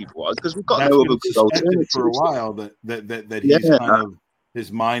predicament goalkeeper-wise because we've got no other good alternatives for a while. That he's kind of his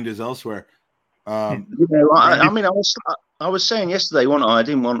mind is elsewhere. I was saying yesterday, I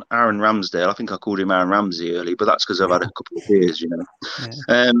didn't want Aaron Ramsdale. I think I called him Aaron Ramsey early, but that's because I've had a couple of beers,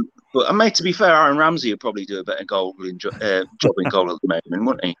 Yeah. But to be fair, Aaron Ramsey would probably do a better job in goal at the moment,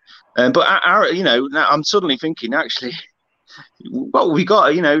 wouldn't he? But Aaron, now I'm suddenly thinking, actually, well, we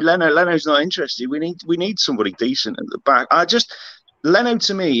got, Leno's not interested. We need somebody decent at the back. Leno,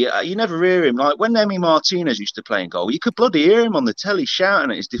 to me, you never hear him. Like when Emi Martinez used to play in goal, you could bloody hear him on the telly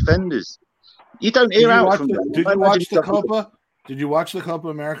shouting at his defenders. You don't hear out from them. Did you watch the Copa? Did you watch the Copa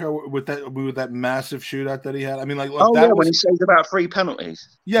America with that massive shootout that he had? I mean, when he saved about 3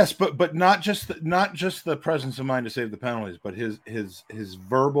 penalties. Yes, but not just the presence of mind to save the penalties, but his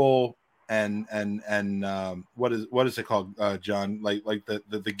verbal and what is it called, John? Like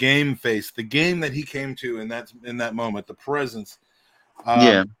the game face, the game that he came to in that moment, the presence.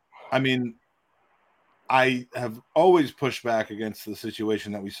 Yeah, I mean, I have always pushed back against the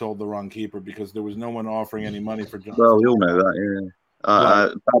situation that we sold the wrong keeper because there was no one offering any money for John. Well, we all know that, yeah.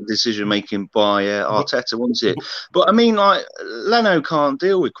 Bad decision making by Arteta, wasn't it? But I mean, Leno can't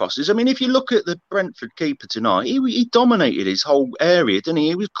deal with crosses. I mean, if you look at the Brentford keeper tonight, he dominated his whole area, didn't he?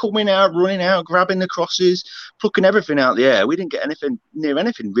 He was coming out, running out, grabbing the crosses, plucking everything out of the air. We didn't get anything near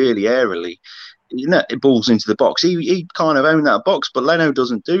anything really airily. balls into the box. He kind of owned that box, but Leno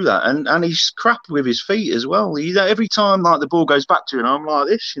doesn't do that, and he's crap with his feet as well. Every time like the ball goes back to him, I'm like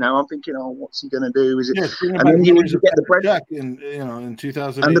this, I'm thinking, oh, what's he going to do? Is it? And then you get the Brent in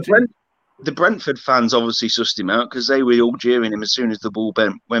 2018. And the Brentford fans obviously sussed him out because they were all jeering him as soon as the ball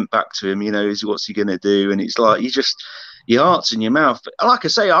went back to him. What's he going to do? And it's like your heart's in your mouth. But like I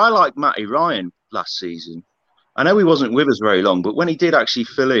say, I like Matty Ryan last season. I know he wasn't with us very long, but when he did actually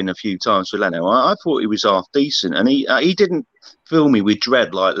fill in a few times for Leno, I thought he was half decent, and he didn't fill me with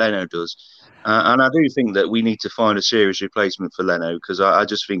dread like Leno does. And I do think that we need to find a serious replacement for Leno because I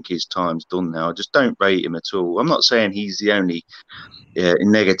just think his time's done now. I just don't rate him at all. I'm not saying he's the only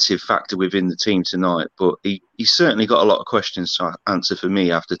negative factor within the team tonight, but he's certainly got a lot of questions to answer for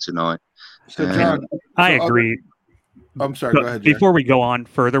me after tonight. So, John, I agree. I'm sorry. Go ahead. Before we go on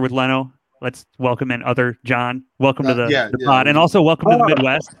further with Leno, let's welcome in other John. Welcome to the pod, and also welcome to the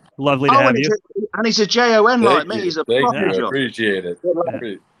Midwest. Lovely to have you. And he's a JON like me. He's a proper John. Appreciate it.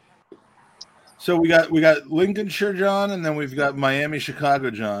 Yeah. So we got Lincolnshire John, and then we've got Miami,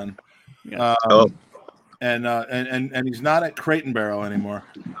 Chicago John. Yeah. And he's not at Crate and Barrel anymore.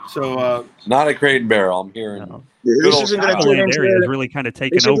 So not at Crate and Barrel. I'm hearing. No. This isn't going to turn into really kind of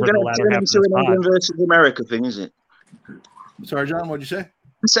taken over the latter half of this an England versus America thing, is it? Sorry, John. What'd you say?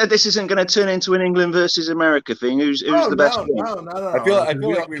 I said this isn't going to turn into an England versus America thing. Who's the best? No. I feel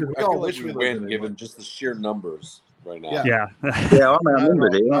like we win given just the sheer numbers right now. Yeah. I'm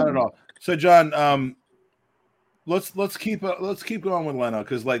outnumbered. Not at all. So, John, let's keep going with Leno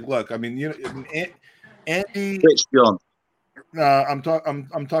because, look, I mean, Andy. Which John?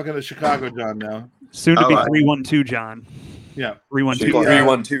 I'm talking to Chicago John now. Soon to be 312 John. Yeah, 312.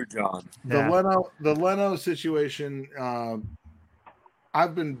 312 John. The Leno situation.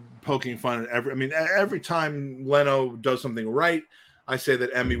 I've been poking fun at every time Leno does something right, I say that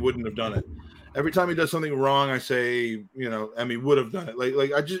Emmy wouldn't have done it. Every time he does something wrong, I say, Emmy would have done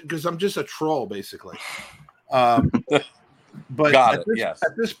it. Because I'm just a troll, basically. But at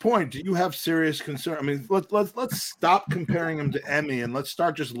this point, do you have serious concern? I mean, let's stop comparing him to Emmy and let's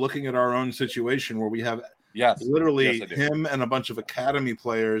start just looking at our own situation where we have literally him and a bunch of academy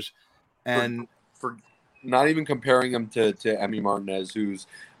players, and for not even comparing him to Emmy Martinez, who's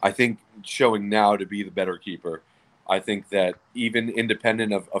I think showing now to be the better keeper. I think that even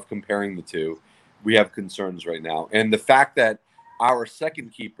independent of comparing the two, we have concerns right now. And the fact that our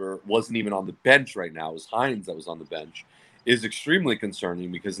second keeper wasn't even on the bench right now, it was Hines that was on the bench, is extremely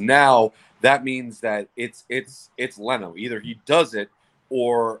concerning because now that means that it's Leno. Either he does it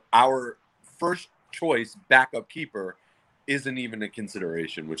or our first choice backup keeper isn't even a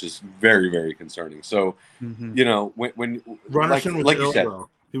consideration, which is very, very concerning. So, when Runnerson like was you said, ill,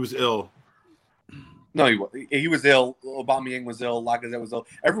 he was ill. No, he was ill. Aubameyang was ill. Lacazette was ill.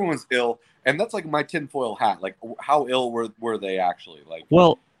 Everyone was ill, and that's like my tinfoil hat. Like, how ill were they actually? Like,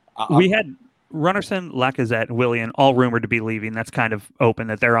 well, we had Runnerson, Lacazette, and Willian all rumored to be leaving. That's kind of open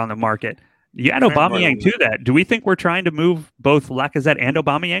that they're on the market. You add Aubameyang to that. Do we think we're trying to move both Lacazette and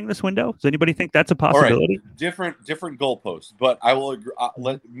Aubameyang this window? Does anybody think that's a possibility? All right. Different goalposts, but I will agree.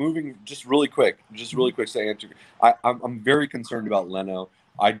 Moving just really quick. To answer, I'm very concerned about Leno.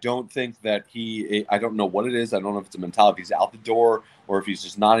 I don't think that I don't know what it is. I don't know if it's a mentality. If he's out the door, or if he's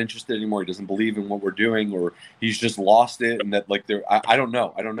just not interested anymore. He doesn't believe in what we're doing, or he's just lost it, and that I don't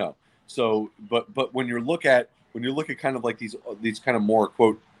know. So, but when you look at kind of like these kind of more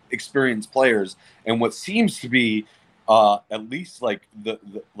quote experienced players, and what seems to be at least like the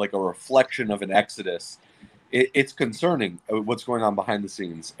like a reflection of an exodus, it's concerning what's going on behind the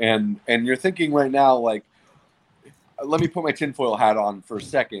scenes. And you're thinking right now, like, let me put my tinfoil hat on for a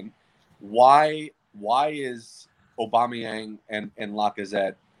second. Why is Aubameyang and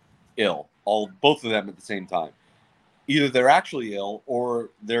Lacazette ill? Both of them at the same time. Either they're actually ill or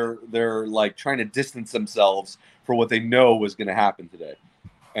they're like trying to distance themselves for what they know was going to happen today.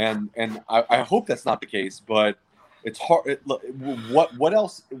 And I hope that's not the case, but it's hard. What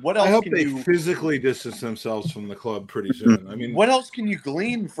else? I hope they physically distance themselves from the club pretty soon. I mean, what else can you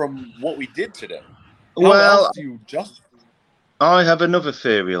glean from what we did today? I have another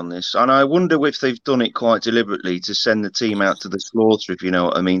theory on this, and I wonder if they've done it quite deliberately to send the team out to the slaughter, if you know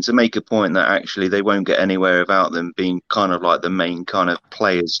what I mean, to make a point that actually they won't get anywhere without them being kind of like the main kind of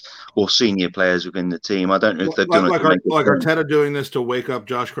players or senior players within the team. I don't know if they've done it like Arteta doing this to wake up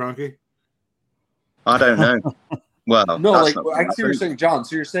Josh Kroenke. I don't know. Well, no, like I see what you're saying, John.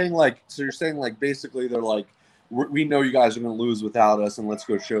 So you're saying like basically they're like, we know you guys are going to lose without us, and let's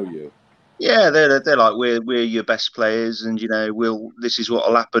go show you. Yeah, they're like we're your best players, and this is what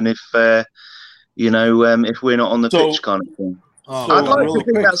will happen if if we're not on the pitch, kind of thing. I'd like to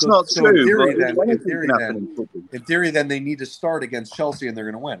think that's not true. In theory, then they need to start against Chelsea and they're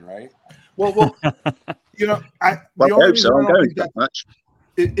going to win, right? Well, you know, I hope so. I'm going that much.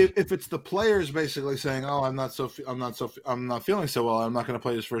 If it's the players basically saying, "Oh, I'm not feeling so well. I'm not going to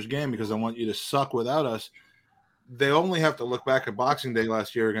play this first game because I want you to suck without us," they only have to look back at Boxing Day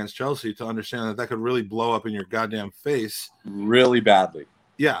last year against Chelsea to understand that could really blow up in your goddamn face really badly.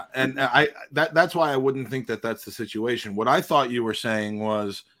 Yeah, and that's why I wouldn't think that that's the situation. What I thought you were saying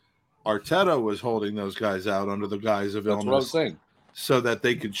was Arteta was holding those guys out under the guise of illness. That's what I was saying. So that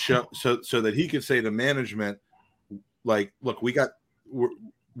they could show, so that he could say to management, like, look, we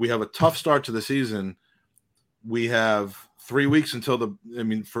have a tough start to the season. We have 3 weeks until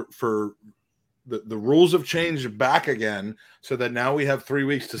for the rules have changed back again, so that now we have 3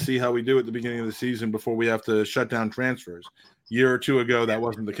 weeks to see how we do at the beginning of the season before we have to shut down transfers. Year or two ago, that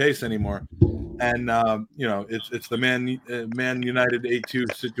wasn't the case anymore, and it's the Man United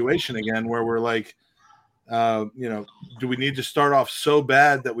 8-2 situation again, where we're like, do we need to start off so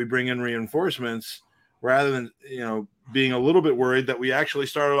bad that we bring in reinforcements rather than being a little bit worried that we actually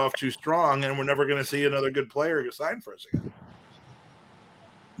started off too strong and we're never going to see another good player sign for us again?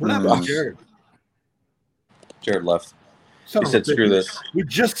 What happened to Jared? Jared left. He said, "Screw this." We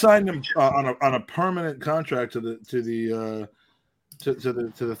just signed him on a permanent contract to the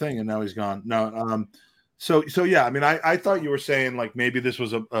thing, and now he's gone. No, so yeah. I mean, I thought you were saying like maybe this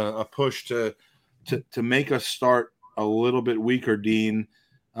was a push to make us start a little bit weaker, Dean,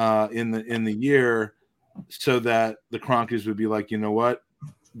 in the year, so that the Cronkies would be like, you know what,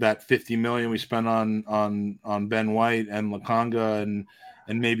 that $50 million we spent on Ben White and Lakanga and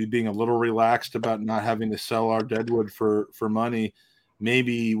maybe being a little relaxed about not having to sell our Deadwood for money,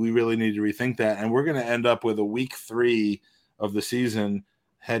 maybe we really need to rethink that. And we're going to end up with a week 3 of the season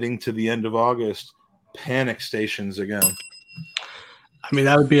heading to the end of August, panic stations again. I mean,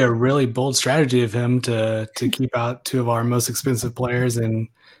 that would be a really bold strategy of him to keep out 2 of our most expensive players and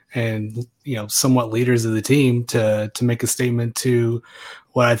somewhat leaders of the team to make a statement to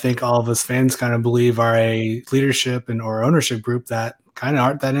what I think all of us fans kind of believe are a leadership or ownership group that kind of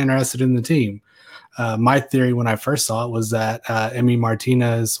aren't that interested in the team. My theory when I first saw it was that Emi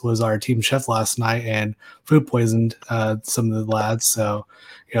Martinez was our team chef last night and food poisoned some of the lads. So,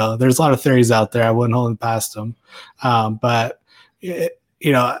 there's a lot of theories out there. I wouldn't hold it past them. But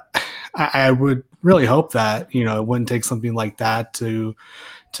I would really hope that, it wouldn't take something like that to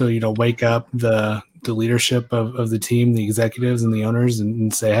wake up the leadership of the team, the executives and the owners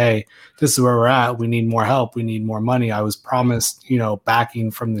and say, hey, this is where we're at. We need more help. We need more money. I was promised, backing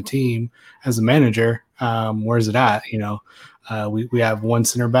from the team as a manager. Where's it at? We have 1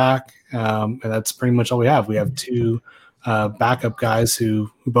 center back, and that's pretty much all we have. We have 2 backup guys who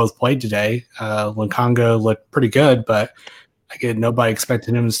both played today. Lakanga looked pretty good, but again, nobody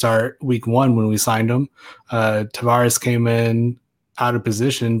expected him to start week 1 when we signed him. Tavares came in out of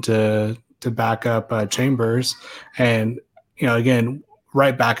position to back up Chambers. And, again,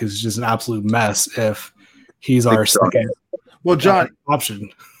 right back is just an absolute mess if he's our second option.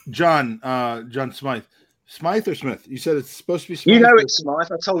 John Smythe or Smith? You said it's supposed to be Smythe. It's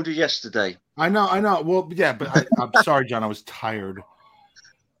Smythe. I told you yesterday. I know. Well, yeah, but I'm sorry, John. I was tired.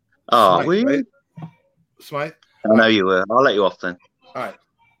 Oh, were you? Smythe? I know you were. I'll let you off then. All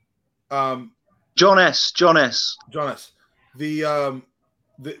right. John S.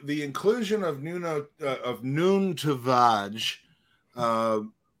 The inclusion of Noon to Vaj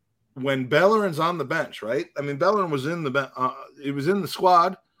when Bellerin's on the bench, right? I mean, Bellerin was in it was in the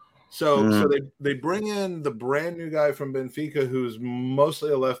squad, so they bring in the brand new guy from Benfica who's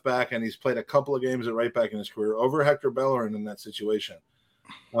mostly a left back and he's played a couple of games at right back in his career over Hector Bellerin in that situation.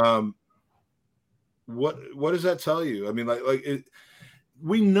 What does that tell you? I mean,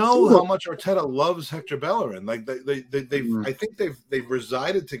 we know how much Arteta loves Hector Bellerin. Like I think they've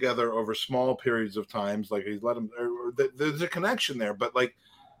resided together over small periods of times. Like he's let him. There's a connection there, but like,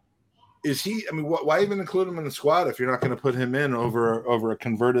 is he? I mean, why even include him in the squad if you're not going to put him in over a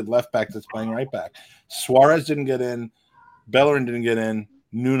converted left back that's playing right back? Suarez didn't get in. Bellerin didn't get in.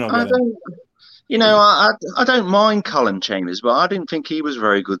 Nuno got in. I don't mind Callum Chambers, but I didn't think he was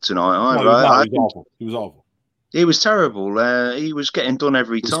very good tonight. He was awful. He was terrible. He was getting done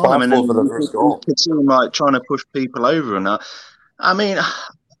every time, and for the first goal. It seemed like trying to push people over. And I mean,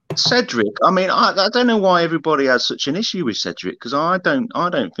 Cedric. I mean, I don't know why everybody has such an issue with Cedric because I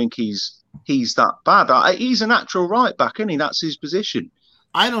don't think he's that bad. He's a natural right back, isn't he? That's his position.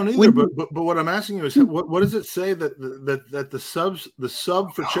 I don't either. But what I'm asking you is, what does it say that the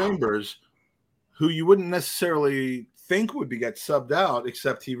sub for Chambers, who you wouldn't necessarily think would get subbed out,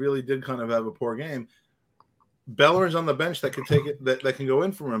 except he really did kind of have a poor game. Bellerin's on the bench that could take it, that can go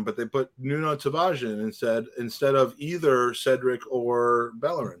in for him, but they put Nuno Tavares in instead of either Cedric or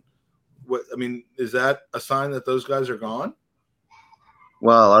Bellerin. Is that a sign that those guys are gone?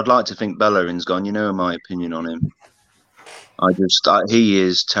 Well, I'd like to think Bellerin's gone. You know my opinion on him. He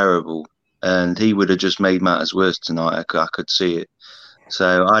is terrible, and he would have just made matters worse tonight. I could see it.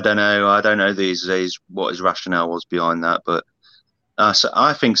 So I don't know these days what his rationale was behind that, but so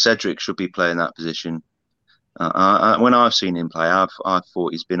I think Cedric should be playing that position. When I've seen him play, I've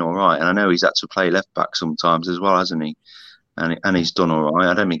thought he's been all right, and I know he's had to play left back sometimes as well, hasn't he? And he's done all right.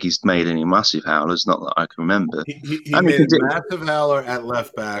 I don't think he's made any massive howlers, not that I can remember. He made a massive howler at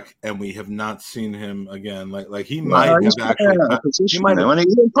left back, and we have not seen him again. Like he might have actually. He might have. And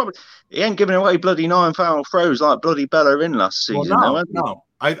he ain't giving away bloody 9 foul throws like bloody Bellerin last season. Well, no.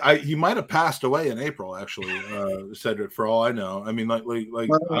 He might have passed away in April, actually, Cedric, for all I know. I mean,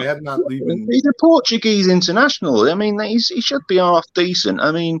 I have not even. He's a Portuguese international. I mean, he should be half decent.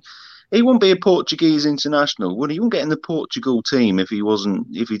 I mean, he wouldn't be a Portuguese international, would he? He wouldn't get in the Portugal team if he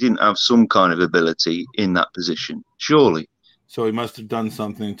didn't have some kind of ability in that position. Surely. So he must have done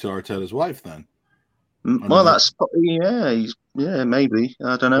something to Arteta's wife then. Well, maybe.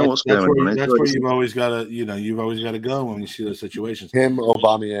 I don't know what's going on. That's where you've always got to go when you see those situations. Him,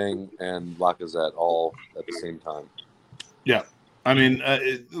 Aubameyang, and Lacazette all at the same time. Yeah, I mean,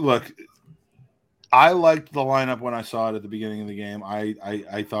 look, I liked the lineup when I saw it at the beginning of the game.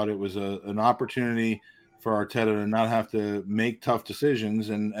 I thought it was an opportunity for Arteta to not have to make tough decisions,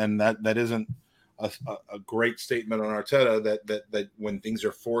 and that isn't a great statement on Arteta that when things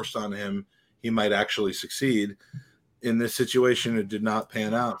are forced on him, he might actually succeed. In this situation, it did not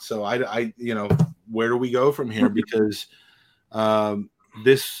pan out. So I where do we go from here? Because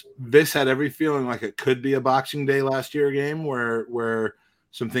this had every feeling like it could be a Boxing Day last year game where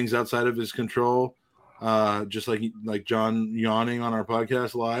some things outside of his control, just like John yawning on our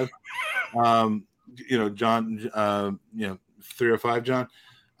podcast live, John, 305 John.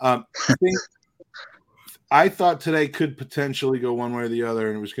 I thought today could potentially go one way or the other,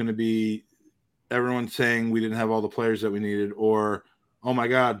 and it was going to be everyone saying we didn't have all the players that we needed, or, oh my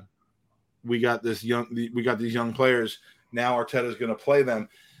God, we got these young players. Now Arteta's going to play them.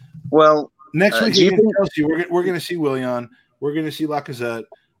 Well, next week against Chelsea, we're going to see Willian. We're going to see Lacazette.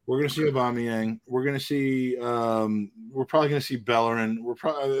 We're going to see Aubameyang. We're going to see. We're probably going to see Bellerin.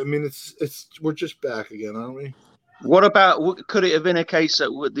 We're just back again, aren't we? What about? Could it have been a case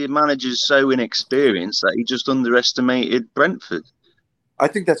that the manager's so inexperienced that he just underestimated Brentford? I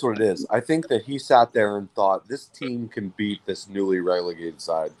think that's what it is. I think that he sat there and thought this team can beat this newly relegated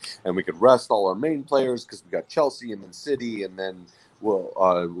side, and we could rest all our main players because we got Chelsea and then City, and then who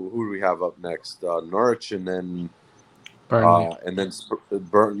do we have up next? Norwich, and then Burnley,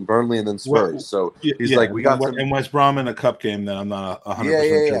 Burnley, and then Spurs. So he's like, we got and West Brom in a cup game that I'm not 100%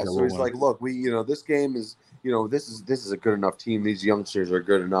 sure. So he's like, look, this game is. This is a good enough team. These youngsters are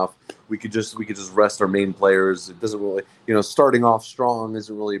good enough. We could just rest our main players. It doesn't really, starting off strong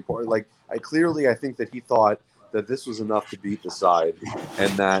isn't really important. I think that he thought that this was enough to beat the side, and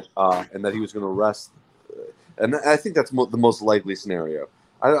that he was going to rest. And I think that's the most likely scenario.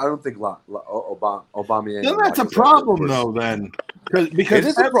 I don't think Aubameyang. Then that's a problem, though. Then because it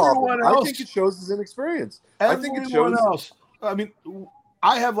is a problem. I think it shows his inexperience. I think it shows. Else. I mean.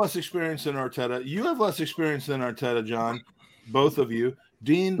 I have less experience than Arteta. You have less experience than Arteta, John. Both of you.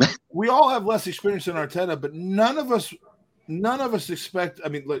 Dean, we all have less experience than Arteta, but none of us expect. I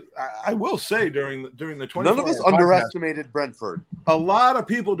mean, I will say during the 24-hour none of us underestimated Brentford. A lot of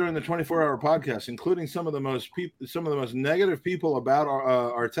people during the 24-hour podcast, including some of the most negative people about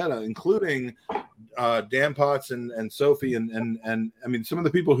Arteta, including Dan Potts and Sophie and I mean some of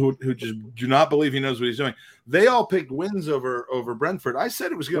the people who just do not believe he knows what he's doing. They all picked wins over Brentford. I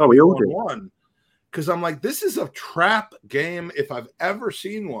said it was going to be 1-1 because I'm like, this is a trap game if I've ever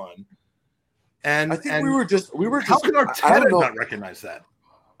seen one. And I think we were just. How can Arteta not recognize that?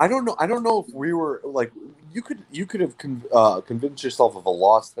 I don't know. I don't know if we were like you could have convinced yourself of a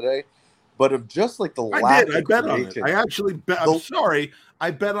loss today, but of just like the lack. I bet on it. I actually bet. I'm sorry.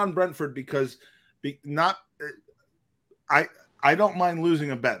 I bet on Brentford because I don't mind losing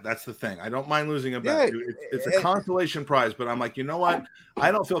a bet. That's the thing. I don't mind losing a bet. Yeah, it's a consolation prize, but I'm like, you know what?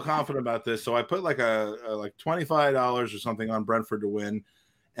 I don't feel confident about this, so I put like like $25 or something on Brentford to win.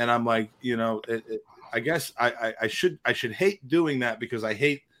 And I'm like, I guess I should hate doing that because I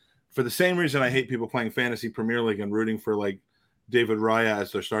hate, for the same reason I hate people playing Fantasy Premier League and rooting for like David Raya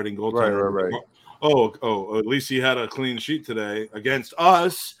as their starting goaltender. Right. Oh, at least he had a clean sheet today against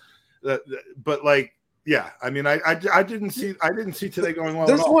us. But like, yeah, I mean, I didn't see today going well.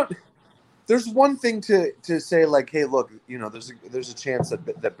 there's one thing to say like, hey, look, you know, there's a chance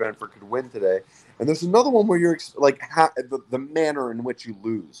that Brentford could win today, and there's another one where you're like the manner in which you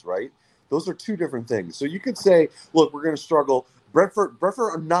lose, right? Those are two different things. So you could say, look, we're going to struggle. Brentford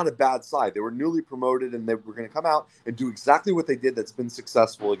are not a bad side. They were newly promoted, and they were going to come out and do exactly what they did that's been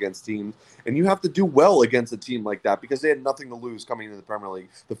successful against teams. And you have to do well against a team like that because they had nothing to lose coming into the Premier League,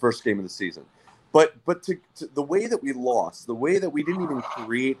 the first game of the season. But to the way that we lost, the way that we didn't even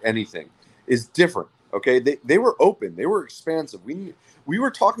create anything is different. Okay, they were open, they were expansive. We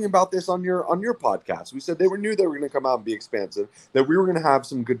were talking about this on your podcast. We said knew they were going to come out and be expansive, that we were going to have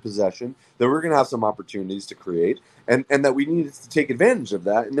some good possession, that we were going to have some opportunities to create, and that we needed to take advantage of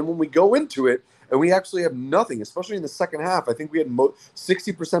that. And then when we go into it and we actually have nothing, especially in the second half, I think we had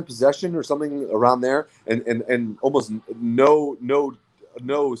 60% possession or something around there, and almost no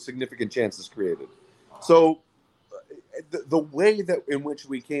significant chances created. So the way that in which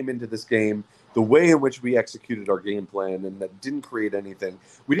we came into this game, the way in which we executed our game plan and that didn't create anything,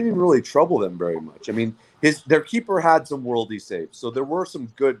 we didn't even really trouble them very much. I mean, their keeper had some worldy saves, so there were some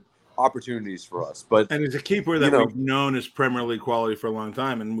good opportunities for us. And he's a keeper that we've known as Premier League quality for a long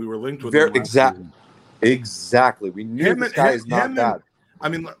time, and we were linked with him last season. Exactly. We knew this guy is not bad. I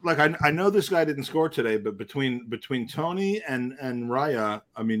mean, like I know this guy didn't score today, but between Tony and Raya,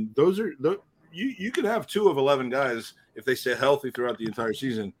 I mean, you could have 2 of 11 guys if they stay healthy throughout the entire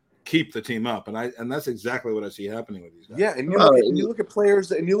season, keep the team up, and that's exactly what I see happening with these guys. Yeah, and you look at players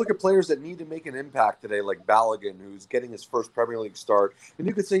that need to make an impact today, like Balogun, who's getting his first Premier League start, and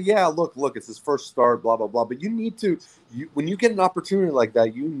you could say, yeah, look, it's his first start, blah blah blah. But you need to, when you get an opportunity like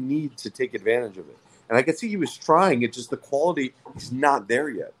that, you need to take advantage of it. And I could see he was trying. It's just the quality is not there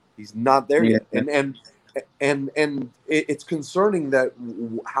yet. He's not there yet, and it's concerning that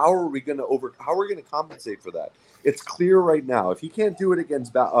how are we going to compensate for that? It's clear right now if he can't do it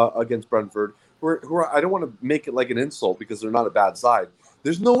against Brentford, who are, I don't want to make it like an insult because they're not a bad side.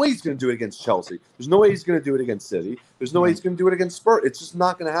 There's no way he's going to do it against Chelsea. There's no way he's going to do it against City. There's no way he's going to do it against Spurs. It's just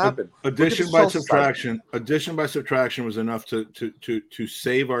not going to happen. Addition by subtraction was enough to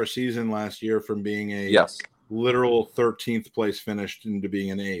save our season last year from being a literal 13th place finished into being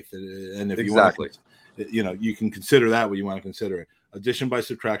an 8th. And if you can consider that what you want to consider it. Addition by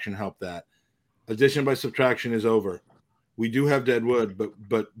subtraction helped that. Addition by subtraction is over. We do have deadwood,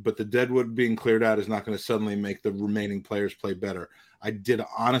 but the deadwood being cleared out is not going to suddenly make the remaining players play better. I did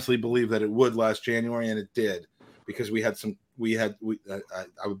honestly believe that it would last January, and it did, because I'm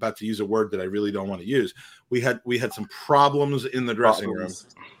about to use a word that I really don't want to use. We had some problems in the dressing room.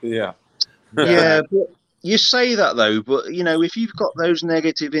 Yeah. But you say that though, but if you've got those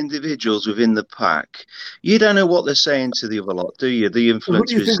negative individuals within the pack, you don't know what they're saying to the other lot, do you? The influencers. Who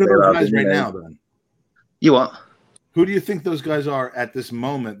do you think of those guys right now, then? You what? Who do you think those guys are at this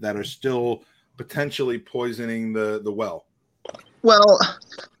moment that are still potentially poisoning the well? Well,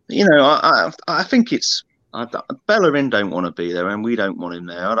 I think it's Bellerin don't want to be there, and we don't want him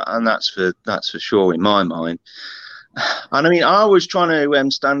there, and that's for sure in my mind. And I mean, I was trying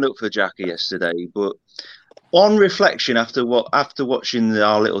to stand up for Jackie yesterday, but on reflection, after watching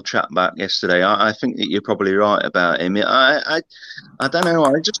our little chat back yesterday, I think that you're probably right about him. I don't know.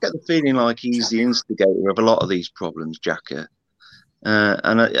 I just get the feeling like he's the instigator of a lot of these problems, Jackie.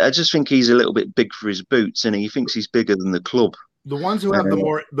 And I just think he's a little bit big for his boots, and he thinks he's bigger than the club. The ones who have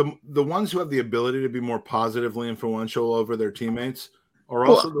the ones who have the ability to be more positively influential over their teammates are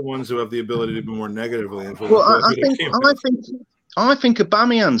also the ones who have the ability to be more negatively influential. Well, I think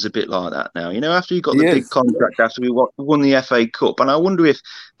Aubameyang's a bit like that now. After he got the big contract, after we won the FA Cup, and I wonder if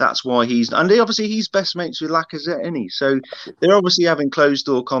that's why he's best mates with Lacazette, isn't he? So they're obviously having closed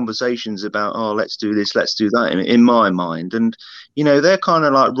door conversations about, let's do this, let's do that. In my mind, and they're kind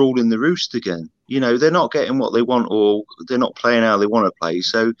of like ruling the roost again. They're not getting what they want, or they're not playing how they want to play.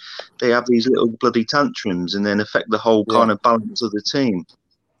 So they have these little bloody tantrums, and then affect the whole kind of balance of the team.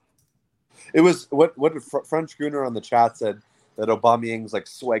 It was what did French Gooner on the chat said. That Aubameyang's like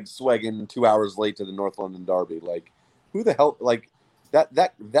swagging 2 hours late to the North London derby. Like, who the hell? Like that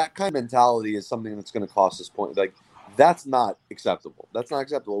kind of mentality is something that's going to cost us points. Like, that's not acceptable. That's not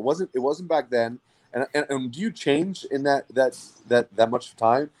acceptable. It wasn't back then. And do you change in that much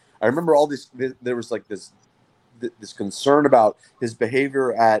time? I remember all this. There was like this concern about his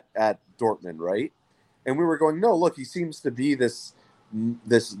behavior at Dortmund, right? And we were going, no, look, he seems to be this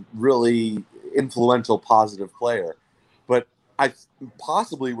really influential, positive player, but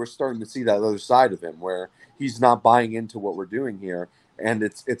we're starting to see that other side of him where he's not buying into what we're doing here, and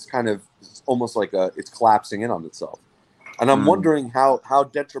it's kind of almost like it's collapsing in on itself. And I'm wondering how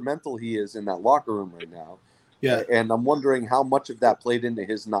detrimental he is in that locker room right now, Yeah, and I'm wondering how much of that played into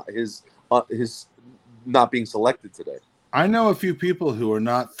his not being selected today. I know a few people who are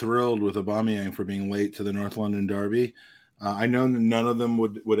not thrilled with Aubameyang for being late to the North London derby. I know none of them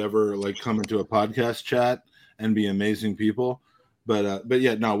would ever like come into a podcast chat and be amazing people, but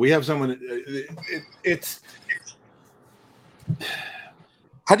yeah, no, we have someone. It's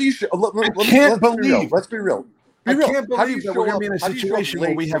how do you? Let's be real. I can't believe that we're going to be in a situation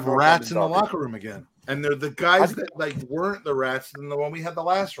where we have rats in the locker room again, and they're the guys that like weren't the rats than the one we had the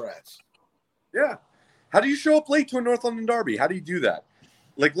last rats. Yeah. How do you show up late to a North London derby? How do you do that?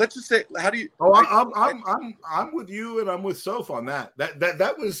 Like, let's just say, how do you? Oh, I'm with you, and I'm with Soph on that.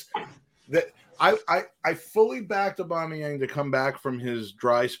 That was that. I fully backed Aubameyang to come back from his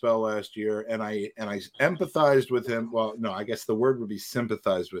dry spell last year, and I empathized with him. Well, no, I guess the word would be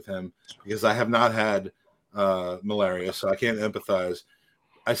sympathized with him because I have not had malaria, so I can't empathize.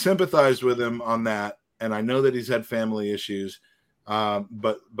 I sympathized with him on that, and I know that he's had family issues,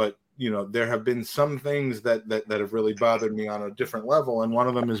 but. You know, there have been some things that have really bothered me on a different level, and one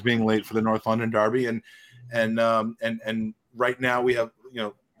of them is being late for the North London derby. And right now we have, you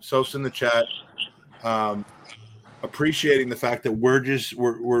know, Soph's in the chat, appreciating the fact that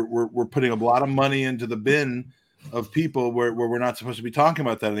we're putting a lot of money into the bin of people where we're not supposed to be talking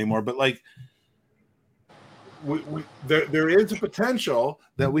about that anymore. But like, there is a potential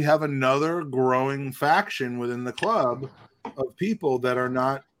that we have another growing faction within the club of people that are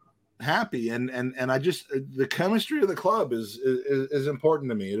not happy, and I just, the chemistry of the club is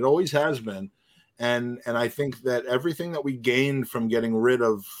important to me. It always has been, and I think that everything that we gained from getting rid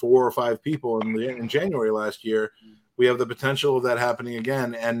of 4 or 5 people in January last year, we have the potential of that happening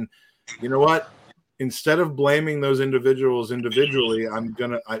again. And you know what? Instead of blaming those individuals individually,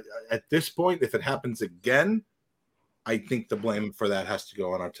 at this point, if it happens again, I think the blame for that has to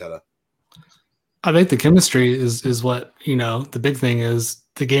go on Arteta. I think the chemistry is what, you know, the big thing is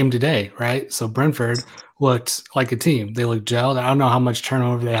the game today, right? So Brentford looked like a team. They looked gelled. I don't know how much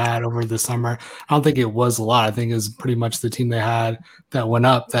turnover they had over the summer. I don't think it was a lot. I think it was pretty much the team they had that went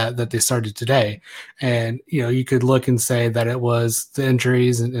up that they started today. And, you know, you could look and say that it was the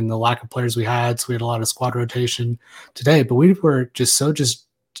injuries and the lack of players we had. So we had a lot of squad rotation today, but we were just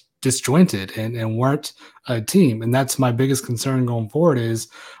disjointed and weren't a team. And that's my biggest concern going forward is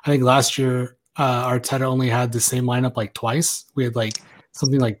I think last year, Arteta only had the same lineup like twice. We had like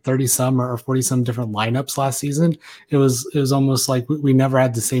something like 30 some or 40 some different lineups last season. It was almost like we never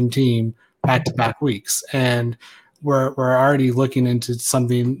had the same team back to back weeks. And we're already looking into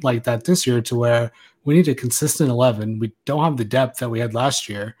something like that this year to where we need a consistent 11. We don't have the depth that we had last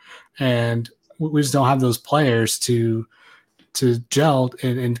year, and we just don't have those players to gel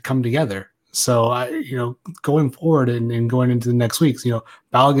and come together. So you know, going forward and going into the next weeks, you know,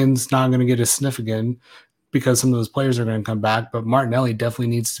 Balogun's not going to get a sniff again because some of those players are going to come back, but Martinelli definitely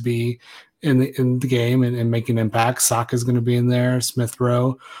needs to be in the game and making impact. Saka's going to be in there, Smith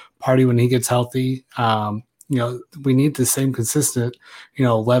Rowe, Partey when he gets healthy. You know, we need the same consistent, you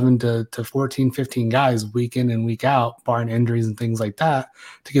know, 11 to 14, 15 guys week in and week out, barring injuries and things like that,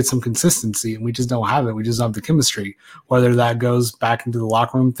 to get some consistency. And we just don't have it. We just don't have the chemistry. Whether that goes back into the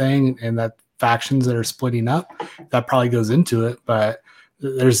locker room thing and that factions that are splitting up, that probably goes into it. But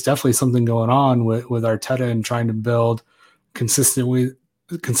there's definitely something going on with Arteta and trying to build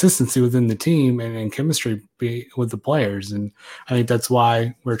consistency within the team and chemistry with the players. And I think that's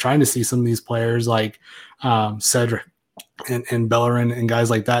why we're trying to see some of these players like Cedric and Bellerin and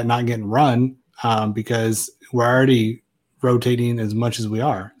guys like that not getting run because we're already rotating as much as we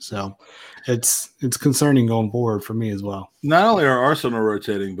are. So it's concerning going forward for me as well. Not only are Arsenal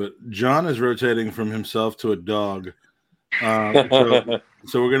rotating, but John is rotating from himself to a dog.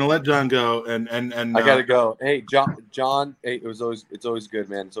 So we're gonna let John go, and I gotta go. Hey, John. Hey, it's always good,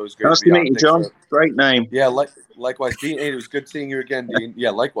 man. It's always great. Nice to meet you, John. Great name. Yeah, likewise, Dean. Hey, it was good seeing you again, Dean. Yeah,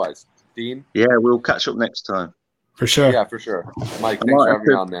 likewise, Dean. Yeah, we'll catch up next time. For sure. Yeah, for sure. Mike, thanks for having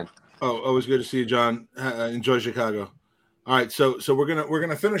me on, man. Oh, always good to see you, John. Enjoy Chicago. All right, so we're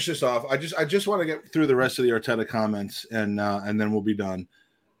gonna finish this off. I just want to get through the rest of the Arteta comments, and then we'll be done.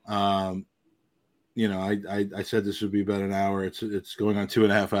 You know, I said this would be about an hour. It's going on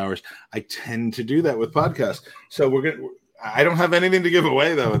 2.5 hours. I tend to do that with podcasts. So I don't have anything to give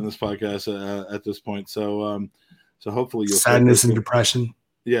away though in this podcast at this point. So hopefully you'll sadness and depression.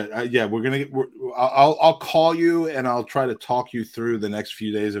 Yeah. I'll call you and I'll try to talk you through the next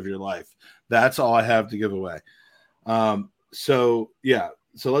few days of your life. That's all I have to give away. So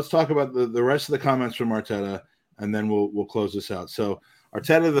let's talk about the rest of the comments from Arteta, and then we'll close this out. So.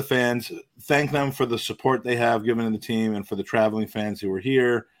 Arteta, the fans, thank them for the support they have given to the team and for the traveling fans who were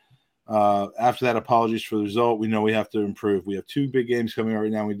here. After that, apologies for the result. We know we have to improve. We have 2 big games coming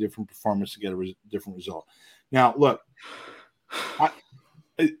right now. We need different performance to get a different result. Now, look,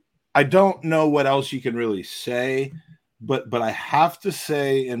 I don't know what else you can really say, but I have to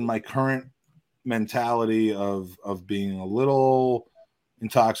say, in my current mentality of being a little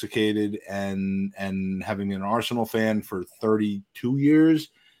intoxicated and having been an Arsenal fan for 32 years,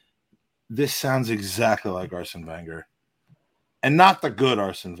 this sounds exactly like Arsene Wenger, and not the good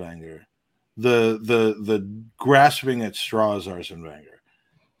Arsene Wenger, the grasping at straws Arsene Wenger.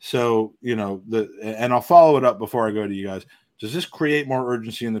 So, and I'll follow it up before I go to you guys. Does this create more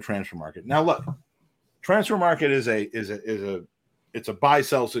urgency in the transfer market? Now, look, transfer market is a buy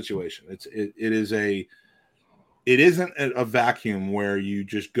sell situation. It isn't a vacuum where you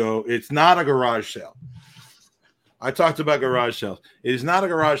just go. It's not a garage sale. I talked about garage sales. It is not a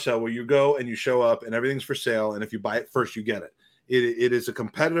garage sale where you go and you show up and everything's for sale, and if you buy it first, you get it. It is a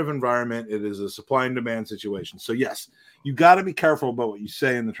competitive environment. It is a supply and demand situation. So yes, you got to be careful about what you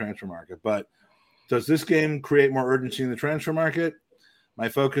say in the transfer market. But does this game create more urgency in the transfer market? My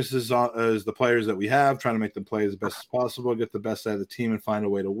focus is the players that we have, trying to make them play as best as possible, get the best out of the team, and find a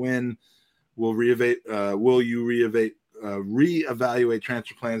way to win. Will you reevaluate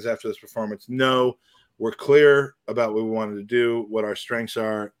transfer plans after this performance? No. We're clear about what we wanted to do, what our strengths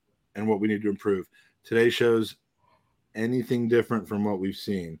are, and what we need to improve. Today shows anything different from what we've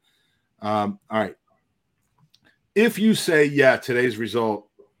seen. All right. If you say, yeah, today's result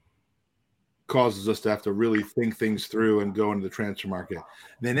causes us to have to really think things through and go into the transfer market,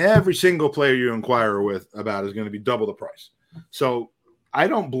 then every single player you inquire with about is going to be double the price. So I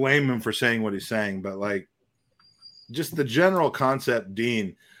don't blame him for saying what he's saying, but like just the general concept,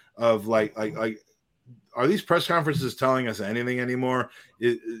 Dean, of like are these press conferences telling us anything anymore?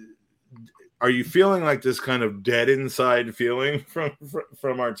 Are you feeling like this kind of dead inside feeling from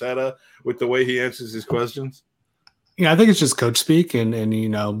Arteta with the way he answers his questions? Yeah, I think it's just coach speak and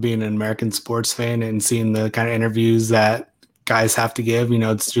being an American sports fan and seeing the kind of interviews that guys have to give.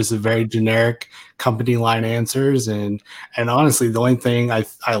 It's just a very generic company line answers. And honestly, the only thing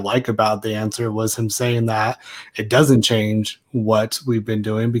I like about the answer was him saying that it doesn't change what we've been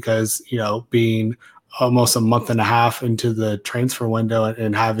doing because, being almost a month and a half into the transfer window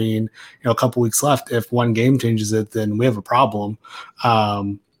and having, a couple weeks left, if one game changes it, then we have a problem.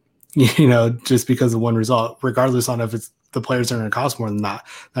 Just because of one result, regardless on if it's the players are going to cost more than that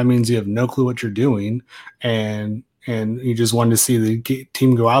means you have no clue what you're doing. And you just wanted to see the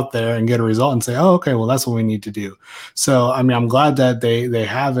team go out there and get a result and say, oh, okay, well, that's what we need to do. So, I mean, I'm glad that they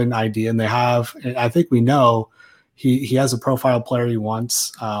have an idea and I think we know he has a profile player he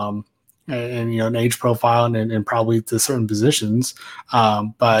wants, and an age profile and probably to certain positions.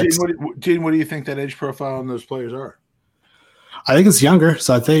 But Gene, what do you think that age profile on those players are? I think it's younger.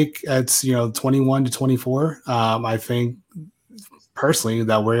 So I think it's 21 to 24. I think personally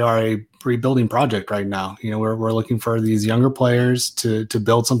that we are a rebuilding project right now. We're looking for these younger players to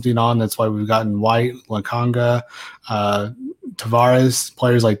build something on. That's why we've gotten White, Lakanga, Tavares,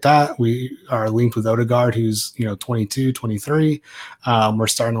 players like that. We are linked with Odegaard, who's 22, 23. We're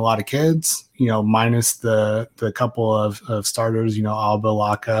starting a lot of kids, minus the couple of starters, Alba,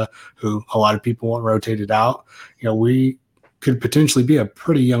 Laka, who a lot of people want rotated out. We could potentially be a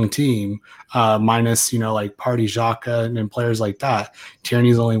pretty young team, minus, like Party Xhaka and players like that.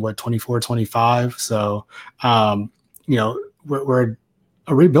 Tierney's only 24, 25. So, we're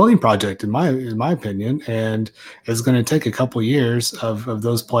a rebuilding project in my opinion, and it's going to take a couple years of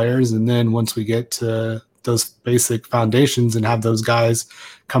those players. And then once we get to those basic foundations and have those guys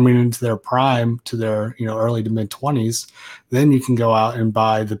coming into their prime to their, early to mid 20s, then you can go out and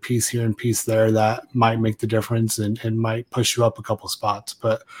buy the piece here and piece there that might make the difference and might push you up a couple spots.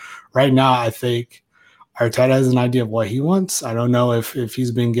 But right now, I think Arteta has an idea of what he wants. I don't know if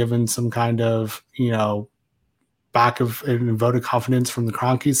he's been given some kind of, back of and vote of confidence from the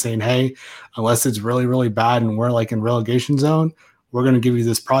Cronkies saying, hey, unless it's really, really bad and we're like in relegation zone, we're going to give you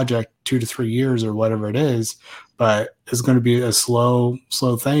this project 2 to 3 years or whatever it is, but it's going to be a slow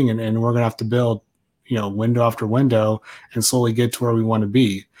thing. And we're going to have to build, window after window and slowly get to where we want to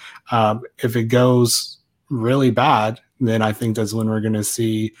be. If it goes really bad, then I think that's when we're going to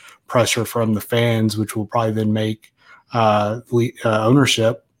see pressure from the fans, which will probably then make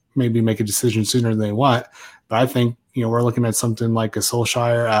ownership maybe make a decision sooner than they want. But I think, we're looking at something like a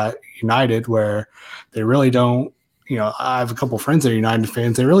Solskjaer at United where they really don't, I have a couple of friends that are United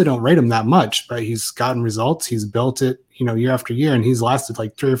fans. They really don't rate him that much, but he's gotten results. He's built it, year after year, and he's lasted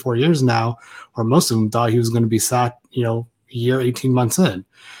like 3 or 4 years now, where most of them thought he was going to be sacked, a year, 18 months in.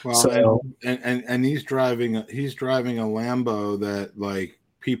 Well, so, and he's driving a Lambo that like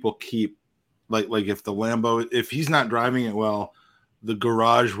people keep like if the Lambo, if he's not driving it well, the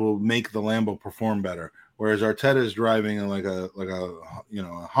garage will make the Lambo perform better. Whereas Arteta is driving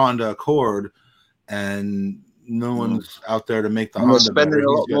a Honda Accord, and no one's out there to make the and Honda they're spending better.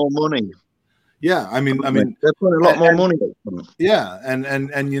 a lot more money. Yeah, I mean, they're putting a lot more money. Yeah,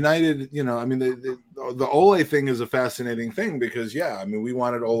 and United, the Ole thing is a fascinating thing because we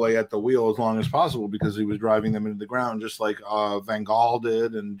wanted Ole at the wheel as long as possible because he was driving them into the ground, just like Van Gaal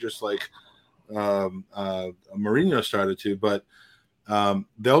did, and just like Mourinho started to. But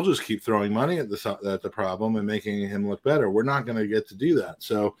they'll just keep throwing money at the problem and making him look better. We're not going to get to do that.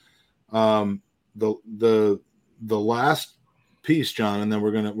 So the last piece, John, and then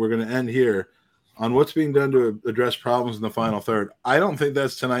we're gonna end here on what's being done to address problems in the final third. I don't think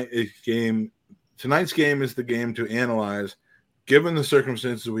that's tonight's game. Tonight's game is the game to analyze, given the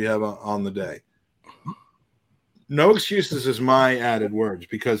circumstances we have on the day. No excuses is my added words,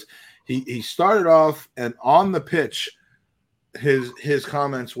 because he started off, and on the pitch, his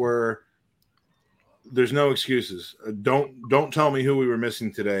comments were, "There's no excuses. Don't tell me who we were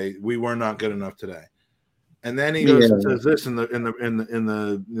missing today. We were not good enough today." And then he goes and says this in the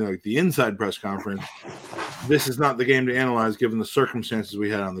inside press conference. This is not the game to analyze, given the circumstances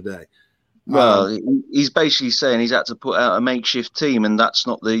we had on the day. Well, he's basically saying he's had to put out a makeshift team, and that's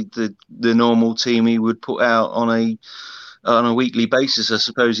not the normal team he would put out on a weekly basis. I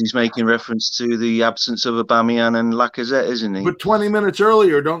suppose he's making reference to the absence of Aubameyang and Lacazette, isn't he? But 20 minutes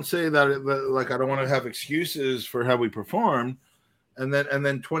earlier, don't say that like I don't want to have excuses for how we performed. And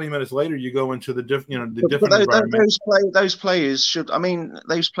then 20 minutes later, you go into the different environment. Those players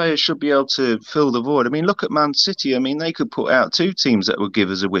should be able to fill the void. I mean, look at Man City. I mean, they could put out two teams that would give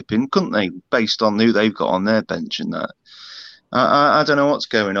us a whipping, couldn't they? Based on who they've got on their bench and that. I don't know what's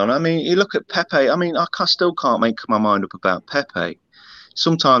going on. I mean, you look at Pepe. I mean, I still can't make my mind up about Pepe.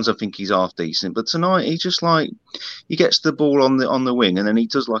 Sometimes I think he's half decent, but tonight he just he gets the ball on the wing, and then he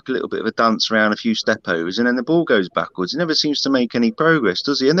does like a little bit of a dance around, a few step overs, and then the ball goes backwards. He never seems to make any progress,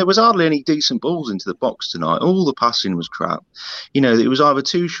 does he? And there was hardly any decent balls into the box tonight. All the passing was crap. It was either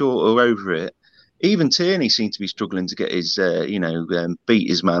too short or over it. Even Tierney seemed to be struggling to get his, beat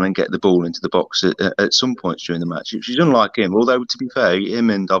his man and get the ball into the box at some points during the match, which is unlike him. Although, to be fair, him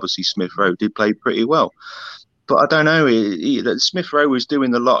and obviously Smith Rowe did play pretty well. But I don't know. Smith Rowe was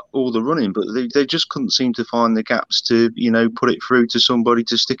doing all the running, but they just couldn't seem to find the gaps to, put it through to somebody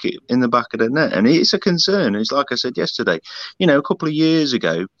to stick it in the back of the net. And it's a concern. It's like I said yesterday. A couple of years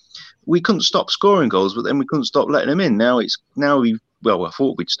ago, we couldn't stop scoring goals, but then we couldn't stop letting them in. I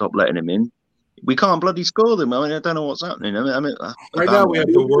thought we'd stop letting them in. We can't bloody score them. I mean, I don't know what's happening. Right now, we have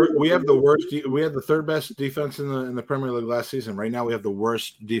the worst. We had the third best defense in the Premier League last season. Right now, we have the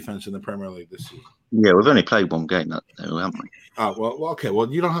worst defense in the Premier League this season. Yeah, we've only played one game, haven't we? Oh well, okay.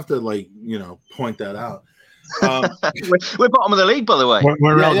 Well, you don't have to point that out. We're bottom of the league, by the way.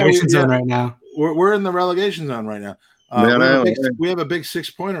 We're relegation zone right now. We're in the relegation zone right now. We have a big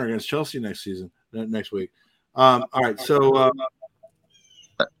 6-pointer against Chelsea next week. All right, so.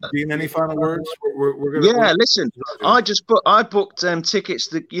 Dean, any final words? Listen. I booked tickets.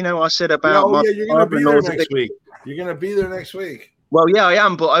 I said about. You're going to be there next week. You're going to be there next week. Well, yeah, I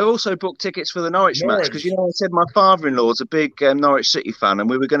am, but I also booked tickets for the Norwich match because I said my father-in-law's a big Norwich City fan, and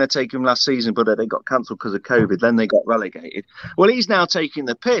we were going to take him last season, but they got cancelled because of COVID. Then they got relegated. Well, he's now taking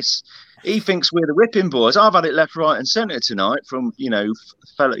the piss. He thinks we're the whipping boys. I've had it left, right, and centre tonight from even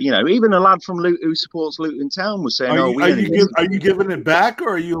a lad from Luton who supports Luton Town was saying, Are you giving it back,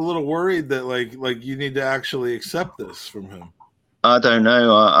 or are you a little worried that like you need to actually accept this from him? I don't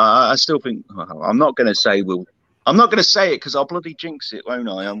know. I still think I'm not going to say I'm not going to say it because I'll bloody jinx it, won't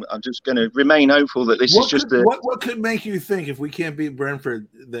I? I'm just going to remain hopeful that this is just what could make you think if we can't beat Brentford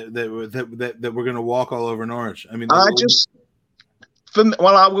that we're going to walk all over Norwich? I mean, I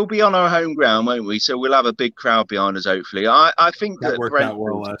will be on our home ground, won't we? So we'll have a big crowd behind us, hopefully. I think that worked out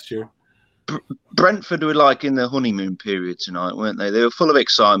well last year. Brentford were like in the honeymoon period tonight, weren't they? They were full of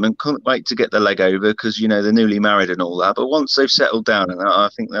excitement, couldn't wait to get the leg over because, they're newly married and all that. But once they've settled down and that, I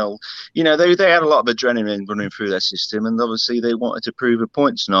think they'll, they had a lot of adrenaline running through their system, and obviously they wanted to prove a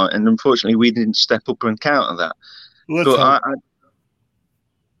point tonight. And unfortunately, we didn't step up and counter that.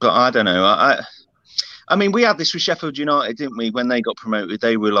 But I don't know. I mean, we had this with Sheffield United, didn't we? When they got promoted,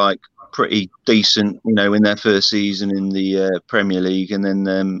 they were like pretty decent, in their first season in the Premier League, and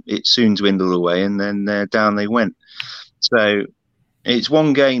then it soon dwindled away, and then down they went. So it's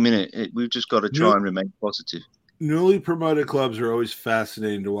one game, innit? We've just got to try and remain positive. Newly promoted clubs are always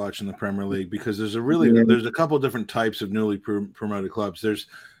fascinating to watch in the Premier League because there's a couple of different types of newly promoted clubs. There's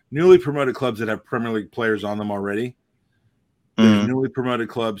newly promoted clubs that have Premier League players on them already. There's newly promoted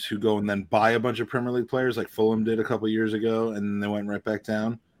clubs who go and then buy a bunch of Premier League players, like Fulham did a couple of years ago, and then they went right back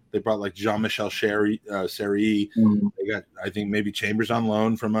down. They brought like Jean-Michel Seri. They got, I think, maybe Chambers on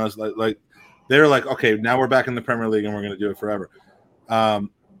loan from us. Like they're like, okay, now we're back in the Premier League and we're going to do it forever.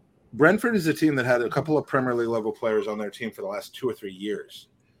 Brentford is a team that had a couple of Premier League level players on their team for the last 2 or 3 years.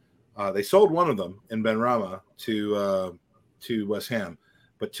 They sold one of them in Ben-Rama to West Ham,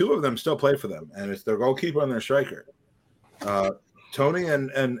 but 2 of them still play for them, and it's their goalkeeper and their striker. Tony and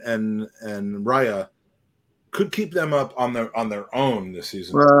Raya could keep them up on their own this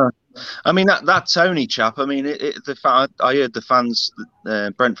season. I mean that Tony chap. I mean, I heard the fans,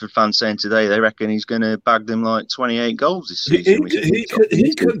 Brentford fans saying today they reckon he's going to bag them like 28 goals this season.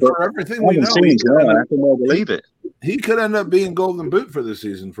 He could for everything we know. I can well believe it. He could end up being Golden Boot for this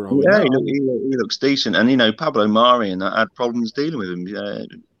season for all we know. He looks decent, and Pablo Mari and that had problems dealing with him,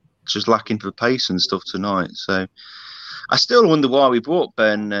 just lacking for pace and stuff tonight. So I still wonder why we brought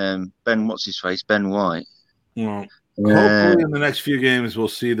Ben. What's his face? Ben White. Well, hopefully in the next few games we'll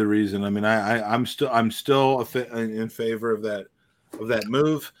see the reason. I mean, I'm still in favor of that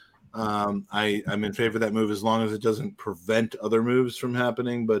move. I'm in favor of that move as long as it doesn't prevent other moves from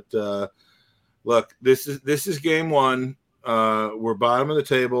happening. But look, this is game 1. We're bottom of the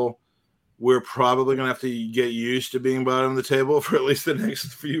table. We're probably going to have to get used to being bottom of the table for at least the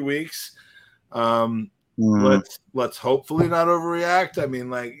next few weeks. Let's hopefully not overreact. I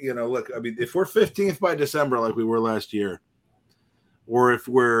mean, look, I mean, if we're 15th by December like we were last year, or if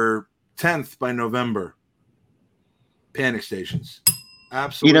we're 10th by November, panic stations.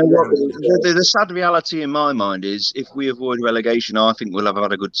 Absolutely. The sad reality in my mind is if we avoid relegation, I think we'll have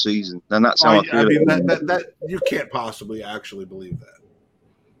had a good season. And that's how I feel. I mean, that you can't possibly actually believe that.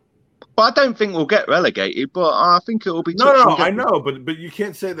 But I don't think we'll get relegated, but I think it will be. No, I know, but you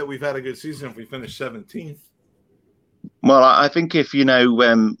can't say that we've had a good season if we finish 17th. Well, I think if we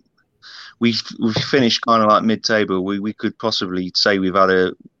finish kind of like mid-table, we could possibly say we've had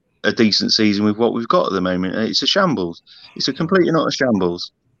a decent season with what we've got at the moment. It's a shambles. It's a complete and utter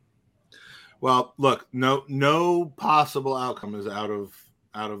shambles. Well, look, no possible outcome is out of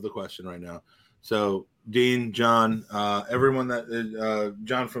the question right now. So Dean, John, everyone that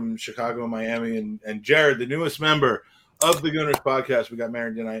John from Chicago, Miami, and Jared, the newest member of the Gooners podcast, we got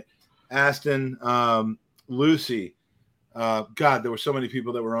married tonight. Aston, Lucy, God, there were so many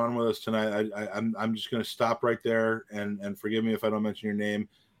people that were on with us tonight. I'm just going to stop right there and forgive me if I don't mention your name.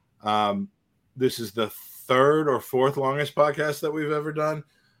 This is the 3rd or 4th longest podcast that we've ever done.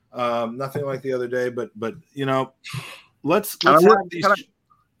 Nothing like the other day, but let's have these.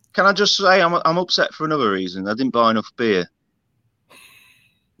 Can I just say I'm upset for another reason? I didn't buy enough beer.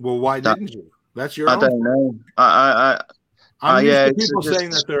 Well, why didn't you? That's your. I don't know. I'm used to people saying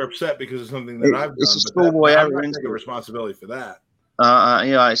that they're upset because of something that I've done. It's a schoolboy error. I'm taking responsibility for that.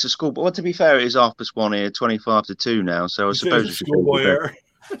 It's a school. But to be fair, it is 1 here, 25-2 now. So I suppose it's a schoolboy error.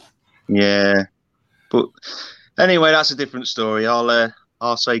 Yeah, but anyway, that's a different story.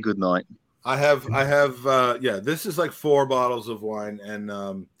 I'll say good night. I have. This is like 4 bottles of wine,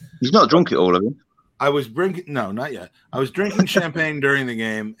 and he's not drunk it all of it. I was drinking. No, not yet. I was drinking champagne during the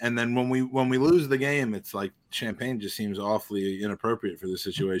game, and then when we lose the game, it's like champagne just seems awfully inappropriate for the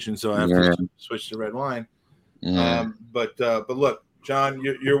situation. So I have to switch to red wine. Yeah. But look, John,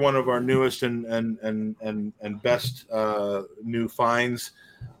 you're one of our newest and best new finds.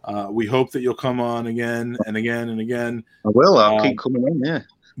 We hope that you'll come on again and again and again. I will. I'll keep coming in. Yeah.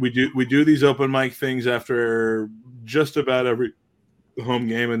 We do these open mic things after just about every home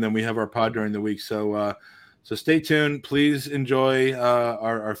game, and then we have our pod during the week. So stay tuned. Please enjoy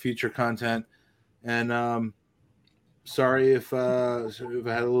our future content. And sorry if I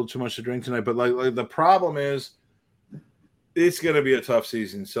had a little too much to drink tonight, but like the problem is it's going to be a tough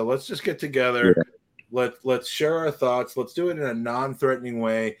season. So let's just get together. Yeah. Let's share our thoughts. Let's do it in a non-threatening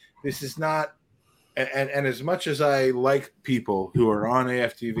way. This is not. And as much as I like people who are on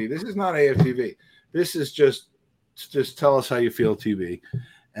AFTV, this is not AFTV. This is just tell us how you feel TV.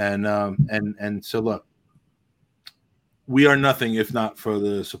 And so look, we are nothing if not for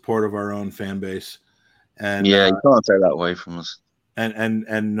the support of our own fan base. And you can't take that away from us. And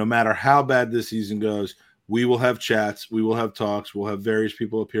no matter how bad this season goes, we will have chats, we will have talks, we'll have various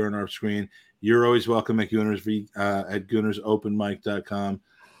people appear on our screen. You're always welcome at Gooners at GoonersOpenMic.com.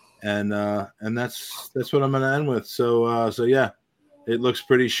 And that's what I'm going to end with. So yeah, it looks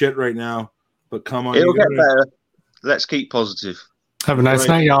pretty shit right now, but come on. It'll get better. Let's keep positive. Have a nice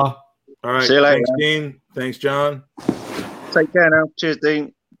night, y'all. All right. See you later. Thanks, Dean. Thanks, John. Take care now. Cheers,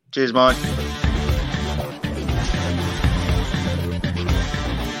 Dean. Cheers, Mike.